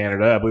from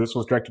Canada, I believe this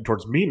one's directed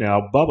towards me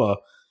now. Bubba,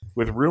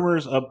 with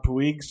rumors of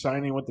Puig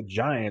signing with the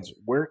Giants,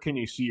 where can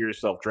you see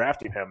yourself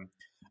drafting him?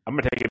 I'm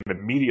going to take him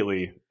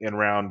immediately in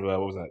round,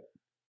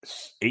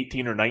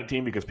 18 or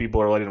 19, because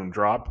people are letting him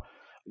drop.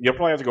 You'll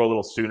probably have to go a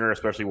little sooner,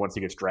 especially once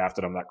he gets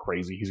drafted. I'm not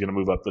crazy. He's going to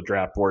move up the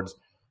draft boards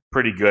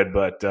pretty good,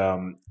 but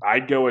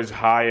I'd go as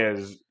high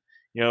as,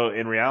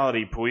 in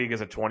reality, Puig is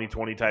a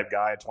 2020 type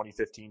guy, a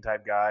 2015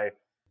 type guy.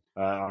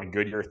 On a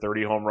good year,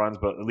 30 home runs,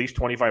 but at least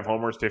 25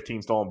 homers,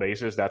 15 stolen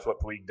bases. That's what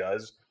Puig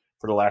does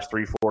for the last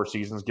 3-4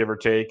 seasons, give or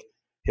take.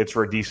 Hits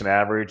for a decent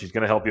average. He's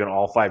going to help you in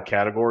all 5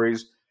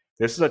 categories.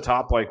 This is a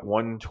top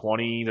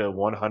 120 to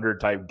 100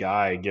 type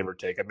guy, give or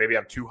take. Maybe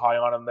I'm too high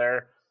on him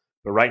there,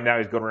 but right now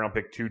he's going around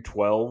pick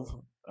 212.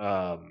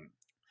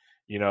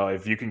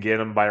 If you can get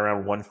him by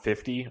around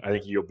 150, I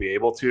think you'll be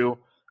able to.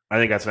 I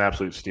think that's an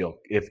absolute steal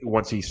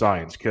once he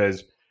signs,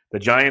 because the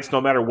Giants,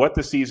 no matter what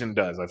the season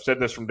does, I've said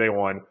this from day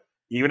one,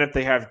 even if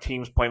they have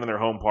teams playing in their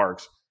home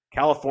parks,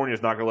 California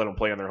is not going to let them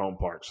play in their home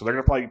parks. So they're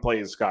going to probably play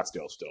in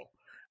Scottsdale still.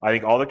 I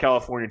think all the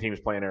California teams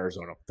play in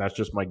Arizona. That's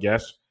just my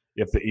guess.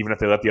 Even if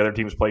they let the other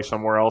teams play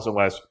somewhere else,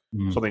 unless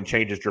something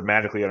changes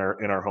dramatically in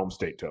our home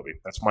state, Toby.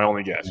 That's my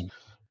only guess.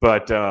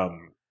 But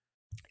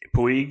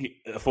Puig,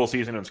 a full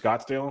season in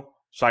Scottsdale,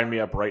 sign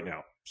me up right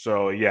now.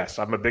 So, yes,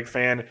 I'm a big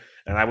fan,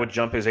 and I would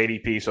jump his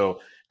ADP.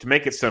 So, to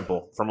make it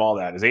simple from all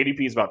that, his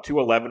ADP is about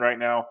 211 right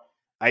now.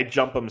 I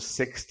jump him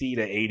 60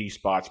 to 80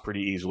 spots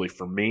pretty easily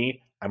for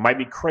me. I might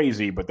be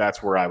crazy, but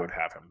that's where I would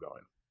have him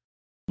going.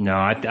 No,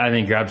 I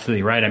think you're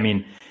absolutely right. I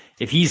mean,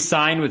 if he's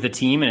signed with a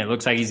team and it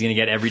looks like he's going to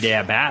get everyday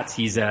at bats,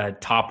 he's a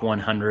top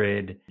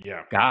 100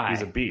 guy.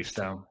 He's a beast.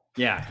 So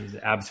yeah, he's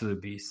an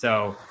absolute beast.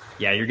 So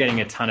yeah, you're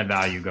getting a ton of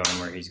value going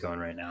where he's going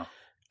right now.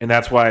 And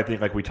that's why I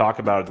think, like we talk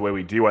about it the way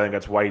we do, I think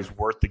that's why he's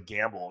worth the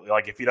gamble.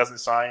 Like if he doesn't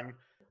sign,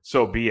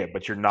 so be it.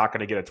 But you're not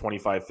going to get a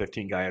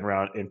 25-15 guy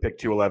in pick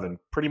 211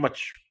 pretty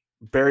much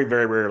very,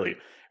 very rarely.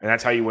 And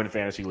that's how you win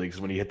fantasy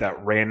leagues, when you hit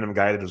that random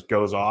guy that just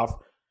goes off.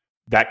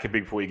 That could be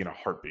before you get a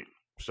heartbeat.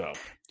 So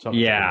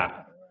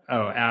yeah.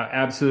 Oh,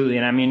 absolutely.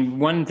 And I mean,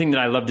 one thing that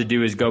I love to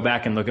do is go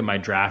back and look at my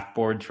draft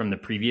boards from the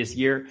previous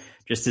year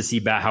just to see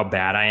how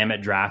bad I am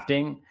at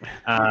drafting,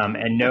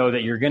 and know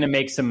that you're going to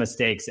make some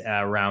mistakes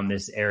around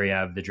this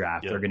area of the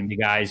draft. There are going to be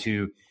guys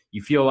who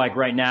you feel like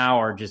right now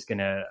are just going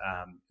to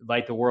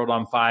light the world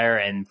on fire,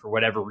 and for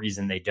whatever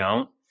reason they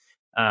don't.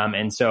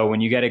 And so when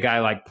you get a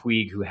guy like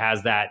Puig who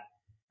has that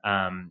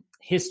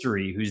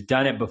history, who's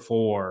done it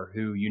before,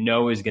 who you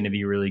know is going to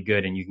be really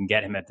good, and you can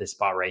get him at this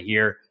spot right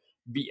here,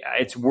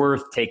 it's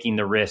worth taking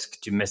the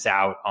risk to miss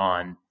out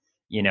on,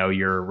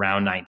 your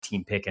round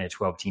 19 pick in a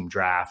 12-team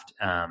draft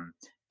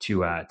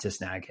to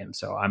snag him.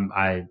 So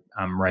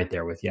I'm right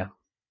there with you.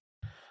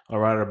 All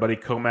right, our buddy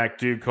Comac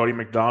Dude, Cody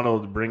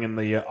McDonald, bringing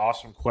the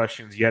awesome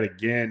questions yet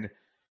again.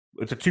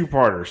 It's a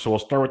two-parter, so we'll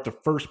start with the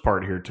first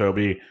part here,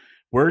 Toby.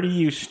 Where do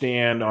you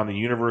stand on the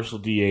universal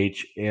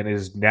DH, and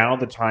is now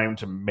the time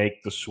to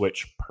make the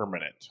switch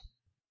permanent?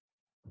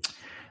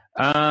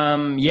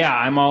 Yeah,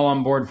 I'm all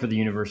on board for the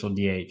universal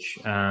DH.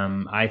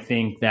 I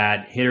think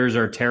that hitters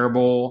are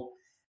terrible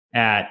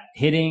at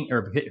hitting,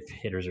 or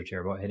hitters are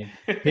terrible at hitting.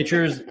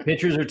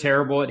 Pitchers are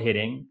terrible at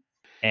hitting,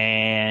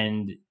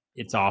 and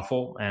it's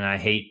awful. And I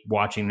hate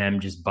watching them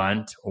just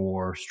bunt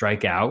or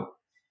strike out.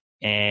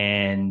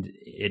 And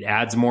it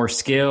adds more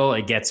skill.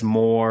 It gets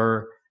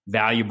more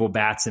valuable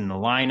bats in the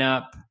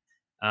lineup.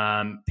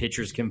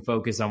 Pitchers can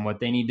focus on what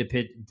they need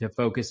to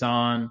focus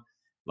on.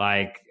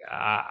 Like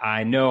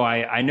I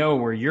know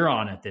where you're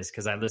on at this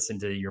because I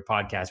listened to your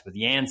podcast with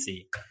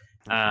Yancey.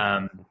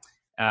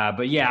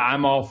 But yeah,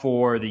 I'm all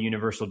for the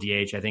universal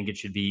DH. I think it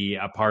should be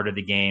a part of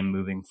the game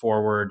moving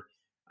forward.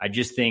 I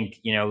just think,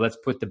 let's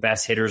put the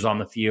best hitters on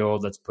the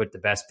field. Let's put the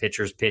best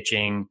pitchers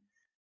pitching.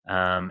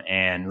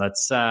 And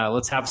let's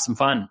have some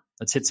fun.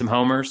 Let's hit some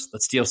homers.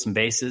 Let's steal some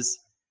bases.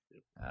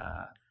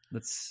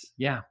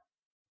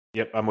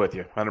 Yep, I'm with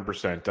you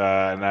 100%.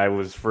 And I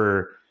was,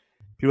 for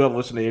people who have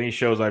listened to any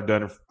shows I've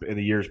done in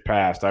the years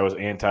past, I was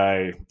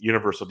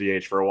anti-universal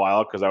DH for a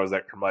while because I was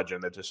that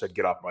curmudgeon that just said,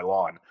 get off my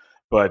lawn.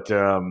 But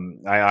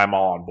I'm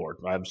all on board.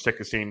 I'm sick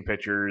of seeing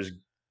pitchers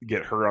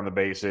get hurt on the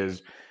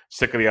bases,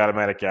 sick of the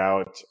automatic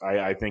out.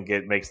 I think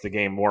it makes the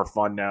game more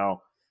fun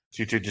now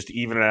to just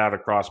even it out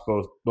across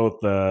both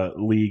the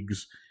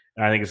leagues.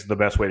 And I think it's the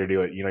best way to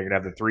do it. You're going to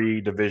have the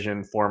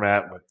 3-division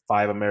format with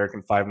 5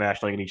 American, 5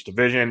 National League in each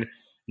division,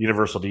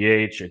 universal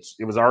DH.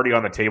 It was already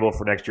on the table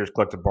for next year's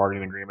collective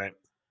bargaining agreement.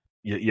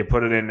 You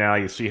put it in now,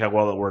 you see how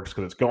well it works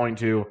because it's going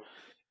to,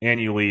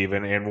 and you leave.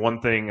 And one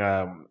thing,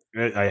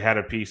 I had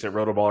a piece at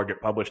Rotoballer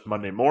get published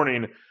Monday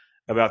morning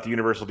about the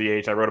universal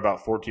DH. I wrote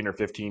about 14 or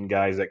 15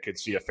 guys that could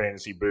see a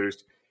fantasy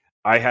boost.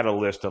 I had a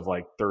list of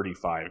like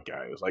 35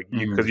 guys,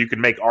 because you could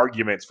make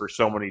arguments for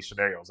so many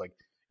scenarios. Like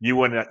you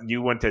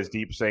went as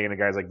deep saying the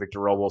guys like Victor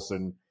Robles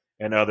and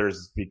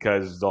others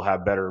because they'll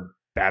have better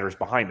batters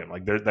behind them.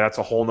 Like that's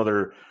a whole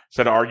nother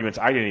set of arguments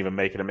I didn't even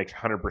make, and it makes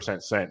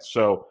 100% sense.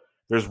 So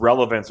there's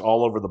relevance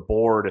all over the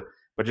board.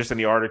 But just in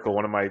the article,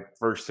 one of my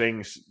first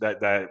things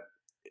that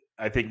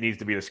I think needs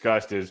to be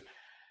discussed is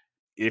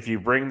if you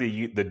bring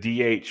the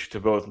DH to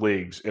both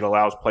leagues, it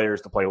allows players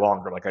to play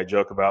longer. Like I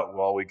joke about,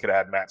 well, we could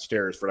have had Matt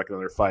Stairs for like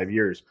another 5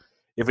 years.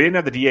 If we didn't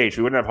have the DH,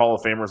 we wouldn't have Hall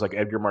of Famers like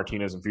Edgar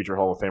Martinez and future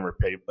Hall of Famer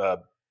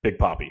Big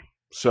Poppy.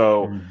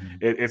 So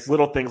it's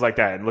little things like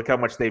that. And look how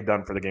much they've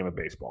done for the game of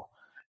baseball.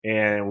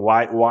 And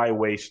why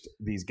waste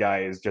these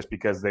guys just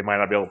because they might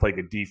not be able to play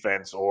good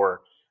defense,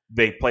 or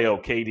they play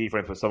okay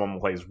defense, but someone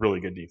plays really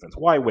good defense?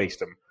 Why waste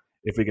them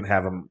if we can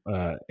have them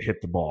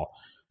hit the ball?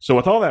 So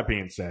with all that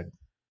being said,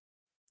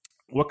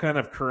 what kind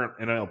of current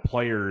NL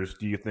players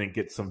do you think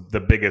get the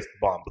biggest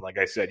bump? Like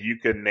I said, you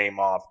could name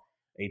off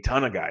a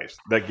ton of guys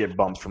that get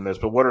bumps from this,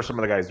 but what are some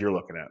of the guys you're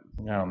looking at?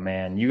 Oh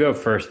man, you go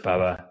first,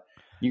 Bubba.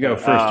 You go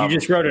first. You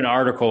just wrote an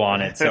article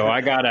on it, so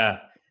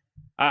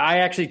I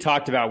actually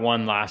talked about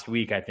one last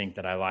week, I think,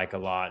 that I like a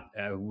lot,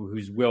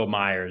 who's Will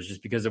Myers,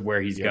 just because of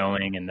where he's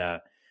going and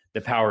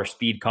the power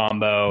speed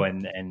combo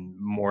and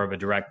more of a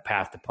direct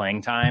path to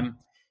playing time.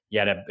 He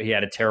had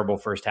a terrible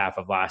first half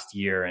of last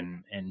year,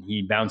 and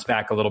he bounced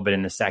back a little bit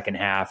in the second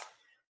half,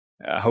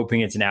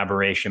 hoping it's an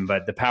aberration.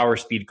 But the power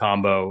speed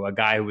combo, a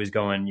guy who was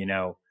going,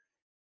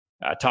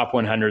 top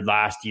 100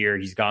 last year,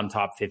 he's gone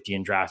top 50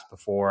 in drafts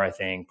before. I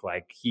think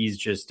like he's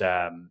just,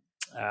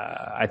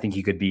 I think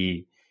he could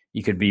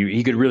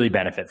really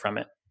benefit from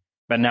it.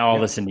 But now I'll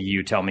listen to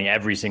you tell me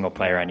every single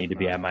player I need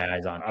to have my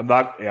eyes on. I'm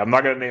not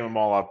going to name them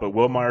all off, but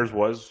Will Myers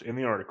was in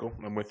the article.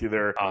 I'm with you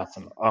there.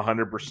 Awesome.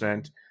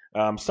 100%.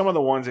 Some of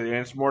the ones, and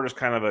it's more just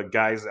kind of a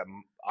guys that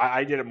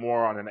I did it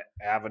more on an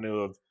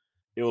avenue of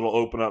it'll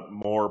open up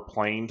more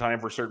playing time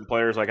for certain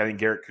players. Like I think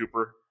Garrett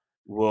Cooper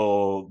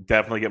will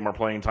definitely get more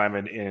playing time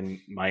in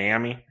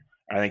Miami.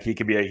 I think he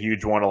could be a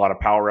huge one, a lot of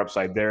power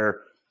upside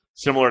there.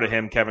 Similar to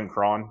him, Kevin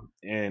Cron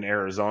in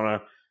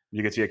Arizona.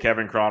 You could see a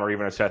Kevin Cron or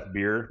even a Seth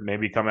Beer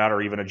maybe come out,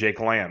 or even a Jake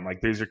Lamb.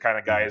 Like these are kind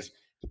of guys,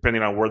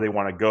 depending on where they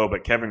want to go.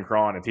 But Kevin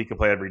Cron, if he can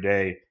play every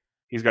day,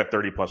 he's got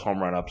 30-plus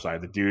home run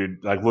upside. The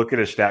dude, like look at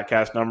his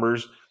StatCast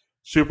numbers.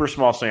 Super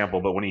small sample,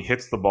 but when he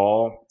hits the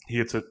ball, he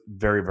hits it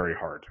very, very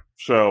hard.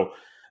 So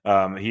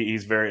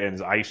he's very, and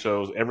his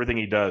ISOs, everything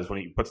he does when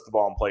he puts the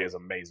ball in play is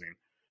amazing.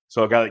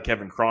 So a guy like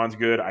Kevin Cron's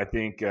good. I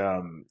think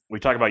we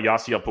talk about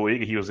Yasiel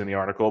Puig. He was in the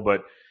article,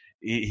 but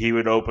he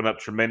would open up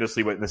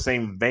tremendously. But in the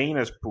same vein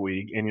as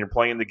Puig, and you're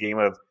playing the game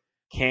of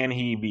can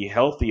he be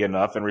healthy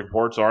enough? And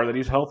reports are that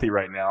he's healthy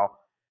right now.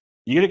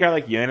 You get a guy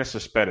like Yoenis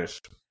Cespedes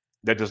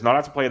that does not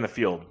have to play in the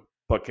field,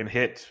 but can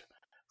hit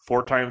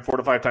 4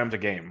 to 5 times a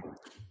game.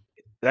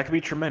 That could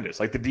be tremendous.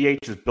 Like the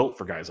DH is built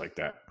for guys like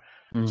that.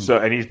 Mm-hmm. So,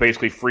 and he's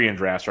basically free in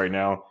drafts right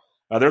now.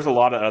 There's a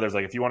lot of others.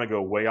 Like if you want to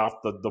go way off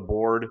the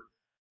board,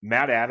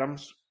 Matt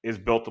Adams is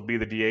built to be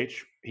the DH.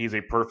 He's a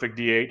perfect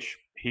DH.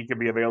 He could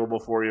be available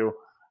for you.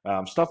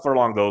 Stuff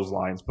along those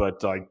lines.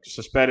 But like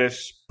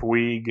Cespedes,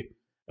 Puig,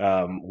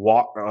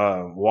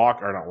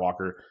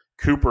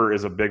 Cooper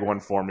is a big one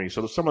for me.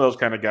 So some of those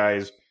kind of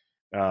guys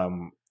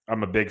I'm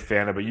a big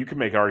fan of. But you can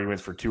make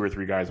arguments for 2 or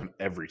 3 guys on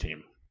every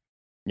team.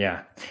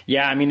 Yeah.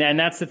 I mean, and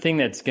that's the thing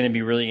that's going to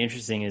be really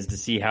interesting is to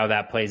see how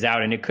that plays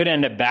out. And it could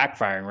end up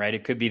backfiring, right?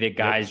 It could be that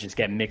guys just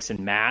get mixed and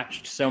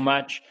matched so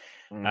much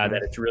that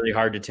it's really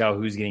hard to tell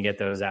who's going to get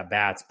those at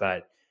bats.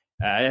 But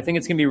I think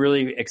it's going to be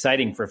really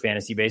exciting for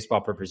fantasy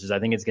baseball purposes. I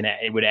think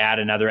it would add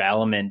another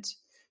element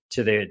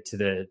to the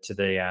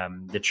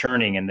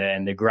churning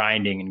and the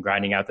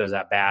grinding out those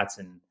at bats.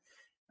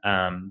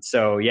 And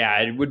so,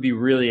 it would be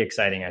really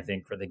exciting, I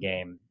think, for the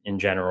game in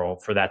general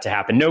for that to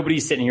happen.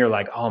 Nobody's sitting here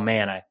like, oh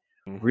man, I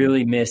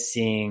really miss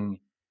seeing,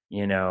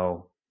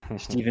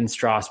 Steven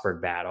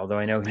Strasburg bat, although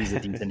I know he's a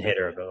decent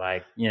hitter,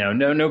 but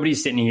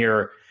nobody's sitting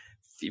here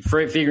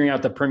figuring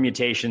out the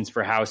permutations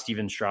for how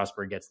Steven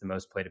Strasburg gets the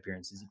most plate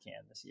appearances he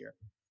can this year.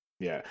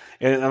 Yeah.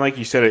 And like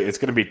you said, it's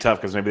going to be tough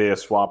because maybe they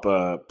swap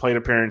plate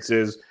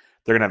appearances.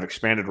 They're going to have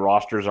expanded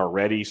rosters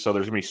already. So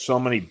there's going to be so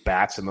many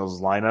bats in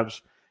those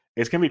lineups.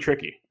 It's going to be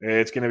tricky.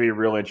 It's going to be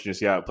real interesting to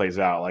see how it plays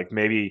out. Like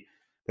maybe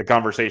the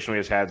conversation we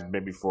just had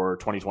maybe for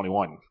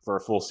 2021 for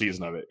a full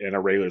season of it in a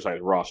regular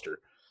sized roster,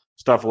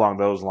 stuff along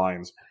those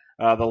lines.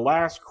 The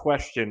last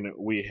question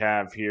we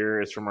have here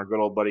is from our good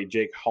old buddy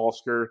Jake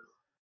Halsker.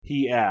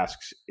 He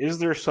asks, is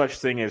there such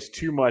thing as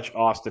too much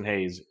Austin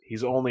Hayes?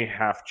 He's only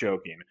half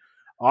joking.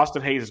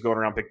 Austin Hayes is going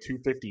around pick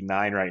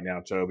 259 right now,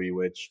 Toby,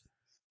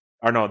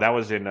 that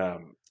was in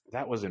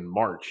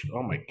March.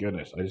 Oh my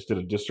goodness. I just did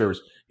a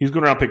disservice. He's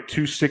going around pick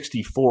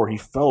 264. He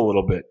fell a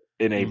little bit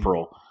in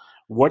April.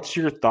 What's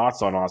your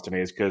thoughts on Austin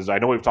Hayes? Because I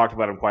know we've talked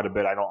about him quite a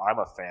bit. I know I'm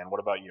a fan. What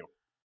about you?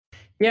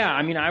 Yeah,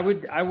 I mean, I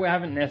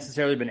haven't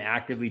necessarily been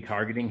actively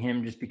targeting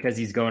him just because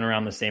he's going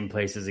around the same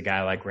place as a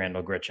guy like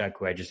Randall Grichuk,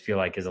 who I just feel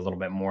like is a little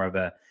bit more of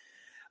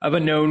a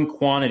known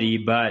quantity.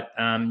 But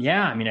I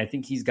mean, I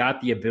think he's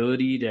got the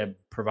ability to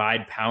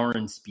provide power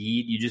and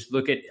speed. You just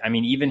look at, I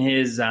mean, even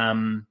his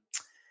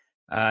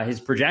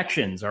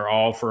projections are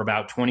all for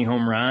about 20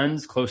 home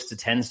runs, close to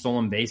 10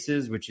 stolen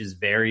bases, which is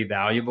very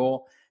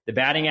valuable. The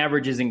batting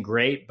average isn't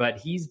great, but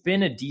he's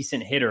been a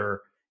decent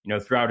hitter,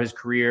 throughout his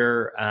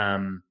career.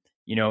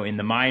 In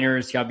the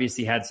minors, he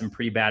obviously had some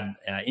pretty bad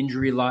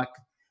injury luck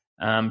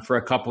for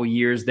a couple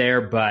years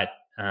there, but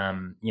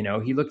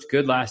he looked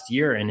good last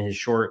year in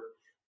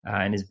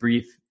his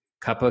brief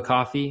cup of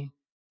coffee.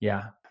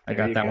 Yeah, I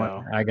got that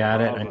one. I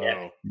got it.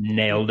 I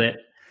nailed it.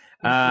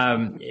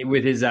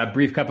 With his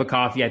brief cup of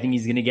coffee, I think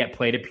he's going to get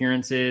plate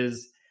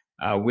appearances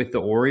with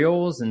the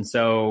Orioles, and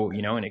so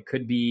and it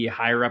could be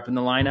higher up in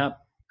the lineup.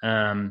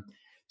 I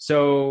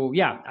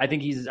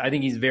think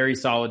he's very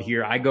solid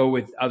here. I go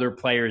with other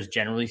players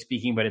generally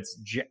speaking, but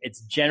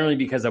it's generally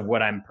because of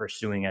what I'm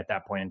pursuing at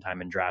that point in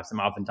time in drafts. I'm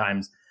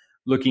oftentimes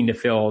looking to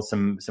fill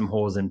some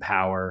holes in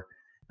power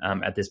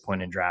at this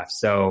point in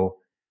drafts. So,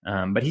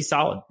 but he's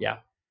solid. Yeah.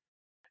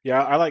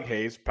 Yeah, I like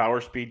Hayes.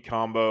 Power speed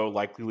combo,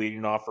 likely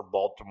leading off for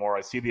Baltimore.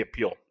 I see the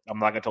appeal. I'm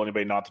not going to tell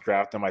anybody not to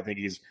draft him. I think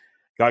he's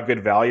got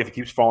good value. If he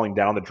keeps falling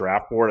down the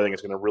draft board, I think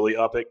it's going to really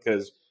up it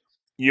because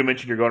you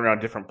mentioned you're going around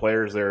different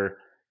players there.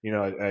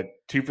 At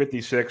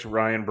 256,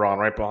 Ryan Braun,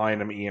 right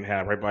behind him, Ian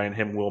Happ, right behind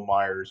him, Will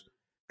Myers.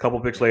 A couple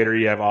picks later,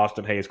 you have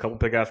Austin Hayes. A couple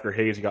picks after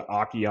Hayes, you got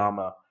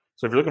Akiyama.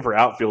 So if you're looking for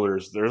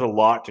outfielders, there's a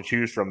lot to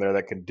choose from there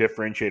that can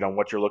differentiate on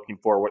what you're looking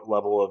for, what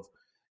level of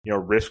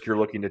risk you're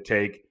looking to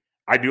take.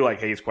 I do like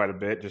Hayes quite a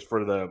bit just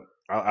for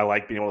I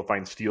like being able to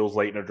find steals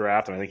late in a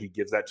draft, and I think he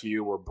gives that to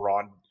you where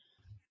Braun,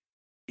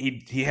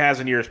 he has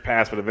in years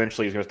past, but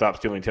eventually he's going to stop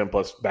stealing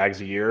 10-plus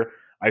bags a year.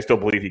 I still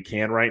believe he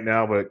can right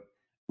now, but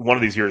one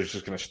of these years is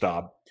just going to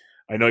stop.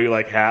 I know you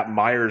like Happ.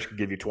 Myers could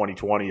give you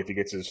 20-20 if he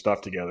gets his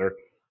stuff together.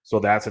 So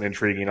that's an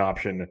intriguing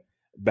option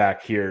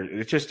back here.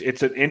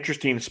 It's an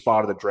interesting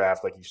spot of the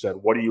draft, like you said.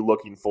 What are you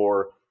looking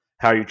for?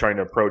 how you're trying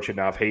to approach it.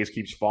 Now, if Hayes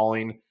keeps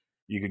falling,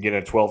 you could get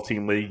a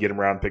 12-team league, get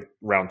him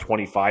around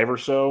 25 or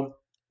so.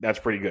 That's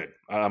pretty good.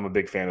 I'm a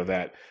big fan of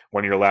that.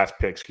 One of your last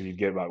picks, because you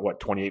get about,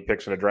 28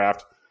 picks in a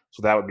draft.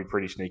 So that would be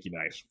pretty sneaky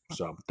nice.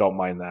 So don't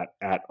mind that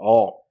at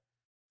all.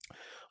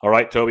 All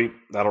right, Toby,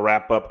 that'll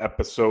wrap up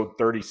episode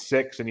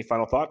 36. Any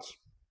final thoughts?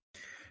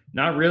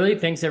 Not really.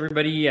 Thanks,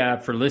 everybody,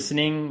 for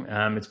listening.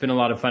 It's been a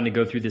lot of fun to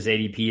go through this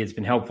ADP. It's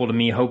been helpful to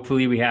me.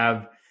 Hopefully we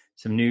have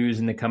some news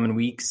in the coming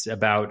weeks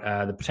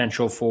about the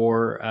potential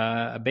for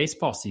a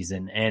baseball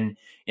season. And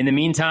in the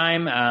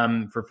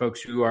meantime, for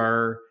folks who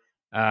are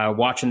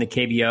watching the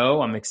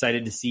KBO, I'm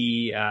excited to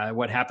see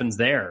what happens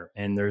there.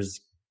 And there's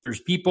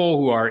people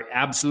who are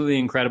absolutely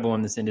incredible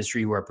in this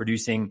industry who are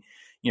producing,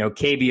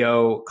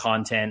 KBO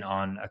content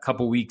on a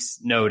couple weeks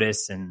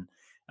notice. And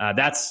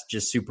that's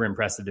just super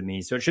impressive to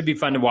me. So it should be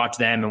fun to watch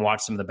them and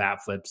watch some of the bat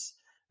flips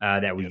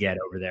that we get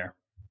over there.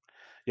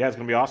 Yeah, it's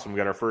going to be awesome. We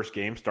got our first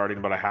game starting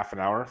about a half an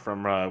hour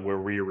from where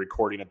we are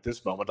recording at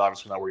this moment.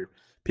 Obviously, not where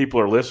people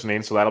are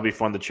listening, so that'll be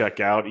fun to check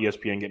out.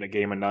 ESPN getting a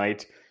game a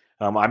night.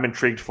 I'm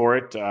intrigued for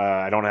it.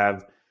 I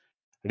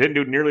didn't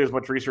do nearly as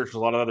much research as a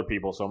lot of other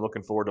people, so I'm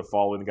looking forward to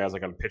following the guys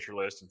like on Pitcher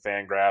List and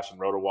Fangraphs and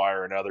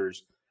RotoWire and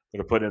others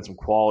that are putting in some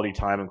quality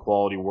time and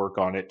quality work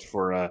on it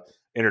for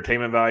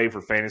entertainment value,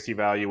 for fantasy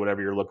value,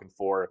 whatever you're looking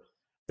for.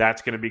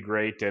 That's going to be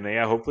great. And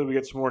yeah, hopefully we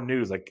get some more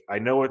news. Like, I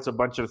know it's a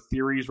bunch of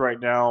theories right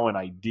now and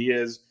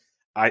ideas.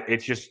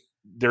 It's just,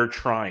 they're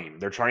trying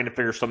to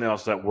figure something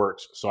else that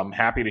works. So I'm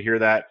happy to hear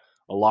that.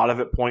 A lot of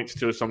it points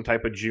to some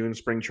type of June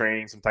spring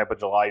training, some type of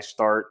July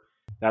start.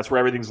 That's where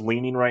everything's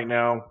leaning right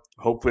now.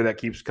 Hopefully that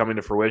keeps coming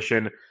to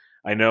fruition.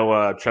 I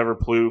know Trevor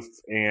Plouffe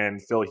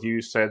and Phil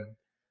Hughes said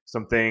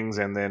some things,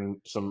 and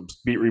then some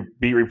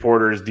beat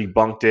reporters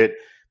debunked it.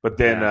 But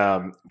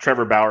then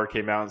Trevor Bauer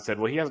came out and said,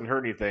 well, he hasn't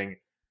heard anything.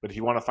 But if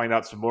you want to find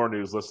out some more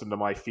news, listen to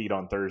my feed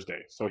on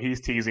Thursday. So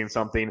he's teasing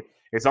something.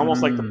 It's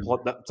almost like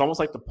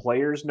the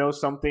players know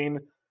something,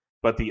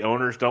 but the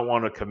owners don't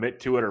want to commit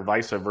to it, or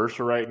vice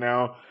versa right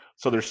now.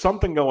 So there's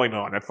something going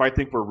on. I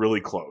think we're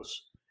really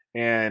close.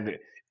 And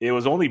it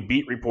was only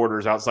beat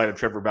reporters outside of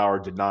Trevor Bauer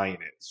denying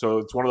it. So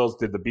it's one of those,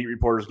 did the beat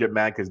reporters get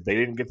mad because they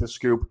didn't get the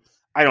scoop?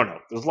 I don't know.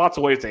 There's lots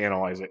of ways to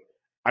analyze it.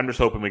 I'm just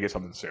hoping we get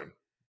something soon.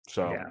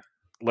 So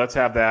let's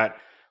have that.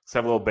 Let's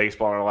have a little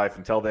baseball in our life.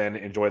 Until then,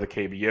 enjoy the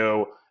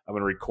KBO. I'm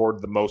going to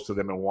record the most of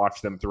them and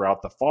watch them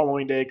throughout the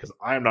following day because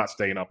I'm not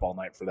staying up all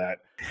night for that.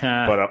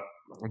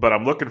 But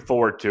I'm looking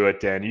forward to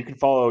it. And you can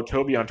follow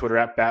Toby on Twitter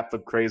at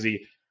BatFlipCrazy.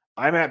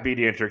 I'm at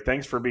BDentric.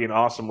 Thanks for being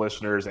awesome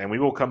listeners. And we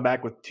will come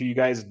back to you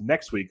guys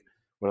next week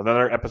with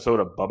another episode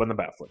of Bubba and the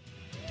Bat Flip.